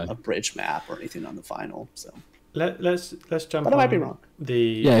a bridge map or anything on the final. So let's jump. But I might be wrong.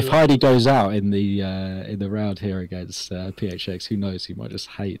 If Heidi goes out in the round here against PHX, who knows? He might just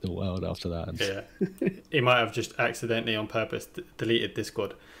hate the world after that. Yeah, he might have just accidentally on purpose deleted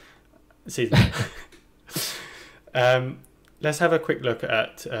Discord. Season. Let's have a quick look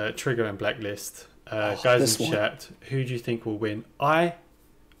at Trigger and Blacklist. Guys in chat, who do you think will win? I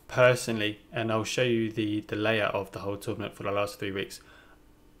personally, and I'll show you the layout of the whole tournament for the last 3 weeks,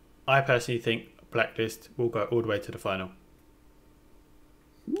 I personally think Blacklist will go all the way to the final.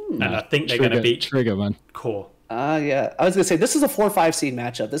 And I think they're going to beat Trigger, man. Core. Yeah, I was going to say, this is a 4-5 seed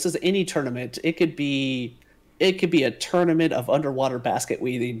matchup. This is any tournament. It could be a tournament of underwater basket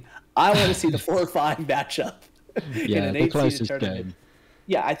weaving. I want to see the 4-5 matchup in Yeah, an the 8-seeded closest tournament. game.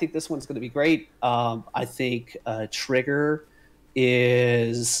 Yeah, I think this one's going to be great. I think Trigger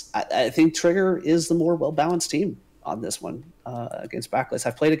is the more well balanced team on this one against Backlist.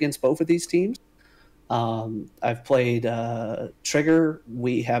 I've played against both of these teams. I've played Trigger.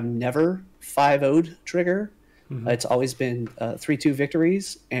 We have never 5-0'd Trigger. It's always been 3-2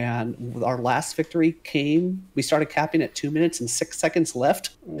 victories, and our last victory came. We started capping at 2 minutes and 6 seconds left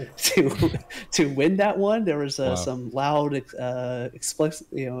to win that one. There was Wow. some loud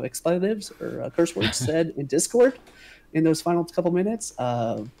expletives or curse words said in Discord in those final couple minutes.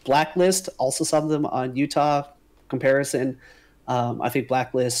 Blacklist, also saw them on Utah comparison. I think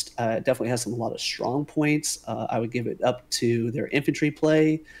Blacklist definitely has a lot of strong points. I would give it up to their infantry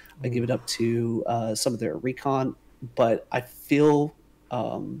play. I give it up to some of their recon, but I feel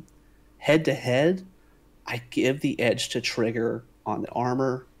head to head, I give the edge to Trigger on the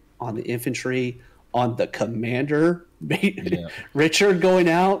armor, on the infantry, on the commander. Yeah. Richard going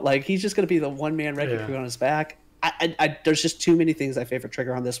out, like he's just going to be the one-man wrecking crew on his back. There's just too many things I favor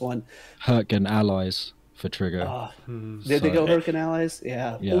Trigger on this one. Hurricane allies for Trigger. Did they go Hurricane allies?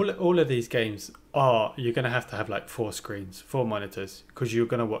 Yeah. All of these games you're going to have like 4 screens, 4 monitors, because you're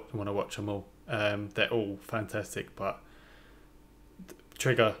going to want to watch them all. They're all fantastic, but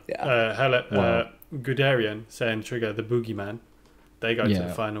Trigger, Guderian saying Trigger, the boogeyman, they go to the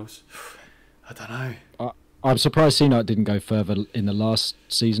finals. I don't know. I'm surprised CNUT didn't go further in the last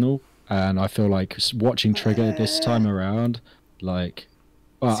seasonal, and I feel like watching Trigger this time around, like,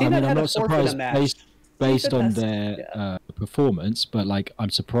 well, I mean, I'm not surprised based on their performance, but like, I'm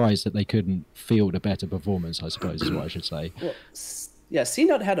surprised that they couldn't field a better performance, I suppose is what I should say. Well, yeah,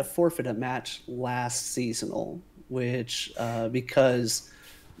 CNUT had a forfeit a match last seasonal, which because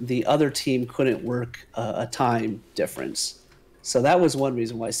the other team couldn't work a time difference. So that was one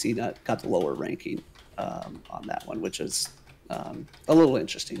reason why CNUT got the lower ranking on that one, which is a little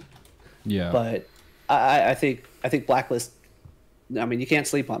interesting. Yeah. But I think Blacklist, I mean, you can't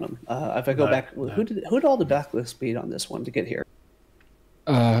sleep on them. If I go back, who did all the Blacklist beat on this one to get here?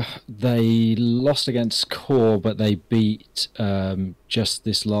 They lost against Core, but they beat just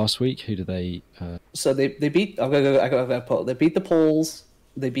this last week. Who did they? So they beat. I gotta pull. They beat the Poles.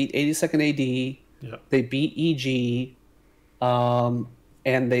 They beat 82nd AD. Yeah. They beat EG,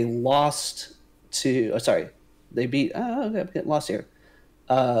 and they lost to. Sorry, they beat. I'm getting lost here.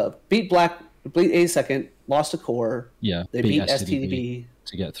 Beat 82nd. Lost to Core. Yeah. They beat STDB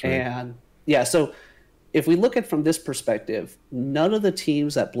to get through. And yeah, so if we look at from this perspective, none of the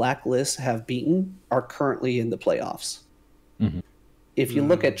teams that Blacklist have beaten are currently in the playoffs. Mm-hmm. If you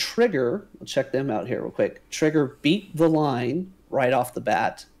look at Trigger, we'll check them out here real quick. Trigger beat the line right off the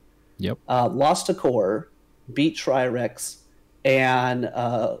bat. Yep. Lost to Core, beat Trirex, and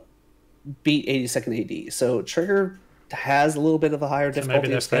beat 82nd AD. So Trigger has a little bit of a higher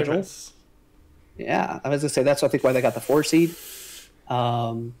difficulty of schedule. Favorites. Yeah, I was gonna say that's I think why they got the 4 seed.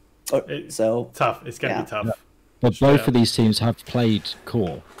 So tough. It's gonna be tough. Yeah. But both of these teams have played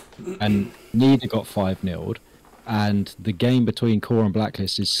Core, and neither got 5-0'd. And the game between Core and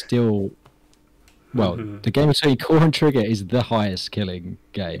Blacklist is still, well, the game between Core and Trigger is the highest killing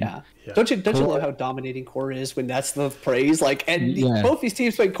game. Yeah. Don't you love how dominating Core is when that's the praise? Like, and both these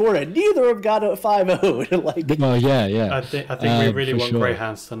teams played Core, and neither of them got a 5-0. Like, well, yeah. I think we really want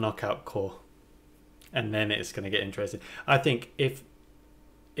Greyhounds to knock out Core, and then it's going to get interesting. I think if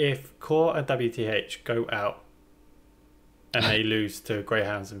Core and WTH go out and they lose to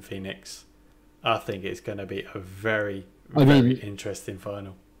Greyhounds and Phoenix, I think it's going to be a very interesting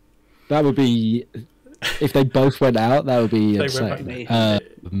final. That would be, if they both went out, that would be insane.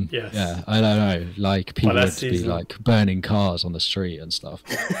 Yes. Yeah, I don't know. Like, people would be like burning cars on the street and stuff.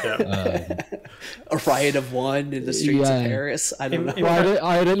 Yeah. A riot of one in the streets of Paris. I don't know. Well,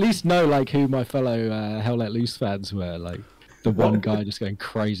 I'd at least know like who my fellow Hell Let Loose fans were. Like, the one guy just going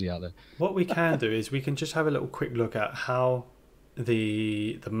crazy out there. What we can do is we can just have a little quick look at how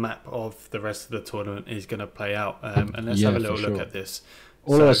the map of the rest of the tournament is going to play out, and let's have a little look at this.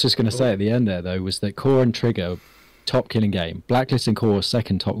 All I was just going to say at the end there, though, was that Core and Trigger, top killing game. Blacklist and Core,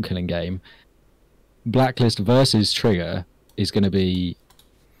 second top killing game. Blacklist versus Trigger is going to be,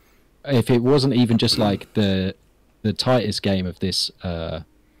 if it wasn't even just like the tightest game of this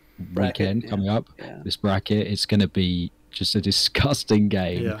weekend coming up, this bracket, it's going to be just a disgusting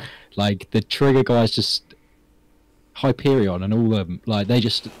game. Yeah. Like, the Trigger guys just, Hyperion and all of them, like, they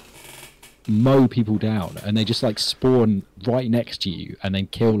just mow people down, and they just like spawn right next to you and then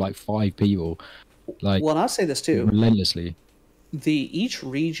kill like 5 people. Like, well, and I'll say this too, relentlessly. Each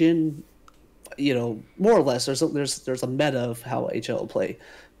region, more or less, there's a meta of how HL play.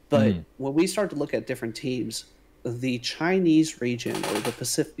 But when we start to look at different teams, the Chinese region or the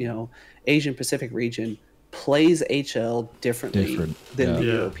Pacific, Asian Pacific region plays HL differently than the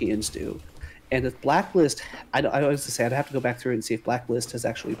Europeans do. And if Blacklist, I always say I'd have to go back through and see if Blacklist has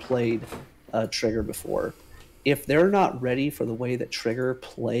actually played Trigger before. If they're not ready for the way that Trigger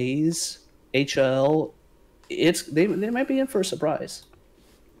plays HL, they might be in for a surprise.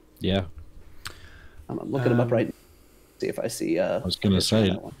 Yeah. I'm looking them up right now. See if I see. I was going to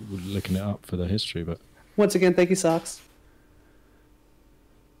say, we're looking it up for the history, but once again, thank you, Socks.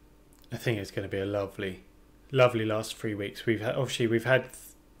 I think it's going to be a lovely last 3 weeks. We've had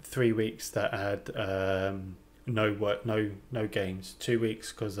 3 weeks that had no games. 2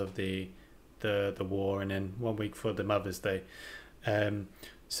 weeks because of the war, and then 1 week for the Mother's Day.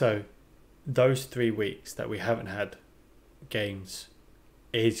 So those 3 weeks that we haven't had games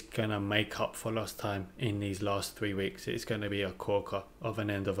is gonna make up for lost time in these last 3 weeks. It's gonna be a corker of an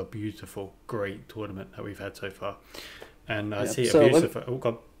end of a beautiful, great tournament that we've had so far, and I see a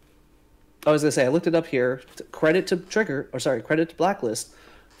beautiful. I was gonna say I looked it up here. Credit to Blacklist.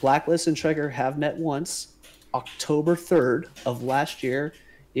 Blacklist and Trigger have met once, October 3rd of last year.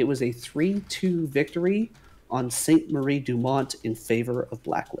 It was a 3-2 victory on Saint Marie Dumont in favor of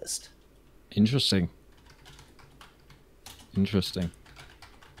Blacklist. Interesting.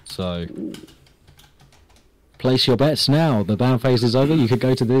 So, place your bets now. The ban phase is over. You could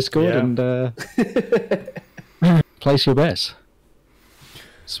go to the Discord and place your bets.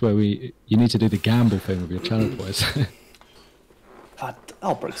 That's where you need to do the gamble thing with your channel, boys. God,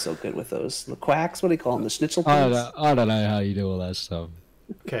 Albrecht's so good with those. The quacks, what do you call them? The schnitzel things? I don't know how you do all that stuff.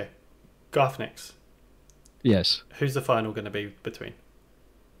 Okay. Garfnix. Yes. Who's the final going to be between?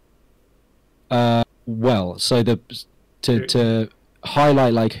 Well, so to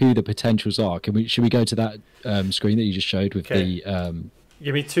highlight like who the potentials are, should we go to that screen that you just showed with the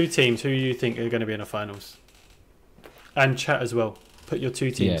give me 2 teams who you think are going to be in the finals, and chat as well. Put your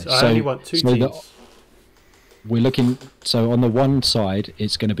 2 teams. I only want 2 teams. We're looking, so on the one side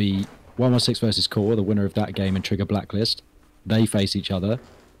it's going to be 116 versus Core, the winner of that game, and Trigger Blacklist. They face each other.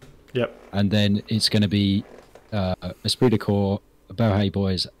 Yep. And then it's going to be Esprit de Corps, Bohé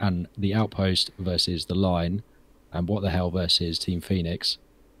Boys, and the Outpost versus the Line, and What the Hell versus Team Phoenix.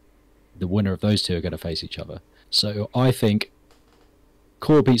 The winner of those 2 are going to face each other. So I think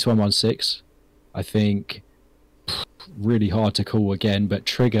Core beats 116. I think really hard to call again, but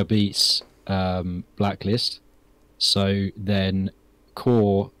Trigger beats Blacklist. So then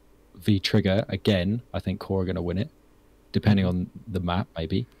Core v Trigger again. I think Core are going to win it, depending on the map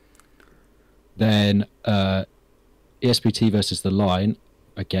maybe. Then ESPT versus the Line,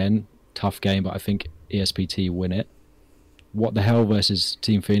 again tough game, but I think ESPT win it. What the Hell versus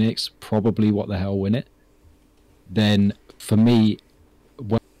Team Phoenix, probably What the Hell win it. Then for me,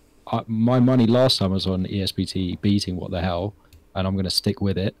 my money last time was on ESPT beating What the Hell, and I'm going to stick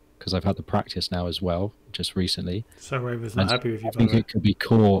with it because I've had the practice now as well, just recently. So Ray was not happy with you. I think it could be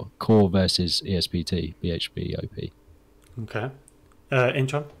Core versus ESPT, BHB, OP. Okay.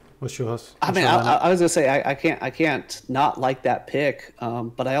 Intron, what's yours? I mean, I was going to say I can't not like that pick,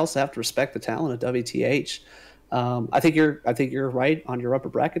 but I also have to respect the talent of WTH. I think you're right on your upper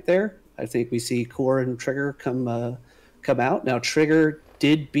bracket there. I think we see Core and Trigger come out. Now Trigger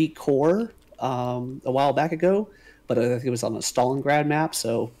did beat Core a while back ago, but I think it was on a Stalingrad map,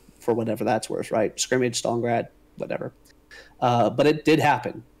 so for whatever that's worth, right? Scrimmage, Stalingrad, whatever. But it did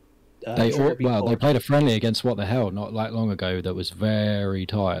happen. They played a friendly against What the Hell not like long ago that was very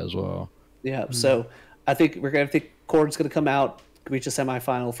tight as well. Yeah, so I think Core's going to come out, reach a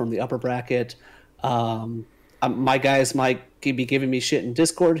semifinal from the upper bracket. My guys might be giving me shit in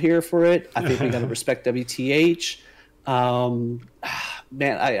Discord here for it. I think we got to respect WTH.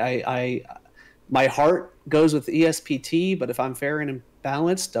 Man, I my heart goes with ESPT, but if I'm fair and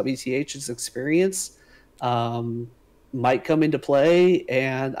balanced, WTH's experience might come into play,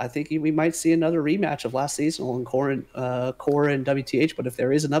 and I think we might see another rematch of last season on Core and WTH. But if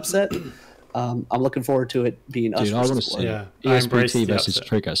there is an upset, I'm looking forward to it being us. Dude, I want to see ESPT versus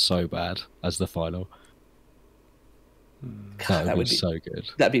Trigger so bad as the final. God, that would be so good.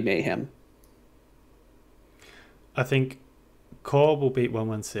 That'd be mayhem. I think Core will beat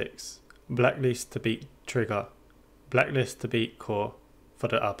 116, Blacklist to beat Trigger, Blacklist to beat Core for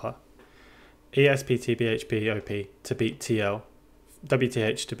the upper, ESPT BHP OP to beat TL,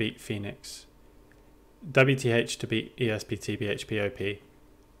 WTH to beat Phoenix, WTH to beat ESPT BHP OP.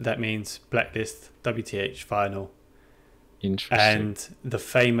 That means Blacklist WTH final. Interesting. And the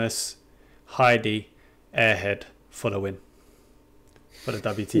famous Heidi Airhead for the win. for the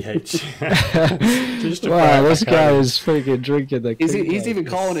WTH. Just to Wow, throw it this back guy out. is freaking drinking the. He's Kool-Aid. even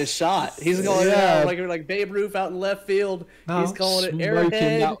calling his shot. He's going like Babe Ruth out in left field. No, He's calling it smoking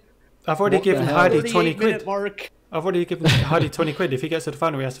arrowhead. that- I've already What the given hell? Hardy 48 20 minute quid. mark. I've already given Hardy 20 quid. If he gets to the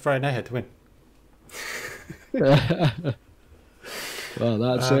final, he has to throw an airhead to win. Well,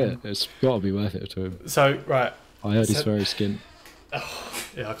 that's it. It's got to be worth it to him. So, right. I heard he's So- very skint.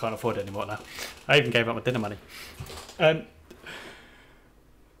 Yeah, I can't afford it anymore now. I even gave up my dinner money. So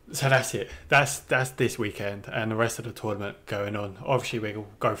that's it. That's this weekend and the rest of the tournament going on. Obviously, we'll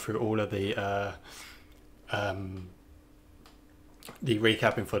go through all of the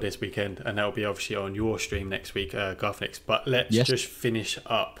recapping for this weekend, and that'll be obviously on your stream next week, Garthnix. But let's just finish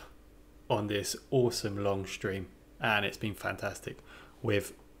up on this awesome long stream, and it's been fantastic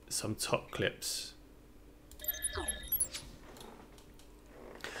with some top clips.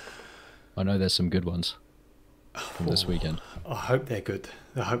 I know there's some good ones from this weekend. I hope they're good.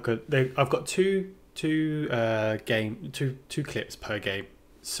 I hope good. I've got two clips per game.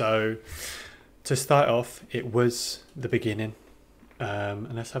 So to start off, it was the beginning,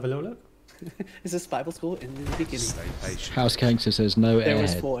 and let's have a little look. Is this Bible school in the beginning? Stay patient. House Gangster says no There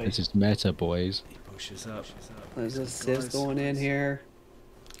was airhead. boy. This is meta, boys. He pushes up. There's a sis going in here.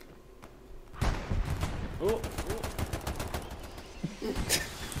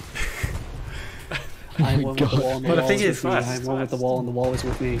 I'm one with the wall and the Well, the wall thing is is, with me. fast, I'm one with the wall and the wall is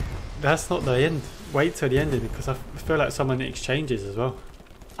with me. That's not the end. Wait till the ending because I feel like someone exchanges as well.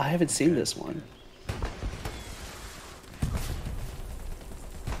 I haven't seen this one.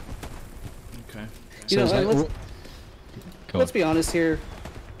 Okay. You know, it's like- let's, Go on. let's be honest here.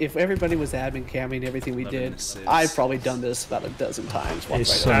 If everybody was admin camming everything we Living did, assists. I've probably done this about a dozen times. Walked It's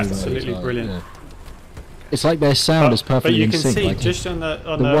right so over. absolutely brilliant. It's like their sound is perfectly but you in can sync. see Like just on the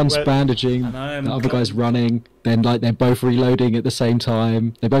one's where- bandaging, I know, the other guy's running. Then like they're both reloading at the same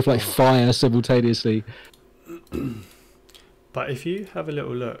time. They both like fire simultaneously. But if you have a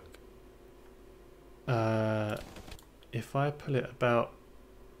little look, if I pull it about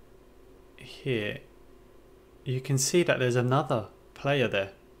here, you can see that there's another player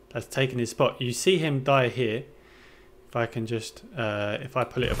there that's taken his spot. You see him die here. If I can just, if I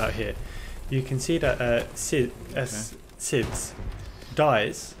pull it about here, you can see that Sids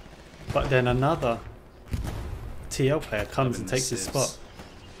dies, but then another TL player comes and Loving the takes his Sids. spot,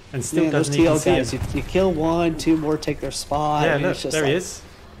 and still Yeah, those doesn't even TL see guys, him. you kill one, two more take their spot. Yeah, I mean, look, it's just there he like- is.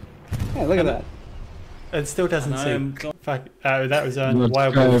 Yeah, look at that. And still doesn't I see know, him. God. Fuck, that was Let's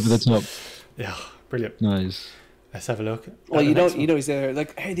wild. go Wolves. over the top. Yeah, brilliant. Nice. Let's have a look. Well, at the you know, next one. he's there.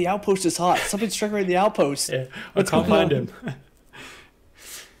 Like, hey, the outpost is hot. Something's triggering the outpost. Yeah, I What's can't going find on? him.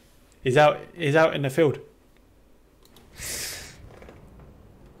 He's out in the field.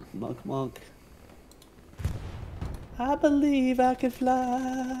 Monk. I believe I can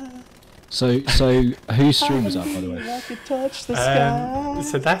fly. So whose stream was that, by the way? I can touch the sky.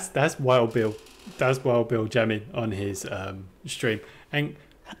 So that's Wild Bill. That's Wild Bill jamming on his stream, and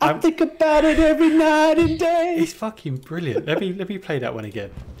I think about it every night and day. he's fucking brilliant. Let me play that one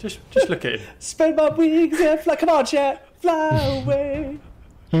again. Just look at him. Spread my wings and fly. Come on, chat. Fly away.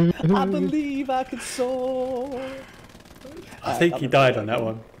 I believe I can soar. I think he died on that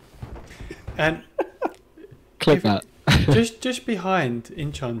one. And Click that. just behind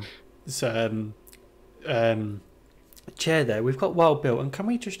Inchon's chair there, we've got Wild Bill, and can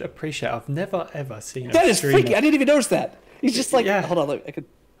we just appreciate? I've never ever seen a That is streamer- freaky. I didn't even notice that. He's just like, Yeah. hold on, look, I could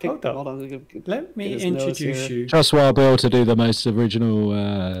pick. Hold up. Hold on. I could Let me get his nose introduce here. you. Trust Wild Bill to do the most original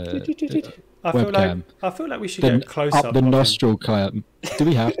I feel like we should get a close up. up the nostril clamp. Do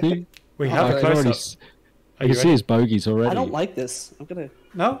we have to? We have I a can close already up. s- Are I you can see ready? his bogeys already. I don't like this. I'm gonna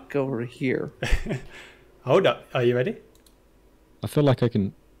No, go over here. hold up. Are you ready? I feel like I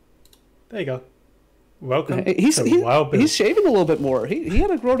can. There you go. Welcome He's to Wild Bill. he's shaving a little bit more. He had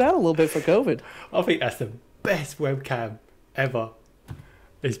to grow down a little bit for COVID. I think that's the best webcam ever.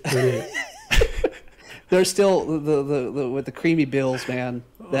 It's brilliant. There's still the with the creamy bills, man.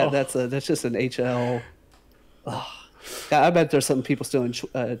 Oh. That's just an HL. Yeah, I bet there's some people still in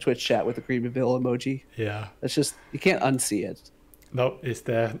Twitch chat with the creamy bill emoji. Yeah. It's just you can't unsee it. No, it's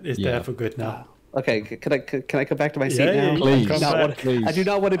there. It's Yeah. there for good now. Okay, can I come back to my seat Yeah, now? you Please. can I do come not back. want- Please. I do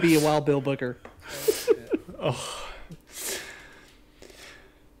not want to be a Wild Bill Booker.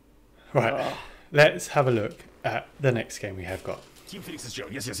 Right. Let's have a look at the next game we have got. Team Phoenix's Joe.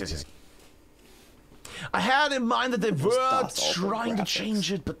 Yes. I had in mind that they were docile trying to graphics.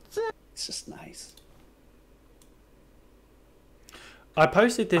 change it, but It's just nice. I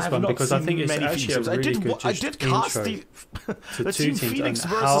posted this have one not because I seen think it's many actually Phoenix a games. really good I just did cast intro the to two Team teams Phoenix and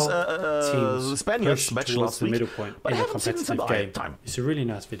versus how teams Spaniards push match towards last the week, middle point but in I a haven't seen it in competitive some game. time. It's a really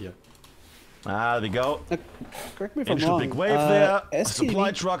nice video. Ah, there we go. Correct me if I'm Initial wrong. big wave there. STV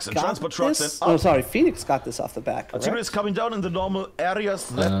Supply trucks and got transport trucks. this? And Oh, sorry, Phoenix got this off the back. artillery is coming down in the normal areas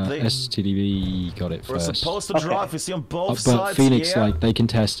that they STDV got it were first. supposed to Okay. drive. We see on both But sides. Phoenix, yeah. like, they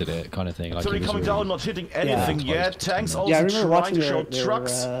contested it, kind of thing. Like, Artillery it was coming really, down, not hitting anything Yeah. yet. Tanks Yeah, also Yeah, I remember trying watching to show their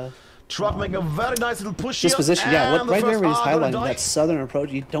trucks. Truck making a very nice little push here. disposition. Yeah, and right there first where he's are gonna highlighting die. that southern approach.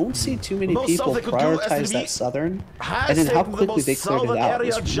 You don't see too many Most people south they could do, prioritize STV that southern, has and then how taken the quickly most they cleared it southern out area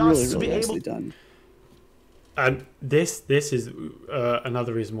was just really, to be really able- nicely done. And this is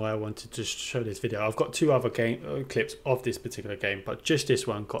another reason why I wanted to show this video. I've got two other game clips of this particular game, but just this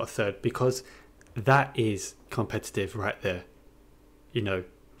one got a third because that is competitive right there. You know,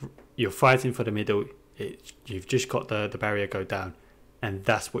 you're fighting for the middle. You've just got the barrier go down, and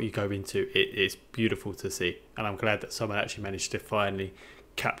that's what you go into. It's beautiful to see, and I'm glad that someone actually managed to finally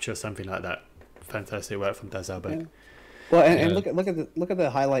capture something like that. Fantastic work from Dazalberg. Yeah. Well, and Yeah. look at the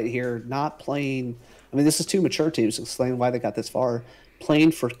highlight here. Not playing. I mean, this is two mature teams. Explain why they got this far.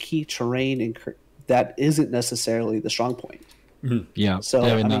 Playing for key terrain and that isn't necessarily the strong point. Yeah, So,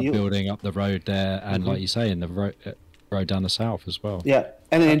 they're in I that mean, you- building up the road there, and like you say, in the road down the south as well. Yeah,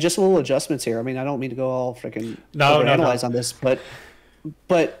 and then just a little adjustments here. I mean, I don't mean to go all freaking No. analyze on this, but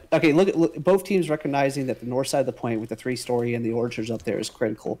okay, look, both teams recognizing that the north side of the point with the 3-story and the orchards up there is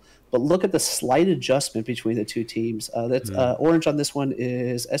critical. But look at the slight adjustment between the two teams. That's orange on this one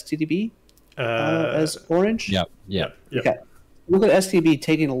is STDB as orange. Yeah. Okay. Look at STB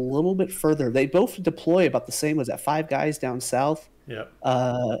taking a little bit further. They both deploy about the same. Was that 5 guys down south? Yeah.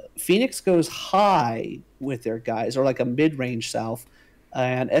 Phoenix goes high with their guys, or like a mid-range south,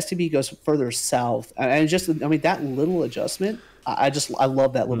 and STB goes further south. And just, I mean, that little adjustment, I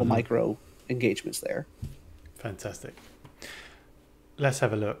love that little micro engagements there. Fantastic. Let's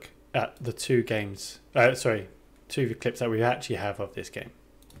have a look at the two clips that we actually have of this game.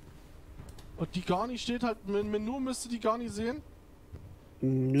 Und die Garni steht halt, Menu müsste die Garni sehen.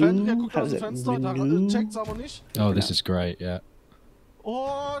 No, Fenrir guckt how aus is dem it? Fenster, da Menu? checkt's aber nicht. Oh, this is great. Yeah.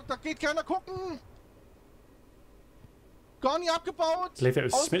 Oh, da geht keiner gucken. Garni abgebaut. Believe it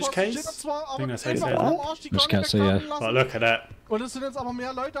was Außenposten Switch case? steht da zwar, I aber think that's how you einfach say it. am Arsch die Switch Garni case, yeah. wegfahren But lassen. look at that. Und es sind jetzt aber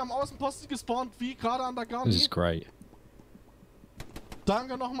mehr Leute am Außenposten gespawnt, wie gerade an der This Garni. is great.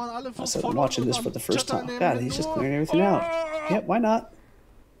 Danke nochmal an alle I fürs said, I'm Follow watching und this an for the first time. Chat-Teilnehmen. God, he's just clearing everything out. Yep, why not?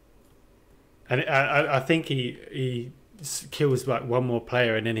 And I think he kills like one more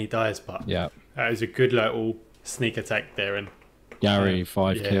player and then he dies. But Yeah. that was a good little sneak attack there, and Gary,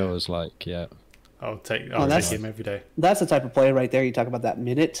 5 Yeah. kills. Like, yeah. I'll take that's- him every day. That's the type of play right there. You talk about that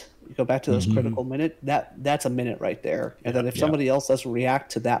minute. You go back to those critical minute. That's a minute right there. And then if somebody else doesn't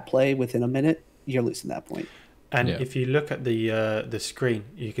react to that play within a minute, you're losing that point. And Yeah. if you look at the screen,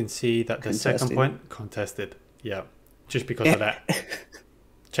 you can see that the second Contested. point contested. Yeah, just because of that.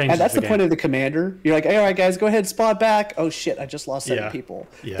 Changes And that's the game. point of the commander. You're like, hey, all right, guys, go ahead, spawn back. Oh, shit, I just lost 7 Yeah. people.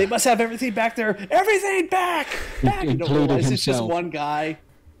 Yeah. They must have everything back there. Everything back! Back! You don't Including realize it's just himself. one guy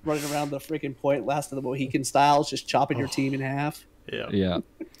running around the freaking point, last of the Mohican styles, just chopping your team in half. Yeah. Yeah.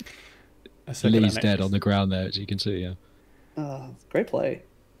 Let's look at Lee's that dead next. on the ground there, as you can see. Yeah. Great play.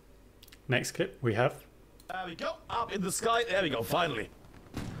 Next clip we have. There we go. Up in the sky. There we go. Finally.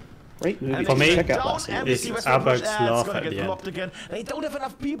 Great movie. And For they me, take check out down last and night. we It's see Western approach. Alberg's It's laugh gonna at get the end. blocked again. They don't have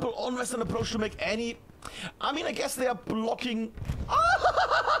enough people on Western approach to make any. I mean, I guess they are blocking.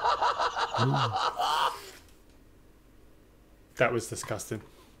 That was disgusting.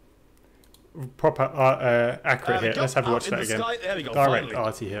 Proper accurate hit. Let's have a watch Up in that the again. sky. There we go. Direct Finally.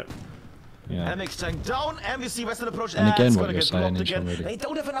 arty hit. Yeah. MX tank down, and we see Western approach. And again, it's what gonna you're get saying blocked is again. really- They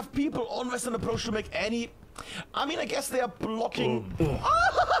don't have enough people on Western approach to make any. I mean, I guess they are blocking.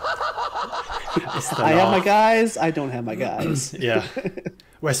 I have my guys. I don't have my guys. Yeah.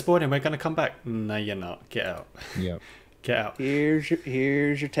 We're spawning. We're going to come back. No, you're not. Get out. Yeah. Get out. Here's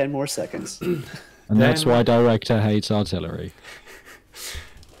your 10 more seconds. And that's why director hates artillery.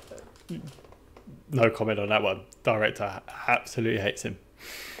 No comment on that one. Director absolutely hates him.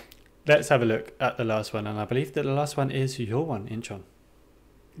 Let's have a look at the last one. And I believe that the last one is your one, Inchon.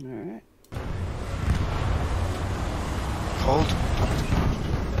 All right. Hold.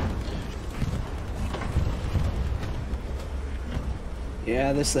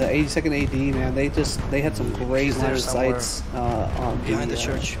 Yeah, this 82nd AD, man, they had some great He's there line of somewhere. sights on Behind the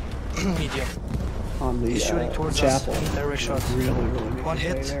church. Medium. on the He's shooting towards chapel. us. Direct shot. Really making One play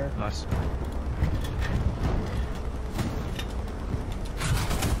hit. there. Nice.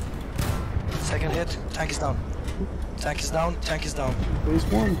 Second hit. Tank is down. Tank is down. Tank is down. Phase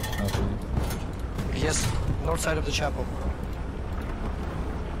 1. Yes, north side of the chapel.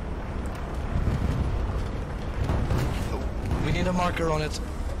 We need a marker on it.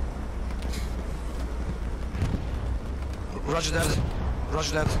 Roger that.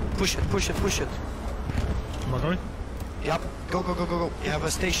 Roger that. Push it, push it, push it. Am I going? Yep. Go, go, go, go, go. You have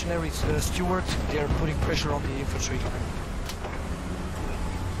a stationary steward. They are putting pressure on the infantry.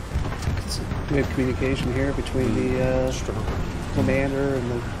 We have communication here between the commander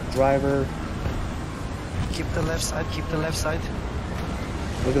and the driver. Keep the left side. Keep the left side.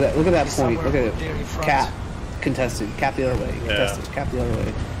 Look at that! Look at that He's point! somewhere Look at there in it. front. Cap, contested. Cap the other way. Contested. Cap the other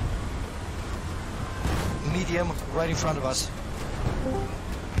way. Medium right in front of us.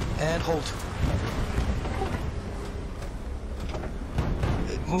 And hold.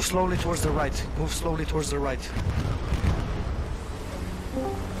 Move slowly towards the right. Move slowly towards the right.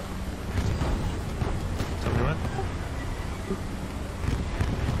 Tell me when.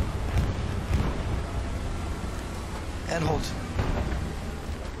 And hold.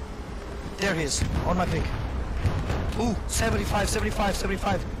 There he is, on my ping. Ooh, 75, 75,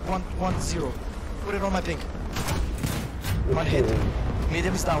 75, 110. Put it on my ping. One hit.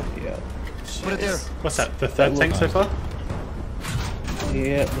 Medium is down. Yeah. Put it there. What's that? The third tank so far?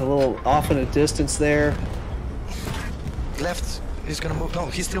 Yeah, a little off in a distance there. Left. He's gonna move. No,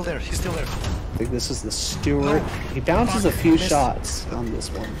 he's still there. He's still there. I think this is the steward. No. He bounces a Fuck, few missed. shots on this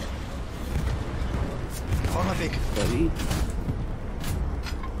one, On my ping. but he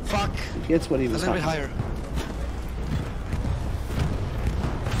Fuck. gets what he A was little bit hunting. higher.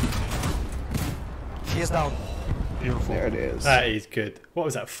 He is down. Beautiful. There it is. That is good. What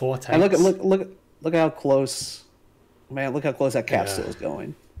was that? 4 tanks? And look how close, man! Look how close that capsule is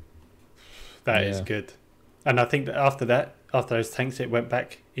going. That is Yeah. good. And I think that after those tanks, it went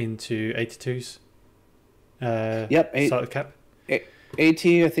back into 82s. Yep, Side of cap.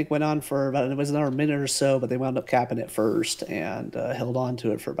 AT I think went on for about, it was another minute or so, but they wound up capping it first and held on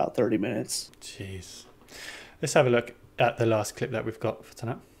to it for about 30 minutes. Jeez. Let's have a look at the last clip that we've got for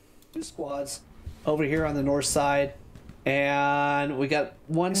tonight. 2 squads over here on the north side, and we got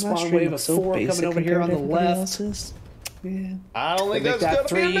one My spawn stream wave of looks so 4 coming basic over here on compared the to everybody left. else's. Yeah. I don't think Make that's that gonna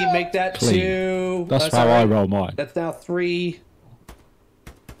 3, be enough. make that Clean. 2. That's how I roll mine. That's now 3.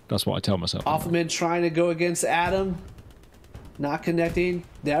 That's what I tell myself. Offman trying to go against Adam. Not connecting.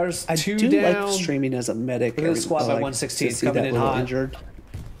 There's I 2 do down. like streaming as a medic. Look at the squad by I like 116 to see coming that in little hot. injured.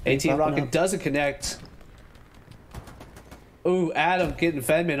 AT popping Rocket up. doesn't connect. Ooh, Adam getting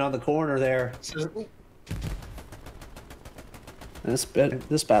Fedman on the corner there. This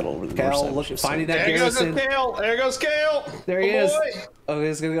battle over the north Cal side look, was just finding so- that There goes garrison. Kale. There goes Kale. There he Oh, is. boy. Oh,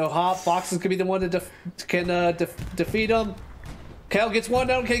 he's gonna go hop. Fox is gonna be the one that can defeat him. Cal gets one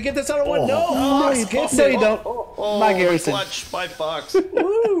down. Can he get this other one? No, Fox you gets no, it. you don't. Oh, My Garrison. clutch by Fox.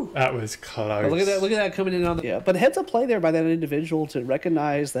 Woo. That was close. Oh, look at that! Look at that coming in on the. Yeah, but heads up play there by that individual to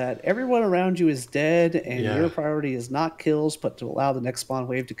recognize that everyone around you is dead, and Yeah. your priority is not kills, but to allow the next spawn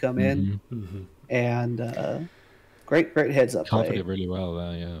wave to come in. And great heads up Covered play. it really well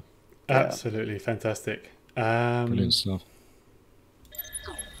there, yeah. Absolutely fantastic. Brilliant And stuff.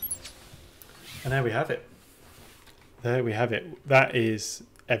 there we have it. There we have it. That is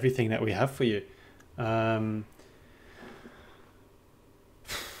everything that we have for you.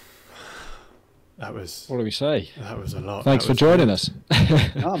 That was What do we say? that was a lot. Thanks That for was joining good. us.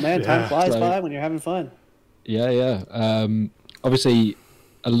 Oh man, time Yeah. flies So- by when you're having fun. Yeah. Obviously,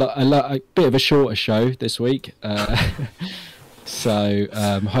 a bit of a shorter show this week. So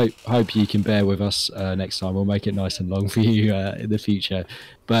hope you can bear with us next time. We'll make it nice and long for you in the future.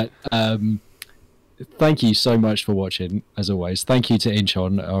 But thank you so much for watching, as always. Thank you to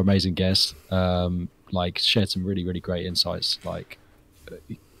Inchon, our amazing guest. Shared some really, really great insights.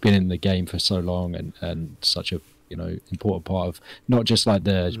 Been in the game for so long and such a important part of not just like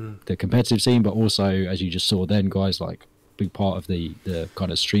the competitive scene, but also, as you just saw then, guys, like big part of the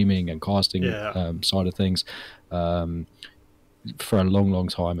kind of streaming and casting side of things. For a long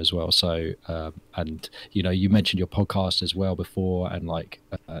time as well. So and you mentioned your podcast as well before, and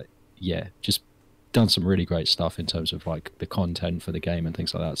just done some really great stuff in terms of like the content for the game and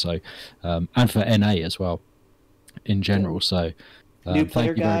things like that. So and for NA as well in general. So New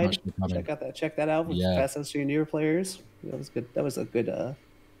player thank you very guide. much for coming. Check that out. Yeah. Pass those to your newer players. That was good. That was a good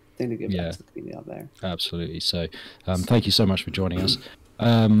thing to give Yeah. back to the community out there. Absolutely. So thank you so much for joining us.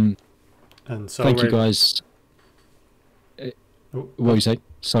 And so Thank you we're- guys. Oh, What were you saying?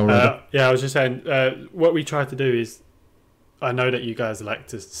 Sorry. yeah, I was just saying, what we try to do is, I know that you guys like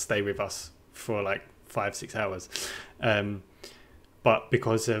to stay with us for like 5-6 hours. but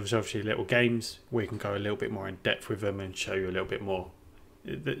because there's obviously little games, we can go a little bit more in depth with them and show you a little bit more.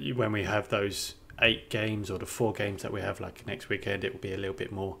 When we have those 8 games or the 4 games that we have like next weekend, it will be a little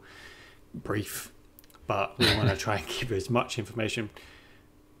bit more brief, but we want to try and give you as much information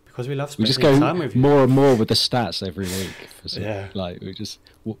because we love We spending just go time with you. more and more with the stats every week. Yeah. Like we just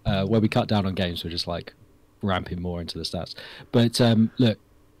where we cut down on games, we're just like ramping more into the stats. But look,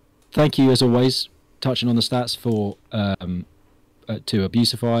 thank you as always, touching on the stats for to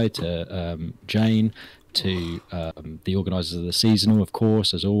Abusify, to Jane, to the organisers of the seasonal, of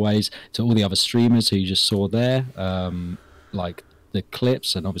course, as always, to all the other streamers who you just saw there, like the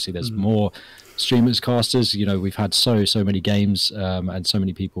clips, and obviously there's more streamers, casters. You know, we've had so many games and so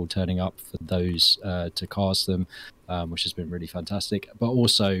many people turning up for those to cast them, which has been really fantastic. But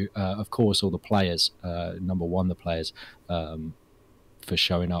also, of course, all the players, number one, the players, for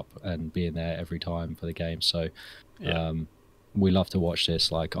showing up and being there every time for the game. So we love to watch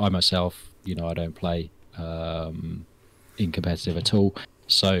this. Like I myself, you know, I don't play in competitive at all,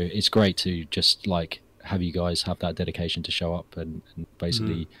 so it's great to just like have you guys have that dedication to show up and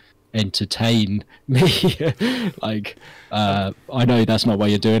basically entertain me. Like I know that's not why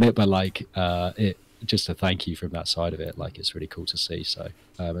you're doing it, but like it just a thank you from that side of it. Like it's really cool to see. So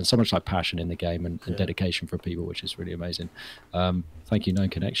and so much like passion in the game and dedication from people, which is really amazing. Thank you Known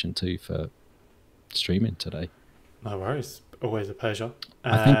Connection too for streaming today. No worries, always a pleasure.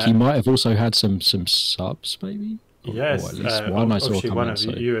 I think you might have also had some subs, maybe. Yes, or at least one I saw obviously one in, of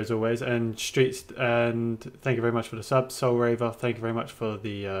so. you as always, and Streets, and thank you very much for the sub. Soul Raver, thank you very much for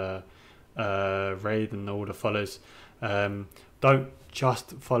the raid and all the follows. Don't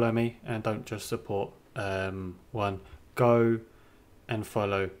just follow me and don't just support one. Go and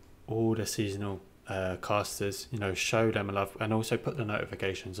follow all the seasonal casters. You know, show them a love, and also put the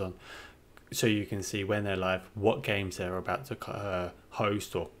notifications on so you can see when they're live, what games they're about to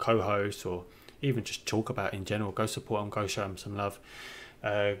host or co-host, or even just talk about in general. Go support them, go show them some love.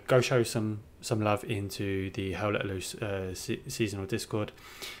 Go show some love into the Hell Let Loose seasonal Discord.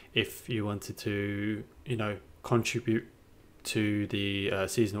 If you wanted to, you know, contribute to the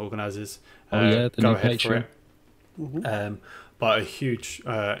seasonal organisers, the go new ahead Patreon. for it. But a huge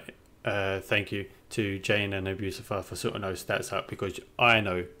thank you to Jane and Abusify for sorting those stats out, because I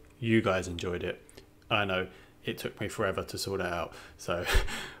know you guys enjoyed it. I know it took me forever to sort it out. So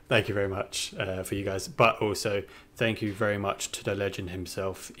thank you very much for you guys. But also thank you very much to the legend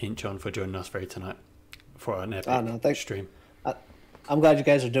himself, Inchon, for joining us tonight for an epic stream. I'm glad you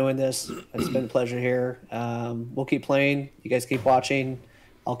guys are doing this. It's been a pleasure here. We'll keep playing. You guys keep watching.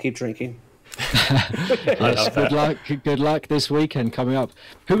 I'll keep drinking. Yes, good luck this weekend coming up.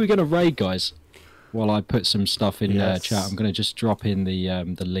 Who are we going to raid, guys? While I put some stuff in chat, I'm going to just drop in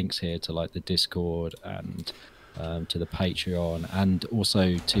the links here to like the Discord and to the Patreon, and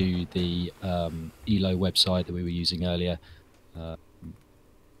also to the ELO website that we were using earlier.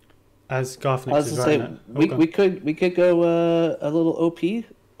 As Garth I was is going right to say, we could go a little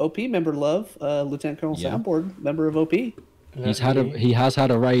OP member love, Lieutenant Colonel Soundboard, member of OP. He has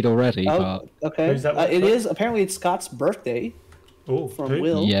had a raid already. Oh, but okay. It is apparently it's Scott's birthday. Oh, from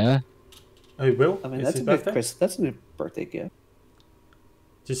Will. Yeah. Oh, Will? I mean, that's a good that's a new birthday gift.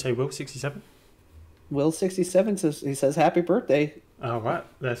 Did you say Will 67? Will 67 says he says happy birthday. All right,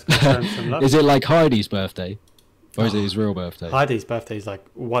 let's go show him some love. Is it like Heidi's birthday, or is it his real birthday? Heidi's birthday is like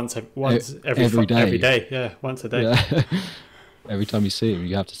once every day. Every day, yeah, once a day. Yeah. Every time you see him,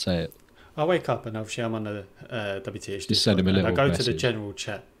 you have to say it. I wake up and obviously I'm on the WTH. Just send him a little I go message. to the general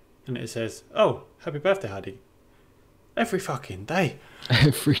chat and it says, "Oh, happy birthday, Heidi." Every fucking day.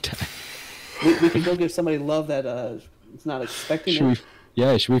 Every day. We can go give somebody love that is not expecting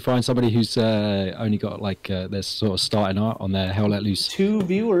it. Should we find somebody who's only got like they're sort of starting out on their Hell Let Loose? 2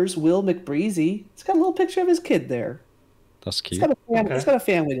 viewers, Will McBreezy. It's got a little picture of his kid there. That's cute. It's got a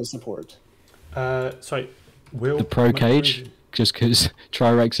family to support. Sorry, Will. The Pro Cage, just because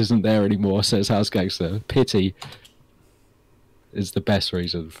Trirex isn't there anymore, says House Gangster. Pity is the best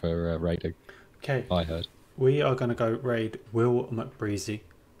reason for raiding. Okay. I heard. We are going to go raid Will McBreezy.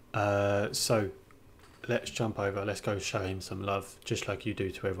 So let's jump over. Let's go show him some love, just like you do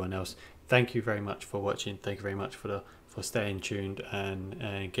to everyone else. Thank you very much for watching. Thank you very much for staying tuned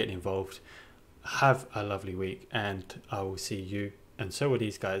and getting involved. Have a lovely week, and I will see you, and so will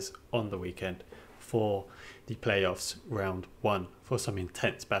these guys, on the weekend for the playoffs round 1 for some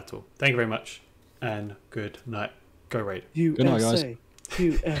intense battle. Thank you very much, and good night. Go raid. USA. Good night, guys.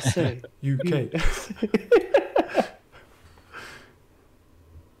 USA. UK.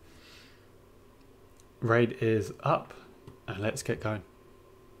 Raid is up, and let's get going.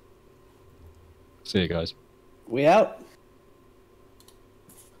 See you guys. We out.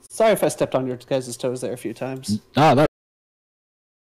 Sorry if I stepped on your guys' toes there a few times. Ah,